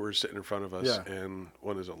have brewers sitting in front of us, Yeah. and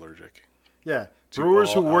one is allergic. Yeah. To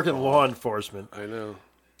Brewers who all work in alcohol. law enforcement. I know.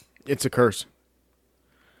 It's a curse.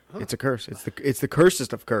 It's a curse. It's the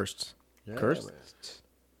cursest of cursed. Yeah, Cursed? man.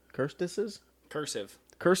 Cursedesses? Cursive.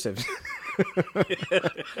 Cursive.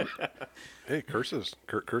 Hey, curses.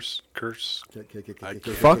 Curse.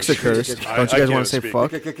 Fuck's a curse. Don't you guys want to say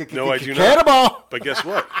fuck? No, I do not. Cannonball! But guess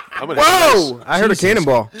what? I'm gonna have Whoa! this. I heard a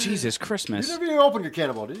cannonball. Jesus You Christmas. never even opened your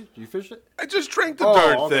cannonball, did you? Did you finish it? I just drank the Oh,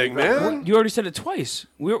 darn okay, thing, got it. man. You already said it twice.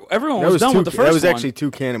 Everyone That was was done two. with the first That was one. actually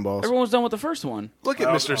 2 cannonballs. Everyone was done with the first one. Look at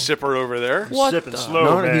Mr. Sipper over there. What sipping the- slow,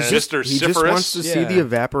 No, man. he's just Mr. he just Sipperus? wants to see Yeah. the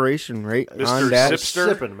evaporation rate Mr. on that. Sipster?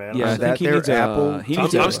 sipping, man. Yeah, I that think he there needs apple- He I'm,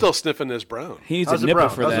 needs I'm a, still sniffing this brown. he needs How's a it nipple brown?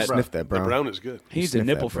 for How's it that. brown? Sniff that, The bro. brown is good. He needs a Sniff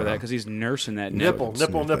nipple that, for that bro. because he's nursing that nip.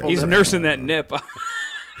 Nipple. He's nursing that nip.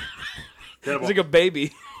 He's like a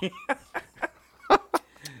baby.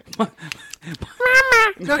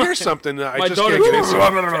 Now here's something that I My just daughter can't get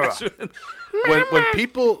into. gets When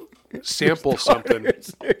people sample something,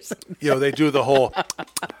 they do the whole.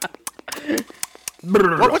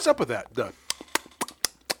 What's up with that?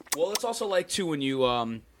 Well, it's also like too when you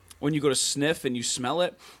go to sniff and you smell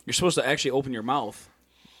it, you're supposed to actually open your mouth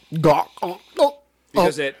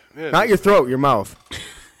because it. Not your throat, your mouth.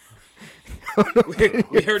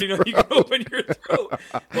 We already know you can open your throat,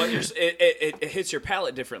 but it hits your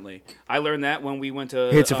palate differently. I learned that when we went to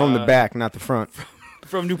Hits it from the back, not the front.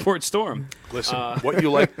 from Newport Storm. Listen, what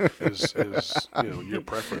you like is your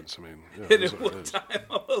preference. I mean, Hit that's it what one it is.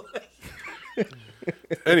 time.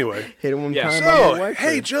 Anyway, Hit it one Yeah. time. so on my wife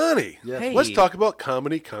hey there. Johnny, Hey. let's talk about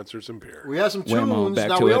comedy, concerts, and beer. We have some Whammo, tunes. back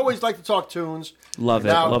Now, to we it. always like to talk tunes. Love it.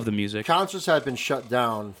 Now, Love the music. Concerts have been shut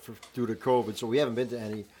down due to COVID, so we haven't been to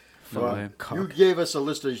any. No But way. you gave us a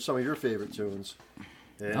list of some of your favorite tunes.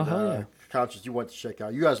 And, Oh, hell yeah. concerts you went to check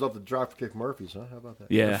out. You guys love the Dropkick Murphys, huh? How about that?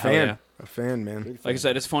 Yeah, hell yeah. A fan, man. Big fan. Like I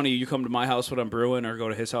said, it's funny. You come to my house when I'm brewing, or go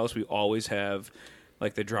to his house. We always have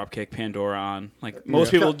like the Dropkick Pandora on. Like most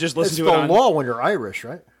people just listen it's to the it on. law when you're Irish,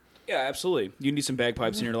 right? Yeah, absolutely. You need some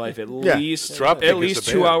bagpipes in your life at Yeah. least Dropkick at is least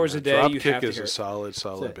a 2 band, hours a man. day. You Dropkick have to is hear a it.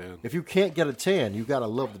 solid band. If you can't get a tan, you got to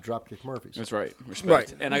love the Dropkick Murphys. That's right. Respect.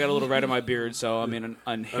 Right. And I got a little red on my beard, so I mean,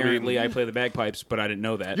 inherently, I play the bagpipes, but I didn't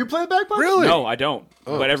know that. You play bagpipes? Really? No, I don't.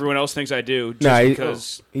 But everyone else thinks I do. Just No,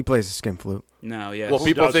 because. he plays the skin flute. No, yeah. Well,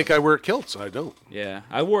 people doesn't? think I wear kilts. I don't. Yeah.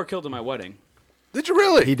 I wore a kilt at my wedding. Did you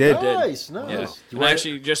really? He did. Nice, Yeah. nice. And I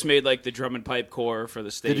actually just made like the drum and pipe core for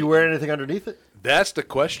the stage. Did you wear anything underneath it? That's the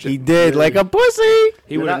question. He did like a pussy.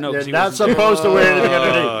 He You're would have not, known. 'cause you're he not wasn't there. supposed to wear anything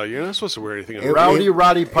underneath. You're not supposed to wear anything. It- Rowdy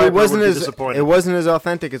Roddy Piper It wasn't would be as disappointed. it wasn't as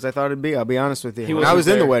authentic as I thought it'd be. I'll be honest with you. He When I wasn't was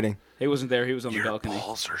in the there. wedding. He wasn't there. He was on the Your balcony.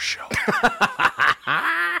 balls are showing.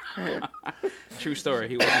 True story.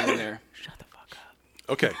 He wasn't even there.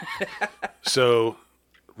 Okay. So,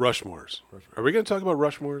 Rushmores. Are we going to talk about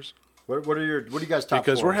Rushmores? What are you guys top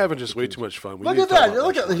Because four? we're having just way too much fun. We Look need at to talk that. about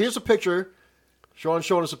Look at Rushmores. here's a picture. Sean's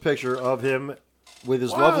showing us a picture of him with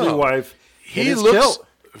his lovely wife. in He his looks kilt.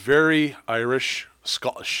 very Irish,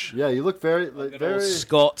 Scottish. Yeah, you look very.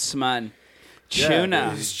 Scotsman.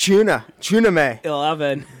 Tuna. It's Tuna May.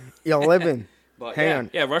 11. 11. But Hang yeah, on.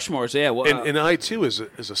 Yeah, Rushmore's. Yeah. Well, And I, too, is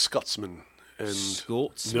a Scotsman. And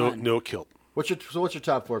Scotsman. no kilt. What's your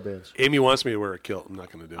top four bands? Amy wants me to wear a kilt. I'm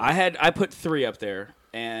not going to do it. I put 3 up there,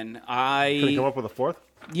 and Can you come I. up with a fourth?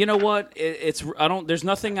 You know what? It's I don't. There's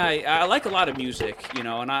nothing I like a lot of music, you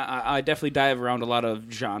know, and I definitely dive around a lot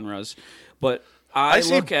of genres, but I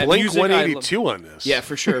see look at Blink music. 182 on this. Yeah,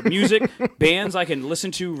 for sure. Music, bands I can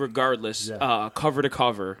listen to regardless, cover to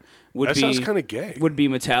cover. That sounds kinda gay. Would be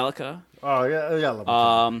Metallica. Oh yeah, I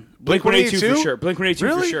love it. Blink 182 for 182? sure. Blink 182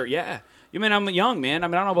 for Really? sure. Yeah. You mean I'm young, man? I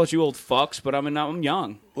mean I don't know about you old fucks, but I'm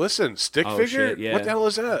young. Listen, Stick Oh, Figure? shit, yeah. What the hell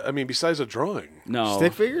is that? I mean, besides a drawing. No.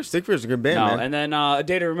 Stick Figure? Stick Figure's a good band, No. man. And then A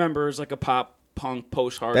Day to Remember is like a pop punk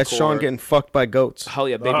post hardcore. That's Sean getting fucked by goats Hell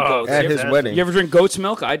yeah, baby Oh, goats. at You his ever- wedding. You ever drink goat's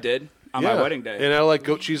milk? I did on my Yeah. wedding day. And I like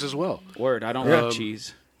goat cheese as well. Word, I don't like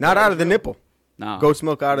cheese. Not out of the nipple. No. Goat's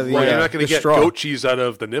milk out of the Well, you're not going the to get straw. goat cheese out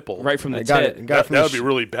of the nipple. Right from the I got tit. it. Got it from That the would be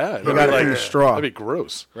really bad. got it from the straw. That'd be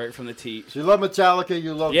gross. Right from the teat. So you love Metallica.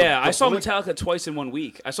 You love. Yeah, the I saw Blink- Metallica twice in 1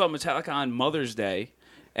 week. I saw Metallica on Mother's Day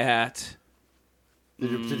at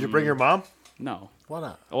Did you bring your mom? no. Why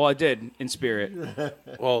not? Oh, I did in spirit.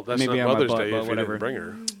 Well, that's Maybe not on my Mother's butt, Day but if you whatever. didn't bring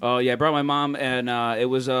her. Oh yeah, I brought my mom, and it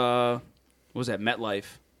was what was that, MetLife,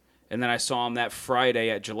 and then I saw him that Friday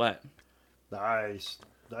at Gillette. Nice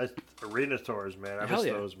arena tours, man. I Hell miss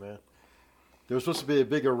yeah. those, man. There was supposed to be a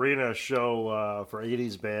big arena show for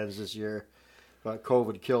 80s bands this year, but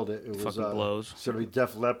COVID killed it. It was Fucking blows. It's going to be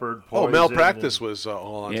Def Leppard. Oh, Poison, Malpractice was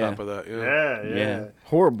all on Yeah. top of that. Yeah. Yeah.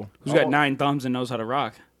 Horrible. Who's got 9 thumbs and knows how to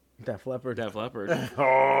rock? Def Leppard. Def Leppard.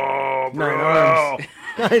 Oh, Nine bro. arms.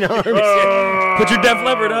 I know. Put your Def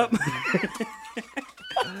Leppard up.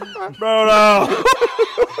 Bro,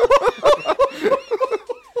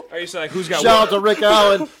 Are you saying like, who's got Shout out one, to Rick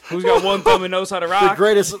Allen, who's got 1 thumb and knows how to the rock?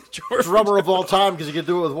 greatest drummer of all time, because he could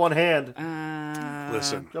do it with one hand.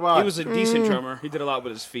 Listen, Come on. He was a decent drummer. He did a lot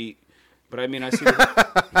with his feet. But I mean, I see.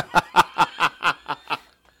 The,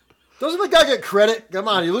 Doesn't the guy get credit? Come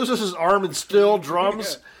on, he loses his arm and still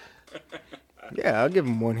drums. Yeah, I'll give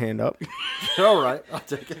him one hand up. All right, I'll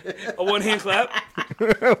take it. a 1-hand clap.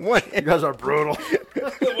 One You hand. guys are brutal.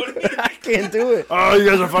 I can't do it. Oh, you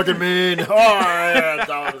guys are fucking mean. Oh, yeah,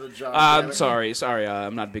 down to the job. I'm sorry.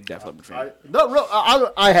 I'm not a big Def Leppard fan.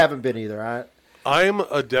 I haven't been either. I'm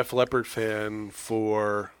a Def Leppard fan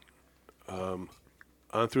for On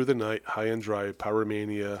Through the Night, High and Dry,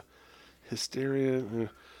 Pyromania, Hysteria.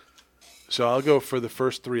 So I'll go for the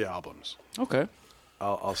first 3 albums. Okay.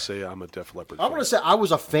 I'll say I'm a Def Leppard I fan. want to say I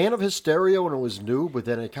was a fan of Hysteria when it was new, but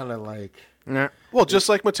then it kind of like Nah. Well, just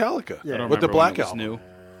like Metallica Yeah. I don't with the Remember when Black it was album. new.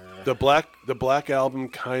 The Black album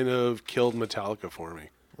kind of killed Metallica for me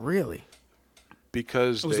Really?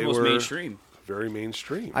 because It was they the most were mainstream. very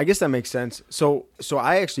mainstream. I guess that makes sense. So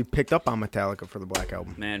I actually picked up on Metallica for the Black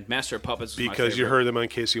Album. Man, Master of Puppets was my Because you favorite. heard them on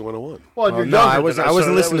KC 101. well, Oh, you're no, younger I than wasn't. us, I wasn't so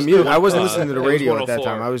that listening was to music. new. I wasn't listening to the it was radio at that 104.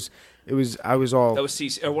 time. I was all That was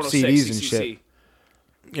CC, or 106 CDs and CCC. shit.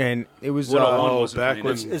 And it was 101 Oh, wasn't back very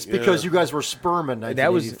when nice. It's because you guys were sperm in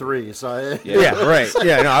That was- 1983. So yeah, right.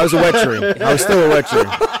 Yeah, no, I was a wet dream. I was still a wet dream.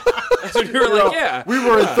 So you were like, yeah. we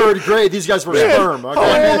were in 3rd grade. These guys were sperm.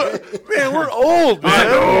 Okay? Man, we're old, man.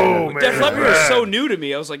 Oh, man. Def Leppard was so new to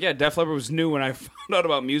me. I was like, yeah, Def Leppard was new when I found out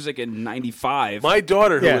about music in '95. My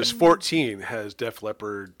daughter, who Yeah. is 14, has Def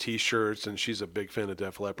Leppard T-shirts, and she's a big fan of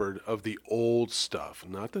Def Leppard, of the old stuff,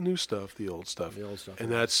 not the new stuff, the old stuff. The old stuff,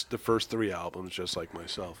 And that's the first 3 albums, just like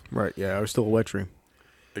myself. Right. Yeah, I was still a wet dream.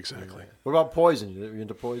 Exactly. What about Poison? You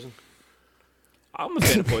into Poison? I'm a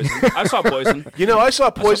fan of Poison. I saw Poison. You know, I saw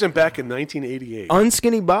Poison back in 1988.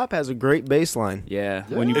 Unskinny Bop has a great bass line. Yeah,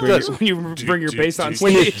 when you It bring does. your bass on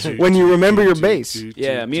When you, stage. when you remember your bass.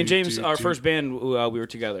 Yeah, me and James, our first band, we were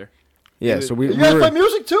together. Yeah, so we You guys were. play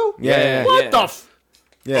music too? Yeah, What yeah. the?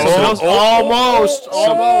 yeah.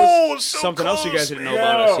 Almost. Something else you guys didn't know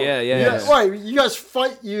about us. Yeah. Wait, you guys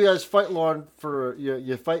fight lawn for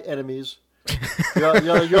you fight enemies. You're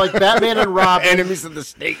like Batman and Robin, Enemies of the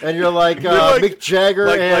state. and you're like like- Mick Jagger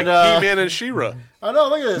like and He-Man and She-Ra. I know.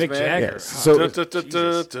 Look at this, Mick man. Jagger.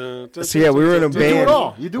 So yeah, we were in a You do band. it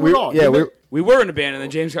all. You do it all. Yeah, You we. We were in a band, and then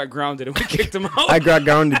James got grounded, and we kicked him out. I got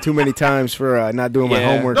grounded too many times for not doing my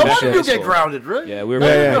Yeah. homework. No and wonder you shit. get grounded, right? Yeah, we were Not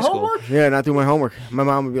back doing in your high school. homework? Yeah, not doing my homework. My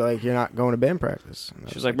mom would be like, "You're not going to band practice." And I She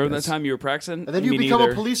was was like, remember that "That's- time you were practicing? And then you Me become a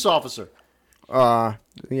neither. police officer.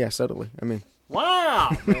 Yeah, subtly. I mean, Wow,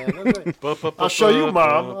 man. I'll show you,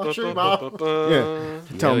 Mom. I'll show you, Mom. yeah.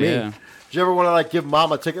 Tell me. Yeah. Did you ever want to like give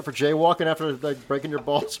Mom a ticket for jaywalking after like breaking your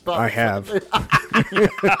balls? I have.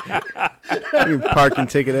 You parking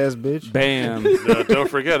ticket ass bitch. Bam. No, don't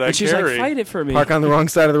forget, I And she's carry. like, fight it for me. Park on the wrong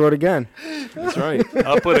side of the road again. That's right.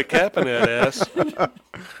 I'll put a cap in that ass.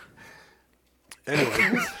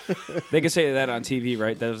 Anyway, They can say that on TV,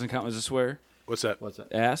 right? That doesn't count as a swear. what's that? What's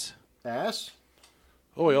that? Ass. Ass?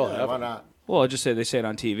 Oh, we all Yeah, have why them. not? Well, I just say they say it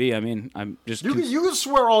on TV. I mean, I'm just. You can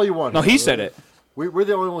swear all you want. No, he said it. We're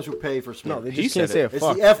the only ones who pay for swearing. No, they He just can't said say a it. It's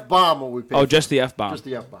fuck. the F bomb what we pay. Oh, for. just the F bomb. Just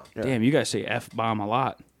the F bomb. Damn, you guys say F bomb a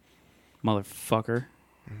lot, motherfucker.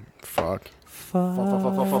 Fuck. You're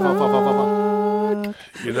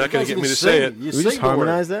not going to get me to say it. You We just sing the word.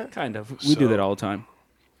 harmonize that? Kind of. We do that all the time.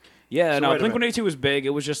 Yeah, So no, wait a Blink minute. 182 was big. It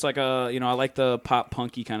was just like a, I like the pop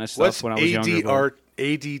punky kind of stuff What's when I was younger.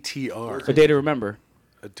 ADTR? A Day to Remember.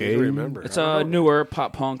 A day to remember. It's a newer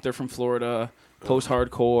pop punk. They're from Florida. Post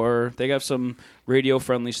hardcore. They got some radio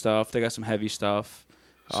friendly stuff. They got some heavy stuff.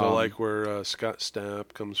 So like where Scott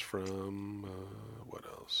Stapp comes from. What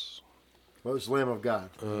else? What was Lamb of God?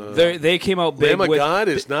 They came out big. Lamb of with, God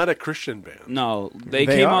is not a Christian band. No, they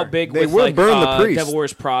They came are. out big They with were like Burn the Priest. Devil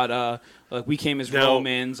Wears Prada. Like We Came as Now-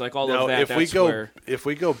 Romans. Like all Now, of that. if we That's go where. if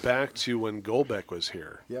we go back to when Goldbeck was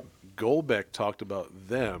here, Yep. Goldbeck talked about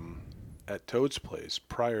them at Toad's Place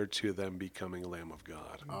prior to them becoming Lamb of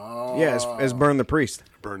God. Yeah, as Burn the Priest.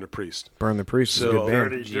 Burn the Priest. Burn the Priest is a So,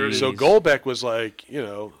 good band. so Goldbeck was like,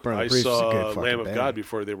 Burn the I Priest is a saw good fucking Lamb of band. God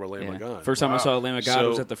before they were Lamb Yeah. of God. First time I saw Lamb of God So-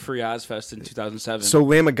 was at the Free Ozfest in 2007. So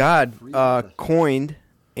Lamb of God coined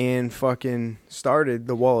and fucking started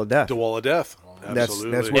the Wall of Death. The Wall of Death. That's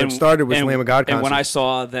Absolutely. where it started with Lamb of God And when concert. I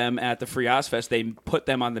saw them at the Free Ozfest, they put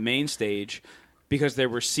them on the main stage because there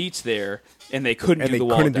were seats there, and they couldn't and do they the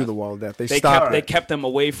wall. couldn't of do Death. the Wall of Death. They They stopped. kept them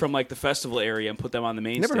away from like the festival area and put them on the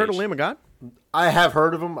main Never stage. heard of Lamb of God? I have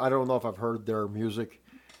heard of them. I don't know if I've heard their music.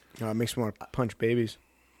 It makes me want to punch babies.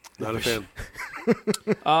 Not a fan.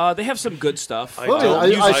 They have some good stuff. I Well,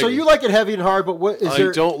 don't- so you like it heavy and hard, but what is I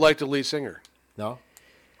there? don't like the lead singer. No.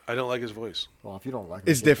 I don't like his voice. Well, if you don't like it,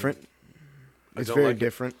 It's different. It's don't very like it.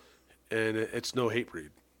 different. And it's no hate breed.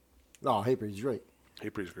 No, Hatebreed's great.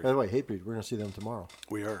 Hate breed's By great. the way, Hatebreed, we're gonna see them tomorrow.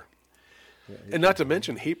 We are. And not to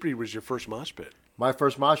mention, hate breed was your first mosh pit. My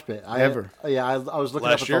first mosh pit. Ever. I was looking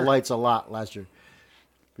Last up at year? the lights a lot last year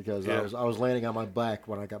because Yeah. I was landing on my back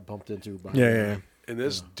when I got bumped into. By Yeah. And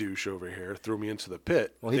this douche over here threw me into the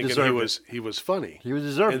pit, Well, he thinking deserved he was funny. He was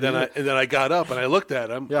deserved. And then I got up and I looked at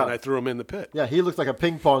him Yeah. and I threw him in the pit. Yeah, he looked like a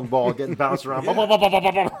ping pong ball getting bounced around.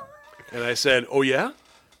 And I said, "Oh yeah,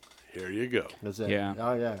 here you go." That's it. Yeah.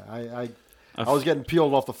 Oh yeah. I was getting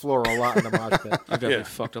peeled off the floor a lot in the mosh pit. I've definitely Yeah.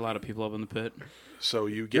 fucked a lot of people up in the pit. So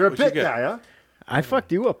you get You're a what pit you get. guy, huh? I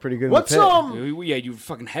fucked you up pretty good. What's in the pit. Yeah, you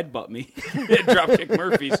fucking headbutt me. Dropkick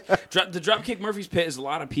Murphys. The Dropkick Murphys pit is a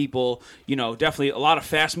lot of people, definitely a lot of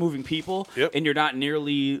fast moving people. Yep. And you're not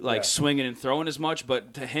nearly like swinging and throwing as much.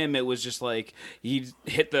 But to him, it was just like he'd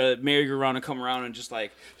hit the merry-go-round and come around and just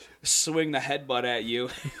like swing the headbutt at you,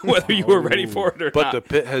 whether you were ready for it or But not. the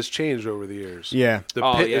pit has changed over the years. Yeah. The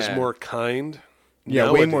Oh, pit is yeah. more kind.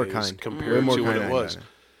 Yeah, way more nowadays kind. compared Way more to what kind. it was.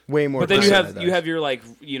 Way more. But then kind. you have your like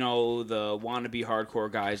the wannabe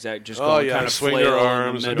hardcore guys that just Oh go yeah, kind of swing flail their in the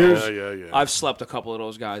arms. And, middle. yeah. I've slept a couple of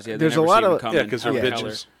those guys. Yeah, they There's a never lot see them of- coming. because they're Out of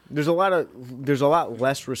bitches. There's a lot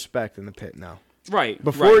less respect in the pit now. Right.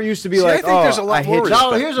 Before right. it used to be See, I like, think there's a lot I more hit respect.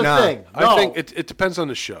 Now, here's the Nah. thing. I No, think it depends on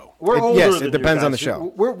the show. we're older yes, than it you depends on guys. the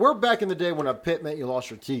show. We're back in the day when a pit meant you lost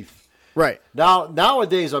your teeth. Right.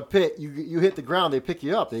 Nowadays a pit, you hit the ground, they pick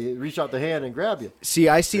you up, they reach out the hand and grab you. See,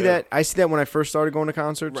 I see that. I see that when I first started going to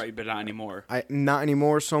concerts. Right, but not anymore. Not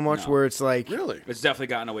anymore so much. No. Where it's like, Really, It's definitely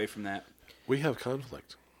gotten away from that. we have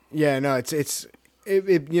conflict. yeah, no, it's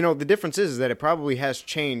The difference is that it probably has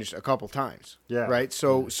changed a couple times. Yeah. Right.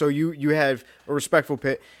 So you have a respectful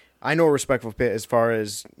pit. I know a respectful pit as far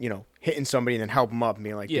as hitting somebody and then help them up and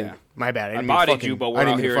being like, Yeah. dude, my bad. I bodied you, but we're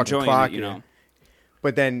out here enjoying it, you know.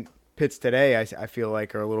 But then pits today, I feel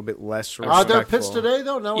like are a little bit less respectful. Are there pits today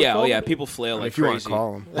though? No. Yeah, people flail like if you crazy. want to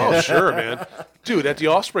call them. Oh, sure, man. Dude, at the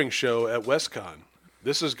Offspring show at WestCon,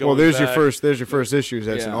 this is going Well, there's back... your first issues.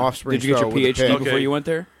 That's an Offspring Did you get show your with a PhD pit. before you went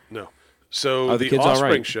there? No. So Are the the kids all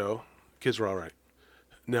Offspring right? show, kids were all right.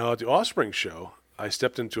 Now, at the Offspring show, I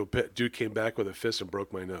stepped into a pit. Dude came back with a fist and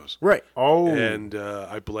broke my nose. Right. Oh. And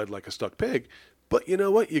I bled like a stuck pig. But you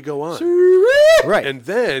know what? You go on. Right. And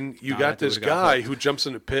then you got that dude this would've got guy hooked. who jumps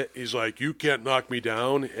in the pit. He's like, you can't knock me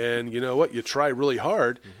down. And you know what? You try really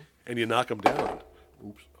hard, and you knock him down.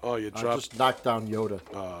 Oops. Oh, you I dropped. just knocked down Yoda.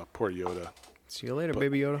 Poor Yoda. See you later,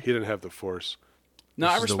 baby Yoda. He didn't have the force. No,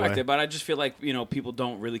 I is the respect way. it, but I just feel like people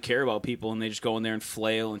don't really care about people, and they just go in there and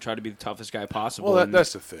flail and try to be the toughest guy possible. Well, and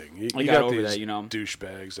that's the thing. You I got got over these that, you know.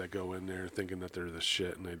 douchebags that go in there thinking that they're the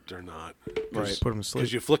shit, and they're not. Right. Put 'em to sleep.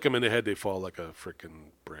 Because you flick them in the head, they fall like a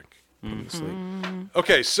freaking brick. Put 'em to sleep.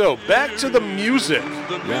 Okay, so back to the music.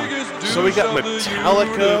 yeah. So we got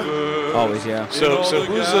Metallica. Always, yeah. So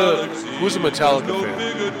who's a Metallica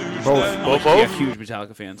fan? Both. Yeah, huge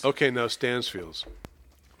Metallica fans. Okay, now Stansfields.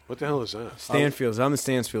 What the hell is that? Stansfields. I'm the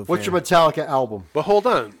Stansfield What's fan. your Metallica album? But hold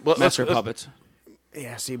on. Well, Master of Puppets.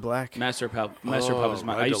 Yeah, see Black. Master of Puppets. I Ride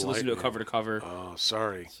used the to listen to it Lightning. cover to cover. Oh,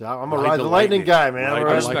 sorry. See, I'm a Ride Ride the the Lightning Lightning. guy, man. Ride I'm a the I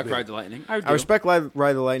Ride respect Lightning. Ride the Lightning. I do. I respect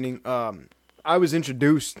Ride the Lightning. I was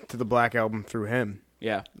introduced to the Black Album through him,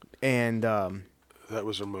 Yeah. and That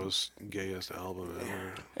was their most gayest album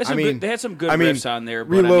ever. They had some good riffs on there.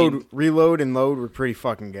 But Reload and Load were pretty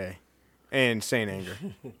fucking gay, and Saint Anger.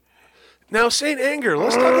 Now, Saint Anger.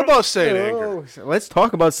 Let's talk about Saint Anger. Oh, let's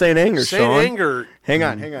talk about Saint Anger, Saint Sean. Anger. Hang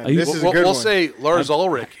on. you- This is a We'll, good we'll one. say Lars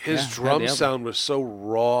Ulrich. His yeah, had drum the album. sound was so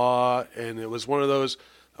raw, and it was one of those.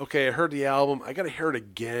 Okay, I heard the album. I got to hear it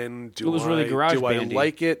again. It was really garage Do I bandy.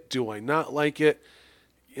 like it? Do I not like it?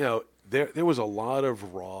 There was a lot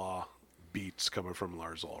of raw beats coming from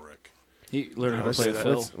Lars Ulrich. He learned how to play a that.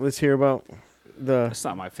 fill. Let's hear about the. That's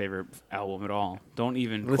not my favorite album at all. Don't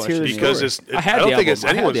even Let's question hear the it. Because story. I don't think it's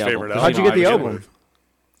anyone's favorite album. How'd you get the I was album? young.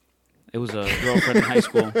 It was a girlfriend in high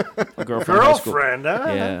school. A girlfriend in high school. Girlfriend,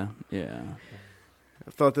 huh? Yeah.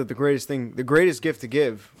 I thought that the greatest gift to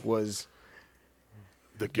give was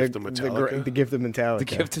The Gift of Metallica. the gift of Metallica. The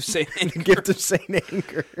gift of Saint The Anger. gift of Saint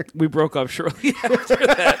Anger. We broke up shortly after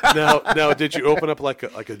that. now, did you open up like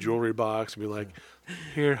a jewelry box and be like,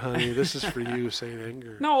 "Here, honey, this is for you, Saint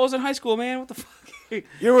Anger"? No, I was in high school, man. What the fuck?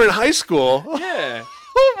 You were in high school. Yeah.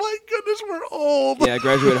 Oh my goodness, we're old. Yeah, I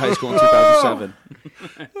graduated high school in 2007.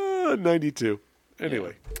 92.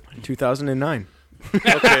 Anyway, 2009.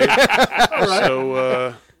 okay.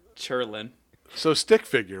 So, Churlin. so stick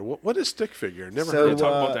figure. What is stick figure? Never So, heard We'll of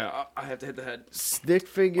talk it. about that. I have to hit the head. Stick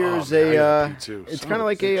Figure is man, I gotta pee too. it's Son kind of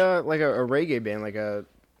of a like a reggae band,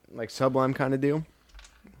 like Sublime kind of deal.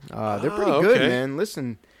 They're pretty okay. good, man.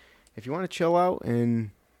 Listen, if you want to chill out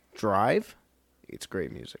and drive, it's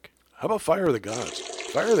great music. How about Fire of the Gods?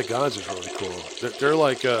 Fire of the Gods is really cool. They're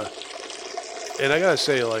like, and I gotta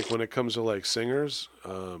say, like when it comes to like singers,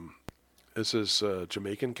 this is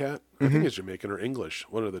Jamaican cat. I think it's Jamaican or English,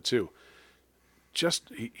 one of the two.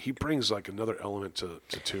 Just he brings like another element to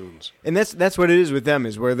tunes. And that's what it is with them,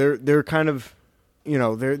 is where they're kind of,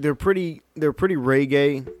 they're pretty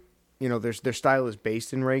reggae. Their style is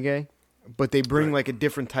based in reggae, but they bring like a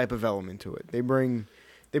different type of element to it. They bring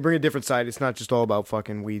a different side. It's not just all about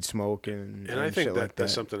fucking weed smoke and And I think shit that like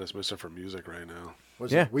that's that. something that's missing from music right now.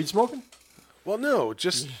 What's Yeah. it? Weed smoking? Well, no,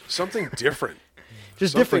 just something different.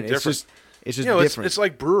 Just something different. different. It's just It's different. it's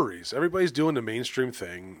like breweries. Everybody's doing the mainstream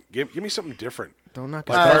thing. Give me something different. Don't knock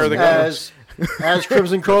Like us Fire of down. the Gods. As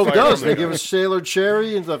Crimson Cove Fire does. of the They give Gods. us Sailor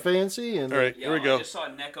Cherry and the fancy and All right, here we I go. just saw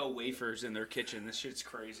Necco wafers in their kitchen. This shit's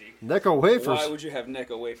crazy. Necco wafers. Why would you have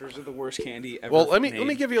Necco wafers? They're the worst candy ever. Well, let me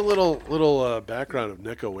made. give you a little background of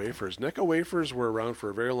Necco wafers. Necco wafers were around for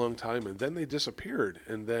a very long time, and then they disappeared.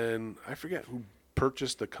 And then I forget who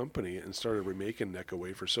purchased the company and started remaking Necco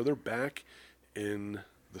wafers. So they're back in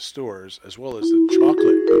the stores, as well as the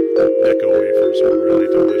chocolate Necco wafers are really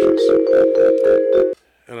delicious.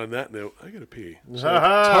 And on that note, I gotta pee. So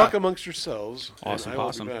talk amongst yourselves. and Awesome, I will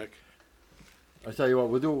awesome. be back. I tell you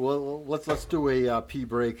what, let's do a pee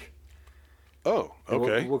break. Oh,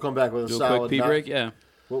 okay. We'll come back with a Do a solid. quick pee break? Yeah.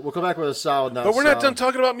 We'll come back with a solid. But we're not done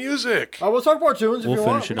talking about music. Oh, we'll talk more tunes if We'll you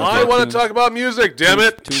want. finish it up. I want to talk about music. Damn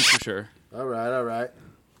it! Tunes for sure. All right.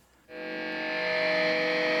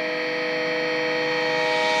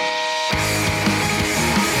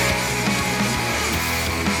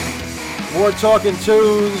 More talking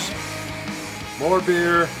tunes. More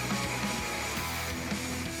beer.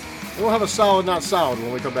 We'll have a solid, not solid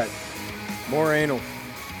when we come back. More anal.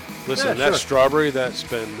 Listen, Yeah, that sure. strawberry that's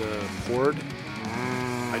been poured,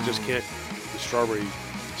 I just can't. The strawberry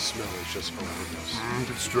smell is just horrendous.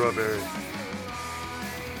 It's strawberry.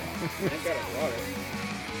 Thank God I brought it.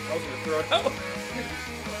 I was gonna throw it out.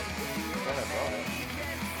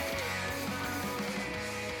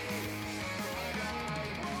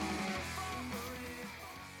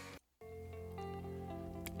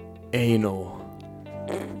 Anal.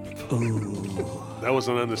 That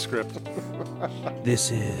wasn't on the script.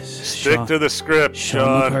 This is Stick to the script, Sean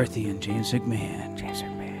Sean. McCarthy and James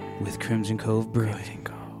McMahon. With Crimson Cove Brewing.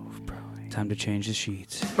 Time to change the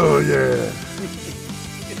sheets. Oh, yeah.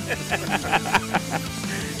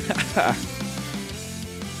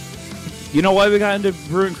 You know why we got into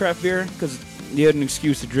brewing craft beer? Because you had an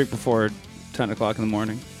excuse to drink before 10 o'clock in the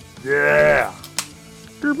morning. Yeah.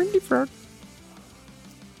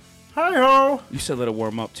 Hi-ho. You said let it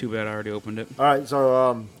warm up. Too bad I already opened it. All right,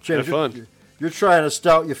 so James, Have fun. you're trying a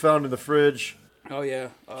stout you found in the fridge, Oh, yeah.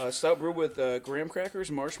 Stout brewed with graham crackers,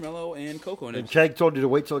 marshmallow, and cocoa and nibs. Keg told you to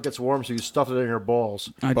wait till it gets warm, so you stuffed it in your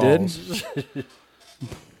balls. I Balls.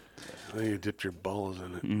 I think you dipped your balls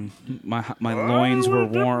in it. My loins were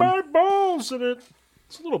warm. My balls in it.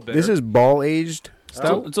 It's a little bitter. This is ball aged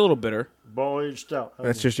stout. It's a little bitter. Ball-aged stout.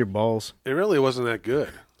 That's just your balls. It really wasn't that good.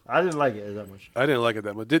 I didn't like it that much. I didn't like it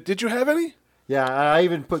that much. Did you have any? Yeah, I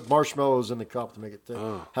even put marshmallows in the cup to make it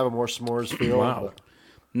have a more s'mores feel. Wow.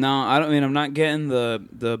 No, I don't mean I'm not getting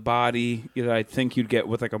the body that I think you'd get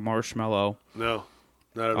with like a marshmallow. No,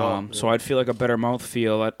 not at all. So I'd feel like a better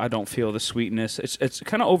mouthfeel. I don't feel the sweetness. It's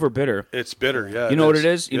kind of over bitter. It's bitter, yeah. You know what it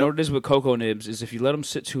is? You know what it is with cocoa nibs is if you let them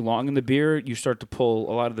sit too long in the beer, you start to pull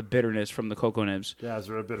a lot of the bitterness from the cocoa nibs. Yeah, it's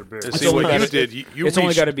a bit of beer. And It's see only what you gotta- did. You it's only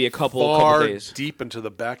reached got to be a couple far days. deep into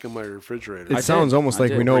the back of my refrigerator. It sounds almost I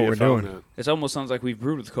like did. we know Where what you we're found doing. it. It almost sounds like we've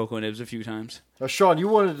brewed with cocoa nibs a few times. Sean, you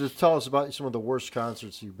wanted to tell us about some of the worst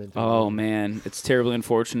concerts you've been to. Oh man, it's terribly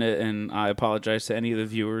unfortunate, and I apologize to any of the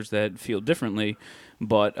viewers that feel differently.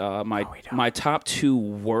 But my top two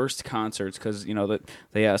worst concerts, because you know that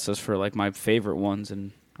they asked us for like my favorite ones,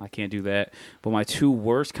 and I can't do that. But my two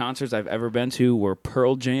worst concerts I've ever been to were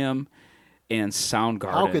Pearl Jam and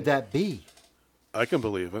Soundgarden. How could that be? I can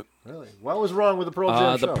believe it. Really? What was wrong with the Pearl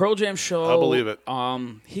Jam show? The Pearl Jam show. I'll believe it.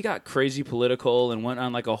 He got crazy political and went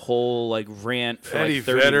on like a whole like rant for Eddie like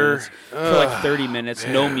 30 Vedder. minutes. For like 30 minutes,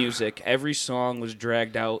 no music. Every song was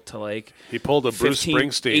dragged out to like He pulled a Bruce 15,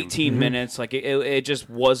 Springsteen. 18 minutes. Like it just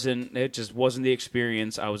wasn't the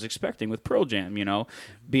experience I was expecting with Pearl Jam, you know,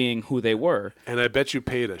 being who they were. And I bet you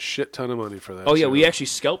paid a shit ton of money for that. Oh yeah, too. we actually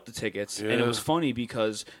scalped the tickets, and it Yeah. was funny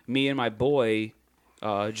because me and my boy,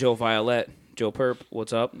 Joe Violet, Joe Perp,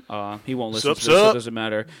 what's up? He won't listen Sup, to this, so sup? it doesn't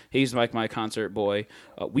matter. He's like my concert boy.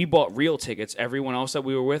 We bought real tickets. Everyone else that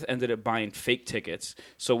we were with ended up buying fake tickets,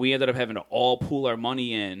 so we ended up having to all pool our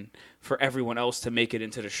money in for everyone else to make it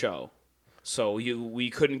into the show. So we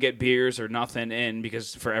couldn't get beers or nothing in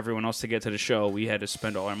because for everyone else to get to the show, we had to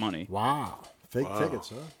spend all our money. Wow. Fake tickets,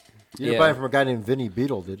 huh? You didn't Yeah. buy them from a guy named Vinny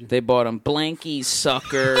Beetle, did you? They bought them blanky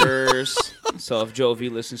suckers. So if Joe V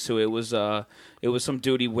listens to it, it was some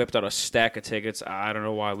dude he whipped out a stack of tickets. I don't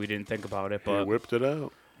know why we didn't think about it, He but whipped it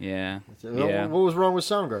out. yeah. What was wrong with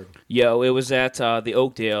Soundgarden? Yo, it was at the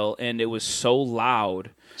Oakdale, and it was so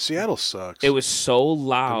loud. Seattle sucks. It was so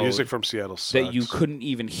loud the music from Seattle sucks. that you couldn't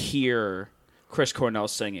even hear Chris Cornell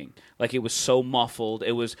singing. Like, it was so muffled.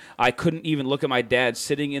 I couldn't even look at my dad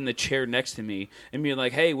sitting in the chair next to me and being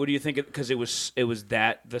like, "Hey, what do you think?" Because it was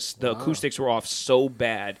that the acoustics were off so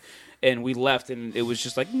bad, and we left, and it was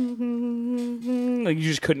just like you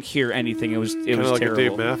just couldn't hear anything. It was Kinda like terrible. a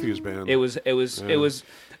Dave Matthews band. It was.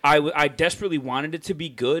 I desperately wanted it to be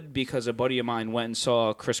good because a buddy of mine went and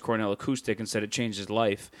saw Chris Cornell acoustic and said it changed his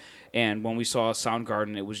life. And when we saw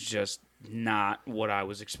Soundgarden, it was just not what I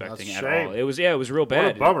was expecting That's at a shame. all. It was real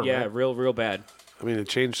bad. bummer, yeah, man. real bad. I mean, it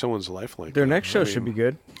changed someone's life like Their that. next show I mean, should be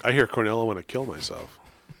good. I hear Cornell, I want to kill myself.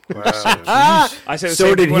 I said the So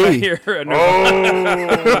same did thing when I he. hear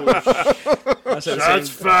I said the Shots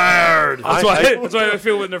same. fired. That's why I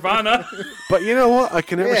feel with Nirvana. But you know what? I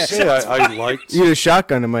can never Yeah. say I liked You had a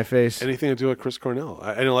shotgun in my face. anything to do with Chris Cornell.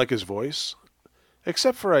 I didn't like his voice,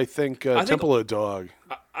 except for I think Temple of the Dog.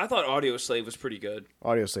 I thought Audio Slave was pretty good.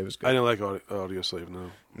 Audio Slave was I good. didn't like Audio Slave.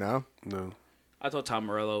 No? No, I thought Tom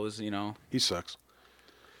Morello was, he sucks.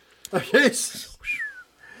 Jeez.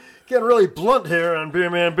 Getting really blunt here on Beer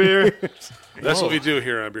Man Beer. That's what we do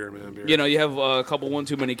here on Beer Man Beer. you have a couple one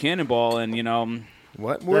too many Cannonball, and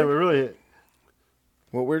What Yeah, word? we really.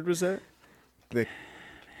 What word was that? The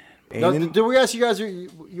Now, did we ask you guys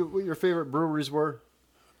what your favorite breweries were?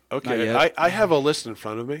 Okay, Not yet. I have a list in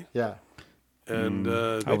front of me, Yeah. and they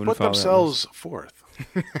wouldn't put follow that themselves fourth.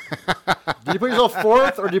 Did you put yourself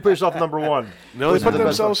fourth, or did you put yourself number one? No, they put the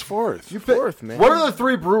best themselves fourth. You pick, Fourth, man. What are the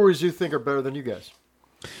 3 breweries you think are better than you guys?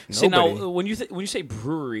 See, Nobody. now when you say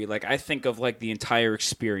brewery, like I think of like the entire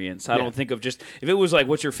experience. I don't think of just if it was like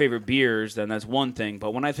what's your favorite beers, then that's one thing.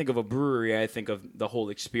 But when I think of a brewery, I think of the whole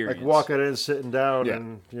experience. Like walking in, sitting down, Yeah.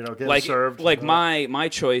 and getting like served. like my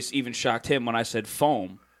choice even shocked him when I said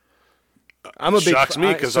foam. I'm a big Shocks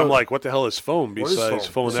me because so- I'm like, what the hell is foam What is besides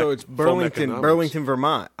foam? foam? So it's Burlington,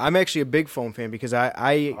 Vermont. I'm actually a big foam fan because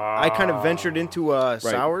I kind of ventured into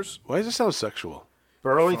sours. Why does it sound sexual?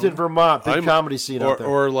 Burlington, Vermont, big comedy scene out there.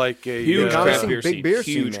 Or like a Huge I was craft thinking beer big scene. beer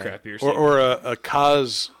scene, Huge man. craft beer scene. or a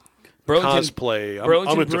cosplay.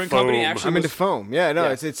 Burlington I'm into Brewing foam. Company actually I'm into was- foam. Yeah, no,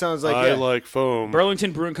 it sounds like I like foam.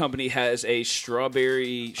 Burlington Brewing Company has a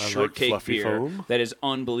strawberry shortcake fluffy beer foam. that is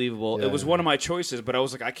unbelievable. It was one of my choices, but I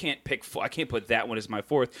was like, I can't put that one as my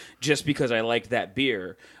fourth just because I liked that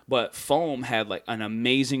beer. But Foam had like an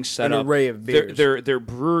amazing setup. array of beers. Their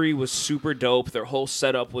brewery was super dope. Their whole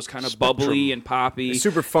setup was kind of bubbly and poppy, It's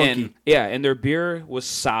super funky. and their beer was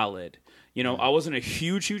solid. You know, I wasn't a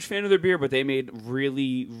huge fan of their beer, but they made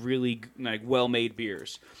really, really like well-made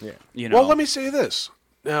beers. Yeah. You know, Well, let me say this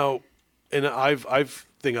now, and I've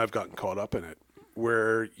gotten caught up in it,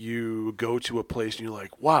 where you go to a place and you're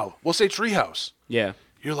like, wow, we'll say Treehouse. yeah.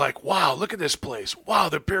 You're like, wow, look at this place. Wow,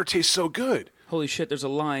 their beer tastes so good. Holy shit! There's a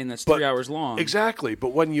line that's But- 3 hours long. Exactly, but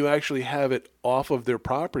when you actually have it off of their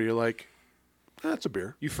property, you're like, that's a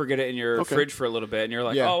beer. You forget it in your Okay. fridge for a little bit, and you're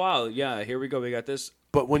like, Yeah. "Oh wow, yeah, here we go. We got this."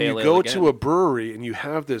 But when Pale you ale go again. to a brewery and you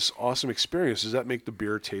have this awesome experience, does that make the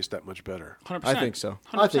beer taste that much better? 100%. I think so.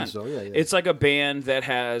 100%. I think so, yeah. It's like a band that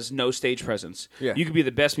has no stage presence. Yeah. You could be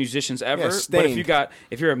the best musicians ever, Yeah, but Stained.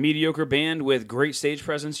 if you're a mediocre band with great stage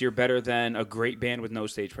presence, you're better than a great band with no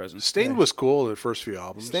stage presence. Stained was cool in the first few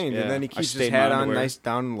albums. Stained, Yeah. and then he I keeps his stained my hat on underwear. nice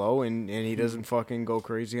down and low, and he doesn't fucking go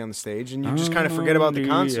crazy on the stage, and you just kind of forget about the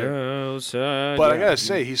concert. But I gotta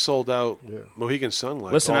say, he sold out Mohegan Sun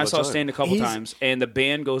like Listen, all I the saw time. Stained a couple He's- times, and the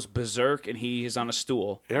band goes berserk, and he is on a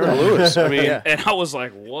stool. Aaron Lewis. I mean, Yeah. And I was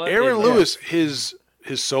like, "What?" Aaron is Lewis, his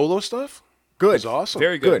solo stuff Good. is awesome.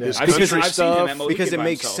 Very good. His I've country seen him stuff. at Mohegan Because it by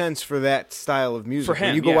makes himself. sense for that style of music. For him,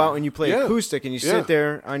 when you go yeah. out and you play Yeah. acoustic and you Yeah. sit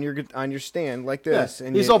there on your stand like Yeah. this,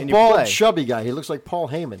 and He's you, a and you bald, play. chubby guy. He looks like Paul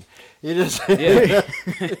Heyman. He just Yeah.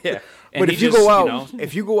 Yeah. And But he if you just, go out, know,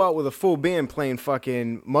 if you go out with a full band playing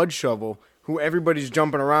fucking Mud Shovel, who everybody's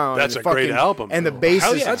jumping around, That's and a great fucking- album, and the though. bass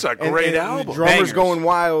Hell is yeah. That's a and- great and album. The drummer's Bangers. going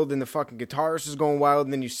wild, and the fucking guitarist is going wild,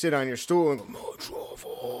 and then you sit on your stool and go Mud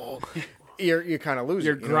Shovel. You're kind of losing.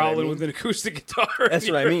 you're you know what I growling mean? with an acoustic guitar. That's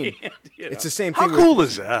in what I your mean. hand, you know. It's the same How thing. cool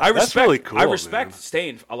is that? I respect. That's really cool. I respect man.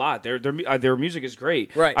 Stained a lot. Their music is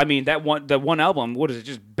great. Right. I mean that one album. What is it?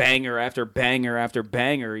 Just banger after banger after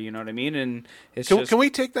banger. You know what I mean? And it's Can we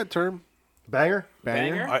take that term? banger.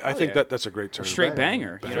 banger? I think that's a great term. straight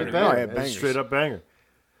banger. You know what I mean? Banger. yeah, It's bangers. straight up banger.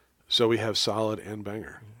 So we have solid and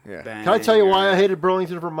banger. Yeah. Banger. Can I tell you why I hated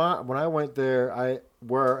Burlington, Vermont? When I went there, I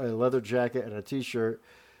wore a leather jacket and a T-shirt,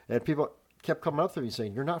 and people kept coming up to me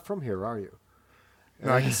saying, "You're not from here, are you?"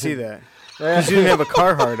 No, I can see that. Because you didn't have a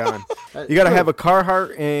Carhartt on. You got to have a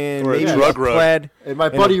Carhartt and Or a maybe drug a rug. plaid. And my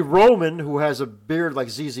buddy Roman, who has a beard like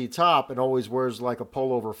ZZ Top and always wears like a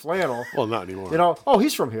pullover flannel, Well, not anymore. you know, oh,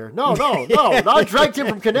 he's from here. No. I dragged him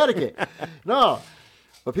from Connecticut. No.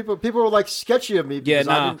 But people were like sketchy of me because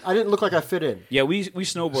nah. I didn't look like I fit in. Yeah, we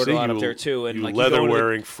snowboard See, a lot you- up there too, and you like leather you go to the-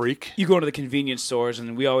 wearing freak. You go into the convenience stores,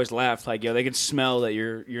 and we always laugh like, "Yo, they can smell that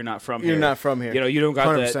you're not from here. You're not from here. You know, you don't got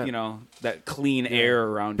 100%. that. You know, that clean air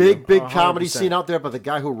around you." Big comedy 100%. scene out there, but the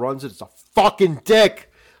guy who runs it is a fucking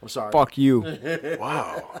dick. I'm sorry. Fuck you.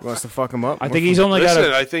 Wow. Wants to fuck him up? I think he's only got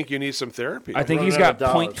Listen, a. I think you need some therapy. I think he's running out got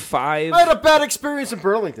of dollars. 0.5. I had a bad experience in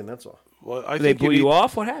Burlington, that's all. Well, I They think blew need- you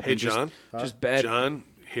off. What happened? Hey, John. Just bad. John,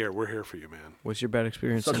 we're here for you, man. What's your bad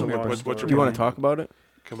experience? Such a somewhere? long What's your Do you want problem? to talk about it?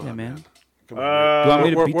 Come on, Yeah, man. man. Come on. Do you want me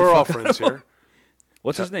to we're beat the we're all fuck friends here.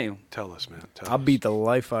 What's his name? Tell us, man. Tell I'll us. beat the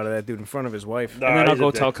life out of that dude in front of his wife. And then I'll he's a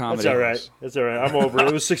go dick. tell comedy. That's all right. That's all right. I'm over it.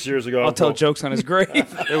 It was 6 years ago. I'll I'm tell cool. jokes on his grave.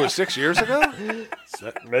 It was 6 years ago?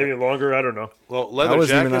 Maybe longer. I don't know. Well, leather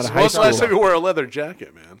wasn't even jackets. out of high When's the last school. time you wore a leather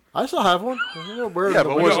jacket, man? I still have one. I wear it Yeah, in the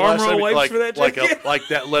but winter. when's the arm last roll time wipes like, for that like, jacket? like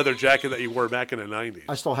that leather jacket that you wore back in the 90s?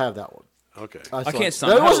 I still have that one. Okay. still can't have-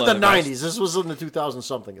 stand It how wasn't the leather 90s. This was in the 2000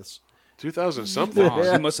 something. 2000 something.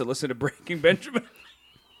 Oh, he must have listened to Breaking Benjamin.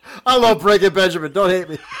 I love Breaking Benjamin. Don't hate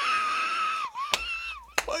me.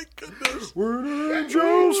 My When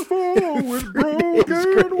angels fall with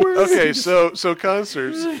broken wings. Okay, so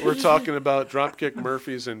concerts. We're talking about Dropkick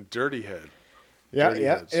Murphys and Dirty Head. Dirty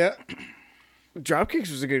Heads. Dropkicks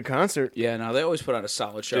was a good concert. Yeah, no, they always put on a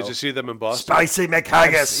solid show. Did you see them in Boston? Spicy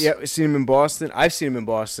McHaggis. Yeah, I've seen him in Boston. I've seen him in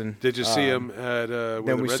Boston. Did you see them at where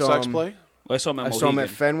the we Red saw Sox him- play? I saw him at I saw him at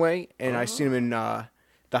Mohegan. Fenway, and I seen him in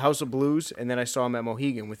the House of Blues, and then I saw him at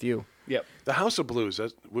Mohegan with you. Yep. The House of Blues.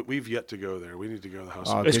 We've yet to go there. We need to go to the House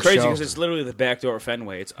Oh, of Blues. It's Good crazy show. because it's literally the back door of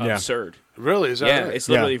Fenway. It's Yeah. absurd. Really? Is that Yeah, right? it's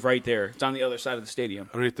literally right there. It's on the other side of the stadium.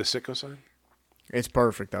 Underneath the Sitco sign? It's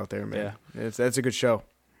perfect out there, man. That's a good show.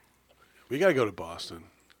 We got to go to Boston.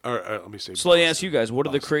 Or let me say So let me Boston. ask you guys,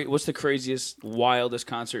 what's the craziest, wildest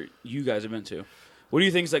concert you guys have been to? What do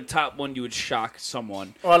you think is like top one you would shock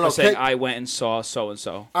someone Oh, I don't know, by saying, Keg- I went and saw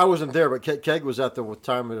so-and-so? I wasn't there, but Keg was at the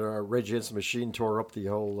time that Rage Against the Machine tore up the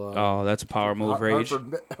whole Oh, that's a power move, Rage.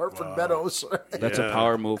 Hartford Meadows. That's a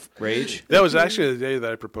power move, Rage. That was actually the day that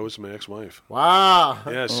I proposed to my ex-wife. Wow.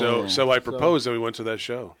 Yeah, so I proposed and we went to that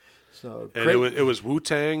show. So And it was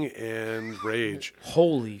Wu-Tang and Rage.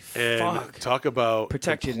 Holy And fuck. talk about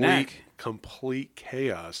Protect your neck. complete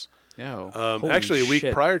chaos. Yo, holy Actually, a week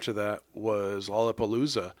shit. prior to that was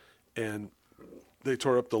Lollapalooza, and they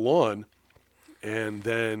tore up the lawn, and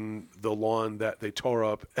then the lawn that they tore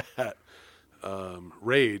up at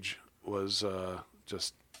Rage was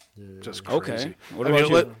just crazy. Okay. What I mean,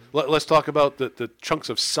 about you? let's talk about the chunks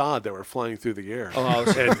of sod that were flying through the air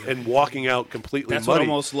and walking out completely That's what muddy.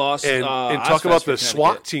 almost lost, And talk Ozfest about for the SWAT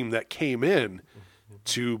Connecticut. team that came in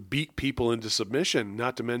to beat people into submission,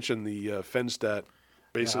 not to mention the fence that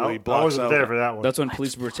basically I blocks wasn't out. there for that one. That's when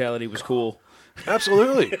police brutality was cool.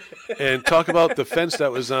 Absolutely. And talk about the fence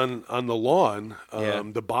that was on the lawn, Yeah.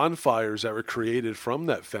 the bonfires that were created from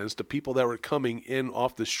that fence, the people that were coming in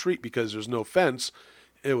off the street because there's no fence.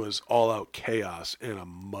 It was all out chaos and a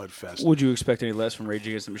mud fest. Would you expect any less from Rage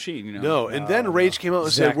Against the Machine? You know? No, and then Rage came out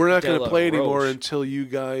and Zach said, "We're not going to Della play anymore Roche. until you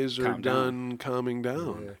guys are Calm down. done calming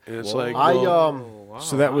down." And it's like, I well,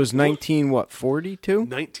 So that was 1942?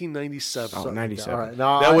 1997. Oh, 97. All right,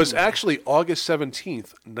 now That I- was actually August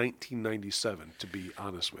 17th, 1997, to be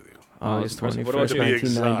honest with you. August impressive. What about 21st,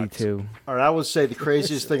 you? 1992. All right, I would say the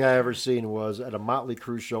craziest thing I ever seen was at a Motley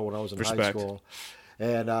Crue show when I was in high Respect. school.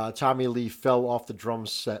 And Tommy Lee fell off the drum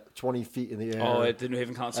set 20 feet in the air. Oh, at the New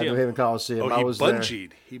Haven at Coliseum. New Haven Coliseum. Oh, I he was there.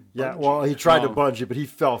 bungeed. He Yeah, bungeed. well, he tried to Oh. bungee, but he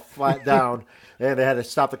fell flat down, and they had to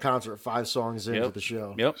stop the concert 5 songs into Yep. the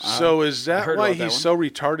show. Yep. So is that heard why about that he's one. so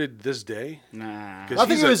retarded this day? Nah. 'Cause I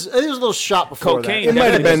think he's it was a little shot before Cocaine. It that.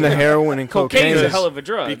 might have been the heroin and Cocaine cocaine. is a hell of a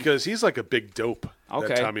drug. because he's like a big dope. Okay.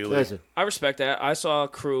 That Tommy Lee. Listen, I respect that. I saw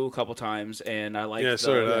Crew a couple times, and I liked Yeah,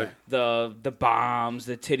 so did I. the bombs,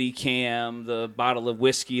 the titty cam, the bottle of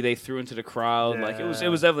whiskey they threw into the crowd. Like it was Yeah.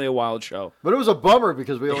 definitely a wild show. but it was a bummer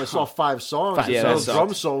because we only saw 5 songs. Yeah, Yeah, that so sucked.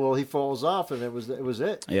 drum solo, he falls off, and it was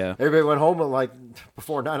it. Yeah. Everybody went home at like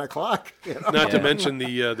before 9 o'clock. You know? Not Yeah. to mention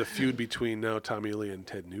the feud between now Tommy Lee and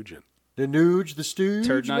Ted Nugent. The Nuge, the Stooge.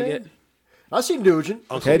 Turd man. Nugget. I seen Nugent.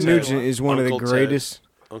 Uncle Ted Ted. Nugent is one of Uncle the Ted. greatest,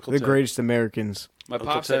 Uncle the Ted. greatest Americans. My Uncle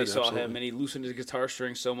pop said he Ted, saw absolutely. him, and he loosened his guitar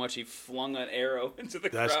string so much he flung an arrow into the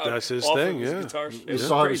crowd. That's his off thing, Of his yeah. guitar string. We It was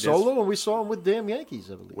saw him crazy. solo, and we saw him with Damn Yankees,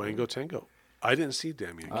 I believe. Wango Tango. I didn't see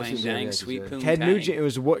Damn Yankees. I've Dang, seen Damn dang, Yankees, sweet yeah. poon Ted tang. Nugent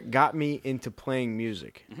was what got me into playing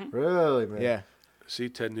music. Really, man. Yeah, See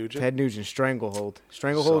Ted Nugent? Ted Nugent, Stranglehold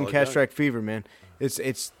and Solid Cash guy. Track Fever, man.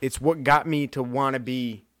 It's what got me to want to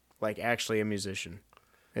be like actually a musician.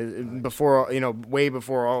 Before way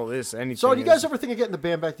before all this, anything. So, do you guys ever think of getting the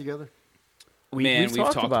band back together? Man, we've we've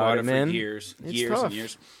talked about it man. for years, It's years tough. and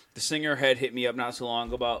years. The singer had hit me up not so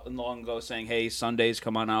long ago saying, "Hey, Sundays,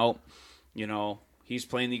 come on out." You know, he's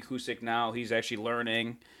playing the acoustic now. He's actually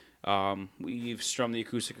learning. We've strummed the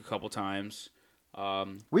acoustic a couple times.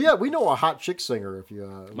 We know a hot chick singer. If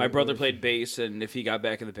you, My brother played bass, and if he got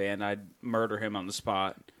back in the band, I'd murder him on the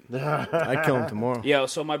spot. I'd kill him tomorrow. Yeah,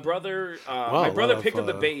 so my brother, a lot of, picked up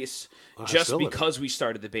the bass just hostility. because we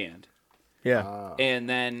started the band, Yeah, and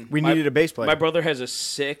then we needed a bass player. My brother has a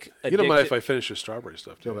sick. You don't mind if addicted- I finish the strawberry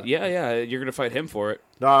stuff, too? Yeah, you're gonna fight him for it.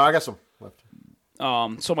 No, I got some left.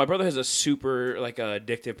 So my brother has a super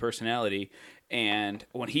addictive personality, and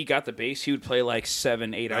when he got the bass, he would play like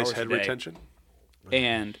 7-8 Nice hours head a day, retention.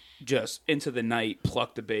 and just into the night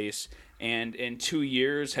pluck the bass. And in 2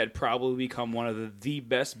 years, had probably become one of the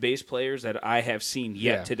best bass players that I have seen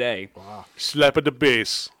yet Yeah. today. Slap at the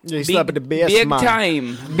bass. You slap at the bass, big man.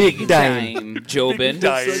 time, Big time. Jobin.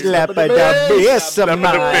 Slap at the bass, Slap at the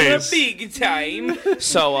man. bass. Big time.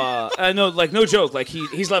 So I know, no joke. Like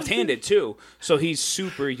he's left-handed too, so he's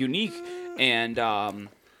super unique. And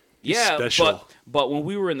Yeah, special. but when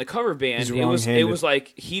we were in the cover band, He's it was wrong-handed.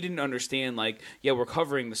 like he didn't understand. Like, yeah, we're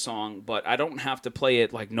covering the song, but I don't have to play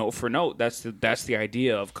it like note for note. That's the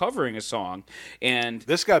idea of covering a song. And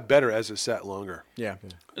This got better as it sat longer. Yeah.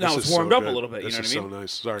 now This it's is warmed so up a good. little bit. This You know is what I mean? so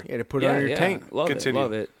nice. Sorry. You had to put it on your tank. Love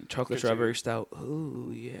Continue. it. Chocolate strawberry stout.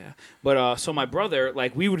 Ooh, yeah. But so my brother,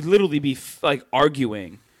 like, we would literally be like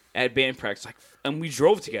arguing at band practice, like, and we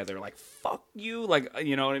drove together, like, fuck you, like,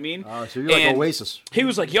 you know what I mean? So you're like And Oasis. He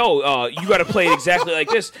was like, yo, you got to play it exactly like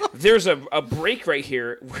this. There's a break right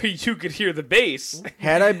here where you could hear the bass.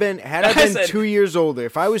 Had I been said, 2 years older,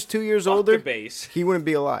 if I was 2 years Fuck older, the bass. he wouldn't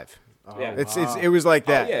be alive. Yeah. It was like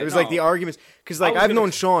that. yeah, it was no. like the arguments because like I was I've gonna-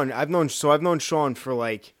 known Sean. I've known Sean for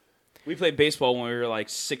like We played baseball when we were like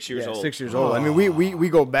 6 years old. 6 years old. I mean, we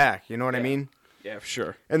go back. You know what I mean? Yeah, for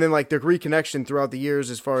sure. And then like the reconnection throughout the years,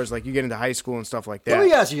 as far as like you get into high school and stuff like Let me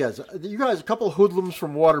that. ask you guys. You guys, a couple of hoodlums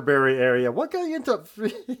from Waterbury area. What got you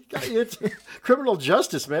into criminal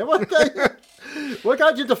justice, man? What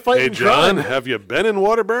got you into fighting Hey, John, crime? have you been in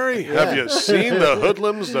Waterbury? Have you seen the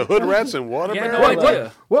hoodlums, the hood rats in Waterbury? Yeah, no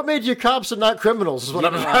idea. What made you cops and not criminals? Is what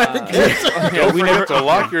I'm trying to get. Don't forget to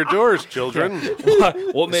lock your doors, children.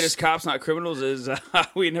 What made us cops not criminals is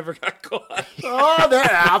we never got caught. Oh, there,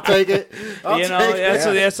 I'll take it. I'll You know, take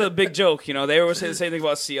it. that's a big joke. You know, they always say the same thing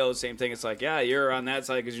about CO. Same thing. It's like, yeah, you're on that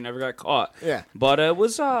side because you never got caught. Yeah. But it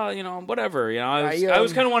was, whatever. You know, I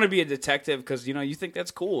was I kind of want to be a detective because you think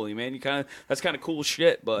that's cool, man. That's kind of cool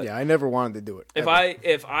shit. But Yeah, I never wanted to do it.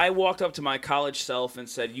 if I walked up to my college self and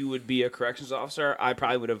said you would be a corrections officer, I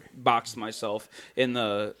probably would have boxed myself in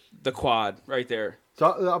the quad right there.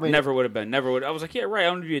 So, I mean, Never would have been. Never would. I was like, yeah, right. I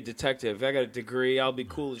want to be a detective. I got a degree. I'll be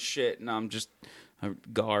cool as shit. And I'm just a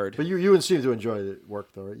guard. but you would seem to enjoy the work,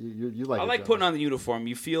 though, right? You like. I your like job. putting on the uniform.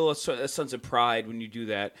 You feel a sense of pride when you do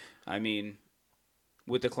that. I mean,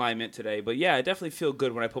 with the climate today. But yeah, I definitely feel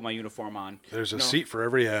good when I put my uniform on. There's a seat for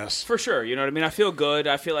every ass. For sure. You know what I mean? I feel good.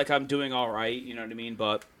 I feel like I'm doing all right. You know what I mean?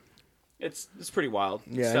 But it's pretty wild.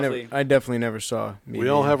 It's Yeah, definitely, I definitely never saw. Me We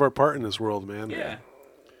all being- have our part in this world, man. yeah.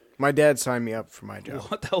 My dad signed me up for my job.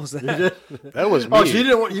 What the hell was that? That was me. Oh, so you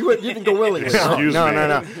didn't want you didn't go willingly. Excuse No,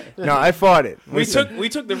 me. no. I fought it. We Listen,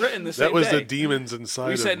 took the written the same That was day. the demons inside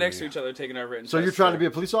We of sat me. next to each other taking our written. So you're tests trying to there. be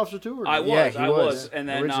a police officer too? Or I was. Yeah, he I was, was. And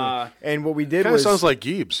then originally. And what we did Kind of was sounds like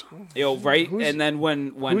Gibbs. right. And then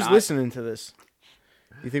when who's listening to this?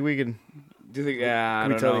 You think we could? Do you think? Yeah, I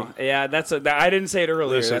Can we don't tell know. Yeah, I didn't say it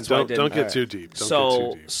earlier. Listen, that's why I don't didn't. get too deep. Don't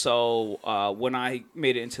get too deep. So when I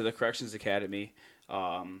made it into the Corrections Academy,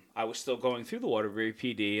 I was still going through the Waterbury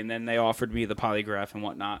PD, and then they offered me the polygraph and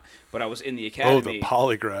whatnot. But I was in the academy. Oh, the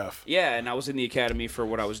polygraph. Yeah, and I was in the academy for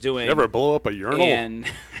what I was doing. You ever blow up a urinal? And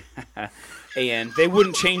and they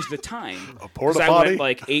wouldn't change the time. A porta 'Cause I potty? went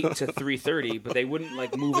like 8 to 3:30, but they wouldn't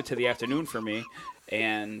like move it to the afternoon for me,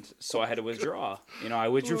 and so I had to withdraw. I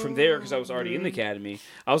withdrew from there because I was already in the academy.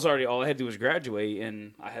 I was already all I had to do was graduate,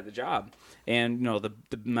 and I had the job. And the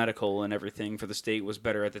medical and everything for the state was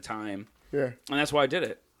better at the time. Yeah. And that's why I did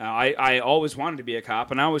it. I always wanted to be a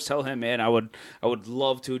cop, and I always tell him, man, I would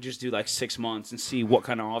love to just do like 6 months and see what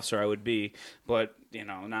kind of officer I would be. But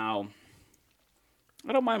now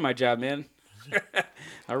I don't mind my job, man.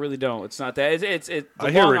 I really don't. It's not that. It's the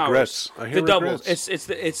I hear long regrets. hours, I hear the doubles. regrets. It's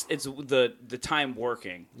the time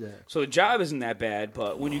working. Yeah. So the job isn't that bad,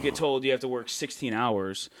 but when you get told you have to work 16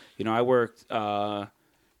 hours, I worked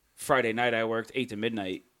Friday night. I worked 8 to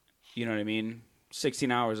midnight. You know what I mean?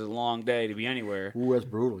 16 hours is a long day to be anywhere, Ooh, that's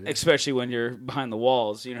brutal. Yeah. especially when you're behind the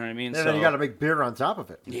walls. You know what I mean? And then you got to make beer on top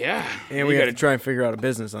of it. yeah, And we you got gotta to try and figure out a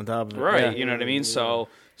business on top of it. right. Yeah. You know what I mean? So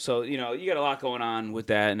you got a lot going on with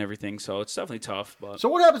that and everything. So it's definitely tough. But So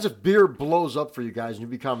what happens if beer blows up for you guys and you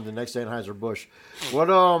become the next Anheuser-Busch? What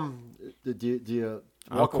do you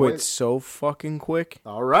I'll walk away? quit so fucking quick.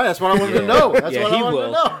 All right, that's what I wanted to know. That's Yeah, what he I wanted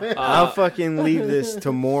will. to know. I'll fucking leave this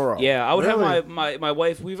tomorrow. yeah, I would Really? have my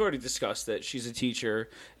wife. We've already discussed that she's a teacher,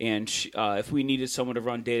 and if we needed someone to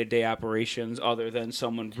run day-to-day operations other than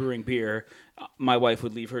someone brewing beer, my wife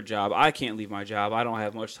would leave her job. I can't leave my job. I don't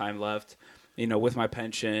have much time left, with my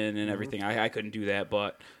pension and everything. I couldn't do that,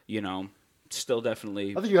 but still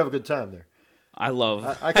definitely. I think you have a good time there. I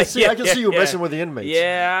love. I can see. I can see you messing with the inmates.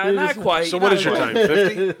 Yeah, not quite. So what not is your quite. time?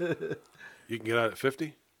 50? You can get out at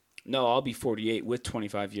 50? No, I'll be 48 with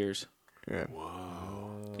 25 years. Yeah.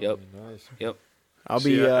 Yep. Nice. Yep. I'll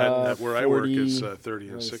See, be at where I work 40 is 30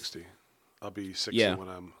 and 60. I'll be 60 Yeah. when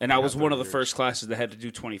I'm. And I was one of the years. first classes that had to do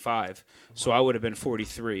 25, so I would have been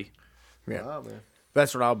 43. Yeah. Wow, man.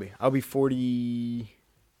 That's what I'll be. I'll be 40.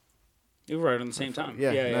 You were right on the same time.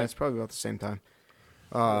 Yeah, yeah. no, it's probably about the same time.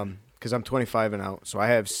 Because I'm 25 and out, so I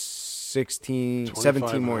have 17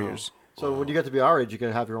 25 more and years. So when you get to be our age, you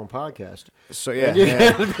can have your own podcast. So yeah,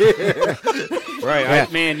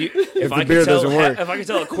 Right, man. If I the beer could tell, doesn't work. if I could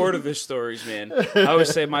tell a quarter of his stories, man, I would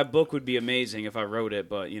say my book would be amazing if I wrote it.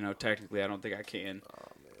 But technically, I don't think I can.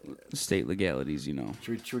 State legalities,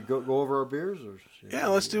 Should we go over our beers? Or Yeah,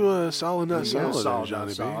 let's do a solid nut salad, solid, Johnny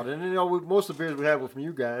B. solid. And most of the beers we had were from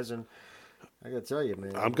you guys, and I gotta tell you,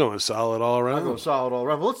 man, I'm going solid all around. I'm going solid all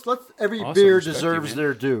around. But let's every Awesome. beer Respect you, deserves man.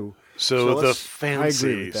 their due. So the let's-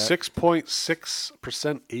 fancy with that.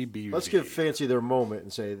 6.6% ABV. Let's give Fancy their moment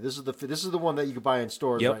and say this is the one that you can buy in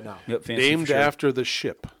stores right now. Yep. Fancy named for sure. after the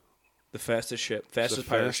ship. the fastest ship, fastest The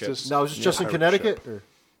pirate ship. fastest- Now is this just in pirate Connecticut? ship.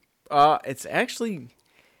 Or? it's actually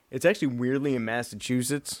weirdly in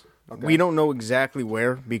Massachusetts. We don't know exactly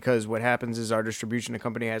where because what happens is our distribution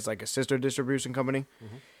company has like a sister distribution company,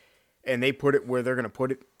 and they put it where they're going to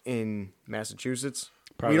put it in Massachusetts.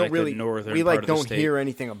 Probably we don't like the really northern we part like of the don't state. hear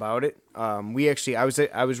anything about it. We actually I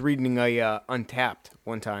was reading a Untapped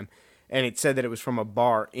one time, and it said that it was from a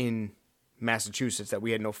bar in Massachusetts that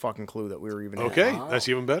we had no fucking clue that we were even in. Okay, that's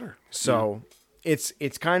even better. So it's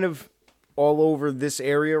kind of all over this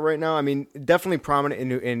area right now. I mean, definitely prominent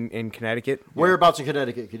in Connecticut. Whereabouts in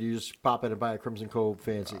Connecticut could you just pop in and buy a Crimson Cove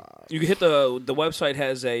Fancy? You can hit the website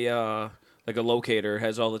has a like a locator,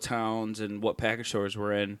 has all the towns and what package stores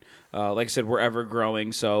we're in. Like I said, we're ever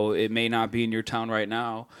growing, so it may not be in your town right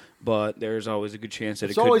now, but there's always a good chance that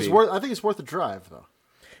It's it could always be. worth. I think it's worth the drive, though.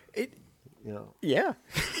 It You know, yeah,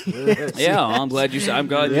 Yeah, I'm glad you. I'm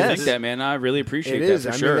glad you Yes. think that, man. I really appreciate it that is.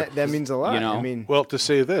 for I sure. mean, that means a lot. You know, I mean, Well, to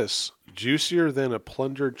say this, juicier than a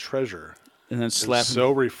plundered treasure, and then and slap. so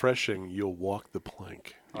refreshing you'll walk the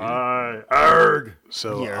plank. arg.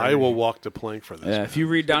 So Yeah. I will walk the plank for this. Yeah, man. if you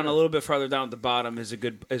read down a little bit farther down at the bottom is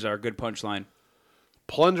our good punchline.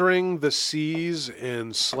 Plundering the seas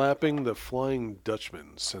and slapping the Flying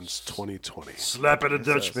Dutchman since 2020. Slapping a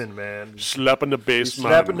Dutchman, man. Slapping the bass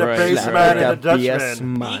man. Slapping the Right. bass Slap man and the that BS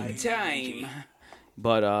Dutchman. man. Time.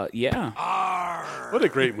 But yeah, What a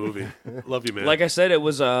great movie. Love you, man. like I said, it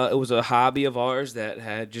was a hobby of ours that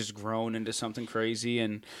had just grown into something crazy,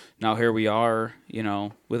 and now here we are,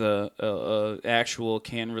 with a actual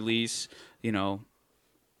can release,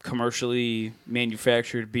 commercially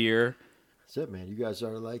manufactured beer. That's it, man. You guys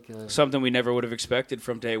are like Something we never would have expected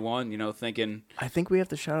from day one. Thinking I think we have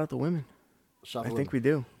to shout out the women. shop I with think them. we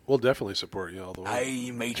do. we'll definitely support you all the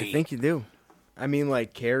way. I think you do. I mean,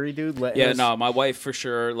 like Carrie, dude. yeah, no, my wife for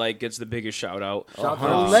sure gets the biggest shout out. Shout to the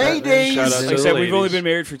 100%. ladies. Shout out Like to I the said, we've only ladies. been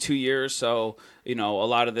married for 2 years, so a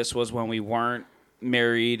lot of this was when we weren't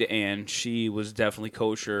married, and she was definitely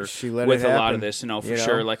kosher She let with it a lot happen, of this. For you know?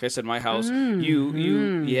 sure. Like I said, my house,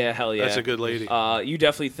 yeah, hell yeah, That's a good lady. You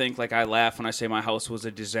definitely think like I laugh when I say my house was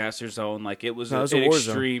a disaster zone. Like it was, No, it was an a war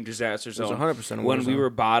zone. extreme disaster zone. 100% a war when we zone. were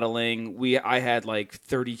bottling, I had like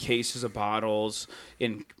 30 cases of bottles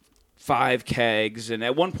in 5 kegs, and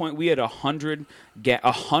at one point we had 100.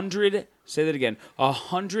 Say that again.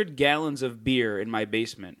 100 gallons of beer in my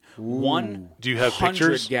basement. Do you have 100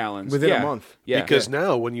 pictures? gallons Within a Yeah. month. Yeah, Because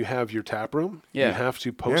now when you have your tap room, you Yeah. have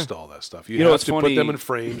to post all that stuff. You, know have what's to funny? put them in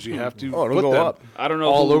frames. You have to Oh, it'll put go them up. I don't know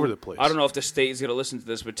all who- over the place. I don't know if the state is going to listen to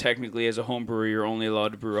this, but technically, as a home brewer, you're only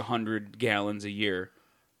allowed to brew 100 gallons a year.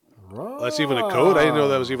 That's even a code? I didn't know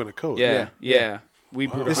that was even a code. Yeah. We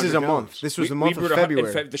brewed This is 100 a month. This was the month of brewed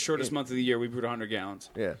February. the shortest month of the year. We brewed 100 gallons.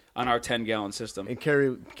 Yeah. On our 10-gallon system. And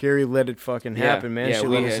Carrie let it fucking happen, man. She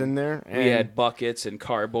we let us had- in there. We had buckets and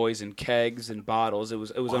carboys and kegs and bottles. It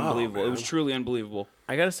was unbelievable. man. It was truly unbelievable.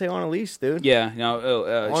 I gotta say, Annalise, dude. Yeah,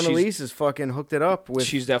 Annalise has fucking hooked it up with.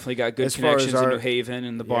 she's definitely got good as far as connections in our- New Haven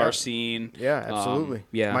and the bar Yeah. scene. Yeah, absolutely.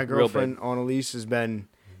 Yeah, my real girlfriend big. Annalise has been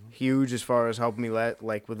huge as far as helping me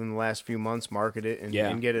like within the last few months market it and,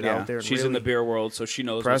 and get it out there. and She's in really the beer world, so she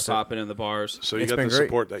knows press what's it. popping in the bars. So you It's got the been great.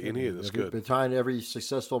 support that you need. That's good. Behind every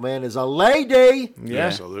successful man is a lady. Yeah.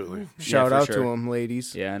 Absolutely. Shout for out sure. to them,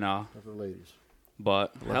 ladies. Yeah, no, For ladies.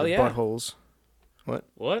 but hell The yeah. buttholes. What?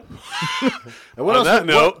 What? And what On that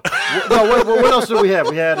note, what else did we have?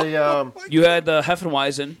 We had You had the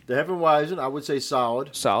Heffenweisen. the Hefeweizen. I would say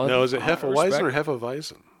solid. Solid. now is it Hefeweizen or respect.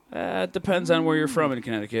 Hefeweizen? It depends on where you're from in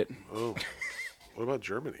Connecticut. Oh, what about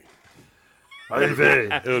Germany? Ivy.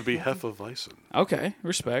 It would be Hefeweizen. Okay,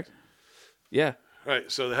 respect. Yeah. All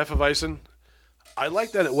right, so the Hefeweizen, I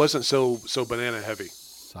like that it wasn't so banana heavy.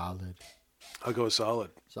 Solid. I'll go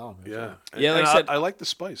solid. Solid. Yeah, Yeah, like And I said- I like the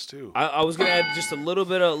spice too. I was gonna add just a little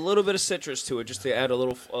bit of citrus to it, just to add a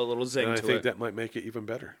little zing And I to think it. that might make it even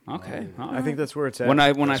better. Okay. all I right. think that's where it's at. when I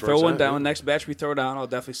That's where throw it's one at, down, yeah. next batch we throw down, I'll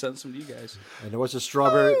definitely send some to you guys. And what's a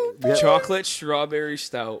strawberry? Chocolate strawberry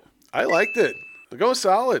stout. I liked it. I'll go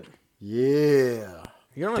solid. Yeah.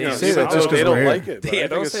 You don't have Damn, to say that Oh, just they because don't we're like here. it. but I Yeah,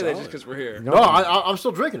 think don't it's say that just solid. because we're here. No, I'm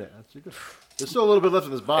still drinking it. There's still a little bit left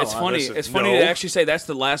in this bottle. It's funny. listen, It's funny no. to actually say that's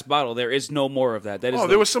the last bottle. There is no more of that. That is Oh,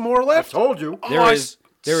 there was some more left. Told you. there is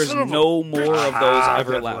son of a no more of those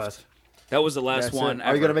ever That's left. last. That was the last That's one. it.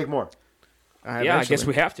 Ever. Are you gonna make more? Yeah, I guess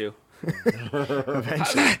we have to.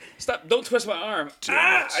 Eventually. Stop! Don't twist my arm.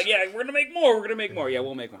 Yeah, we're gonna make more. We're gonna make more. Yeah,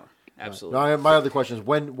 we'll make more. Absolutely. No, my other question is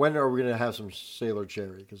when are we gonna have some Sailor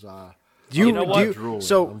Cherry? Because You know what? Drooling.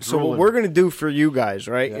 So I'm what drooling. we're gonna do for you guys,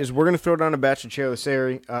 right, Yeah. is we're gonna throw down a batch of Sailor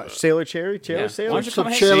Cherry, Sailor Cherry, Yeah. Why Sailor. don't you Some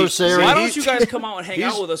come hang- Sailor See, Cherry. Why don't you guys come out and hang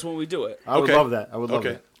out with us when we do it? I would Okay. love that. I would love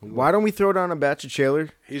Okay. that. Why don't we throw down a batch of Sailor?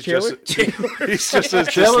 He's Sailor? just he's just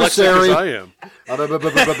as Sailor dyslexic Sari. as I am.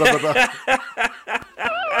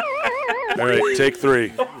 All right, take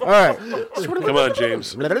 3. All right. Come on,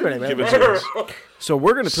 James. Give it to us. So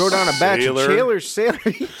we're gonna throw down a batch Sailor. of Sailor.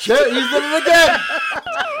 Cherry, he's did it again.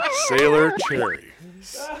 Sailor Cherry.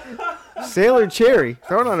 Sailor Cherry.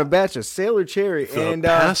 Throw down a batch of Sailor Cherry, The and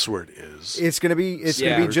password is it's gonna be just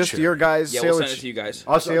Cherry. your guys. Yeah, we'll Sailor. send it to you guys.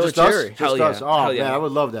 Us, Sailor just us? Cherry. Just Hell yeah. us. Oh Hell yeah. man, I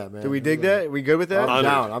would love that, man. Do we dig that? We good with that? I'm Honored.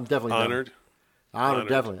 down. I'm definitely honored. down. Honored, Honored.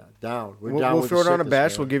 definitely down. We're down. We'll with throw the down a sickness,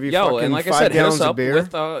 batch. man. We'll give you Yo, fucking and like I 5 said, hit gallons us of up beer.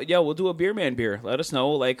 with we'll do a beer man beer. Let us know,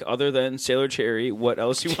 like, other than Sailor Cherry, what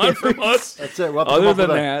else you want from us. That's it. We'll have to come Other up than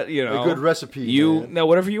with that, you know, a good recipe. You man. no,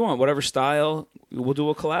 whatever you want, whatever style, we'll do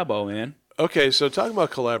a collabo, man. Okay, so talking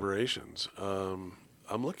about collaborations,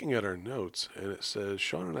 I'm looking at our notes, and it says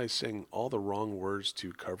Sean and I sing all the wrong words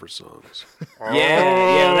to cover songs.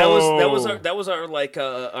 Yeah, that was our like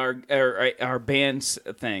our band's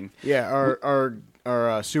thing. Yeah,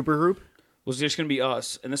 our super group. Was just gonna be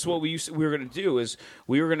us, and this is what we were gonna do is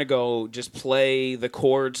we were gonna go just play the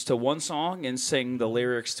chords to one song and sing the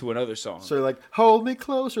lyrics to another song. So like, hold me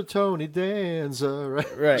closer, Tony Danza,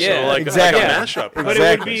 right? Right. Yeah, So like, exactly. like a mashup. But it would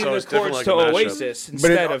Exactly. be So the it's different chords like to a mashup. Oasis But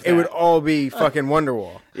instead of that. it would all be fucking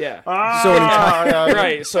Wonderwall. Yeah. So an entire,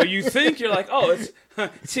 Right. So you think you're like, oh, it's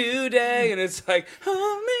today, and it's like,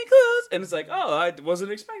 hold me close, and it's like, oh, I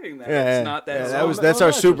wasn't expecting that. yeah, It's not that. yeah, song. that's our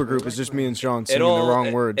that's super what- group. It's just me and Sean It singing all, the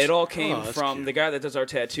wrong words. It all came Oh, that's from cute. the guy that does our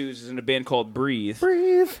tattoos is in a band called Breathe.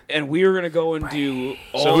 Breathe. And we were gonna go and do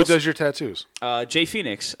all So who does your tattoos? Jay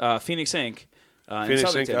Phoenix, Phoenix Inc. In Phoenix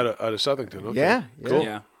Inc. Southington. out of Southington. Okay. Yeah,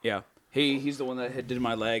 Cool. Yeah. He's the one that did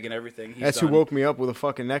my leg and everything. He's That's who done- woke me up with a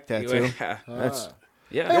fucking neck tattoo. Yeah. That's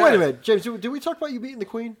Yeah. Hey, wait a minute, James. Did we talk about you beating the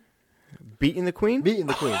Queen? beating the queen. Meeting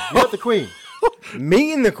the Queen. You met the Queen.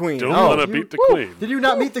 Meeting the queen. Don't Oh, want to beat the queen. Did you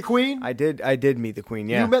not meet the Queen? I did meet the queen.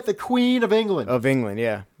 Yeah, You met the Queen of England. of England.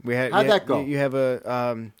 Yeah, we had. How'd yeah, that go? You have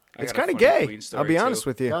a. It's got a kind of funny gay. Queen story, I'll be too. honest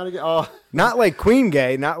with you. Oh, Not like Queen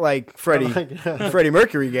gay, not like Freddie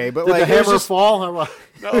Mercury gay, but did like the it was hammer just, fall?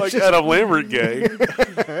 Not like Adam Lambert gay.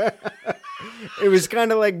 it was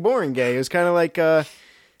kind of like boring gay. It was kind of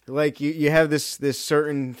like you have this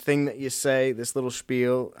certain thing that you say, this little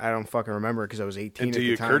spiel. I don't fucking remember because I was 18 And at do the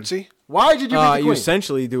you time. curtsy? Why did you meet the You Queen?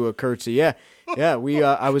 essentially do a curtsy. Yeah, yeah. We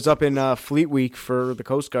I was up in Fleet Week for the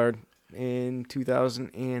Coast Guard in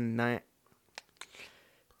 2009,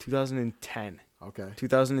 2010. Okay.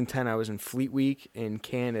 2010, I was in Fleet Week in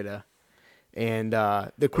Canada, and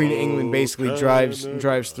the Queen of England basically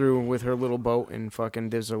drives through with her little boat and fucking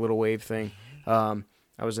does her little wave thing. I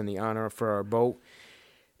was in the honor for our boat,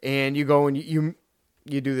 and you go and you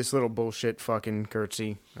do this little bullshit fucking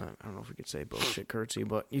curtsy. I don't know if we could say bullshit curtsy,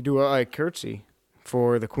 but you do a curtsy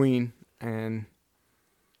for the Queen, and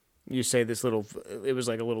you say this little. It was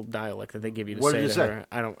like a little dialect that they give you to What say did you to say? her.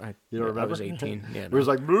 I don't remember? I was 18. Yeah, It was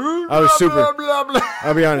like, I was super. blah, blah, blah.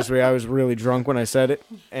 I'll be honest with you. I was really drunk when I said it,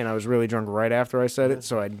 and I was really drunk right after I said it.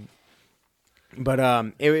 So I, but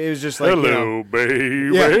it was just like Hello, you know,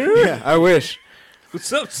 baby. yeah. I wish.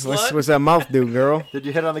 What's up, slut? What's that mouth do, girl? Did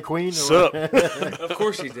you hit on the Queen? Or Sup? Of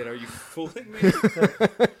course he did. Are you fooling me?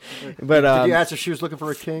 But Did you ask if she was looking for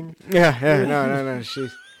a king? yeah, no.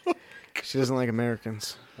 She doesn't like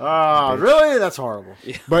Americans. Oh, really? That's horrible.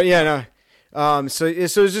 But yeah, no. So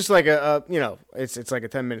it's just like a you know, it's like a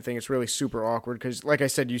 10-minute thing. It's really super awkward because, like I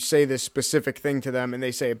said, you say this specific thing to them and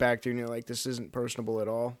they say it back to you, and you're like, this isn't personable at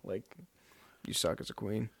all. Like, you suck as a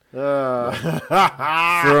queen.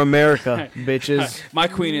 For America, bitches. My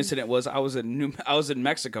Queen incident was I was in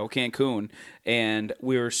Mexico, Cancun, and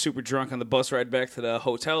we were super drunk on the bus ride back to the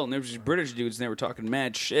hotel, and there was these British dudes, and they were talking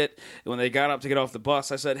mad shit. And when they got up to get off the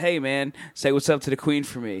bus, I said, "Hey man, say what's up to the Queen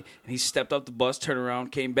for me." And he stepped up the bus, turned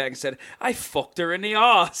around, came back, and said, "I fucked her in the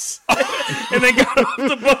ass," and then got off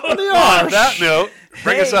the bus. On that note,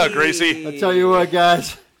 bring us out, Gracie. I tell you what,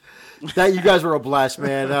 guys. That you guys were a blast,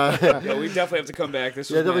 man. Yeah, we definitely have to come back. This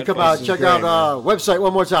was Yeah, definitely mad come fun. out. Check out website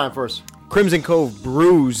one more time first. Crimson Cove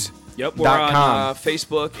Brews Yep, we're on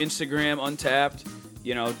Facebook, Instagram, Untapped.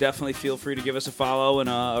 Definitely feel free to give us a follow and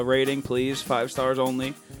a rating, please. 5 stars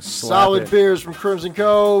only. Solid beers from Crimson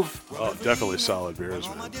Cove. Oh, definitely solid beers,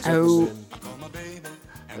 man. Oh.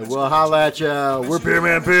 And we'll holla at ya. We're Beer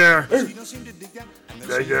Man Beer.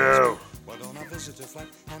 Thank you.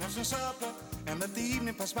 And have some supper and let the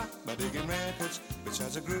evening pass by digging records, which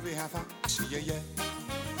has a groovy half hour. I see yeah.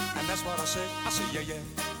 And that's what I say, yeah.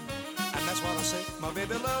 And that's what I say, my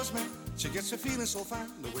baby loves me. She gets me feeling so fine,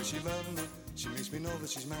 the way she loves me. She makes me know that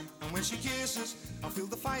she's mine. And when she kisses, I feel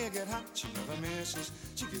the fire get hot. She never misses,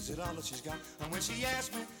 she gives it all that she's got. And when she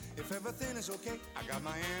asks me if everything is okay, I got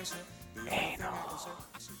my answer. The only thing I can say,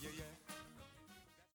 I say yeah.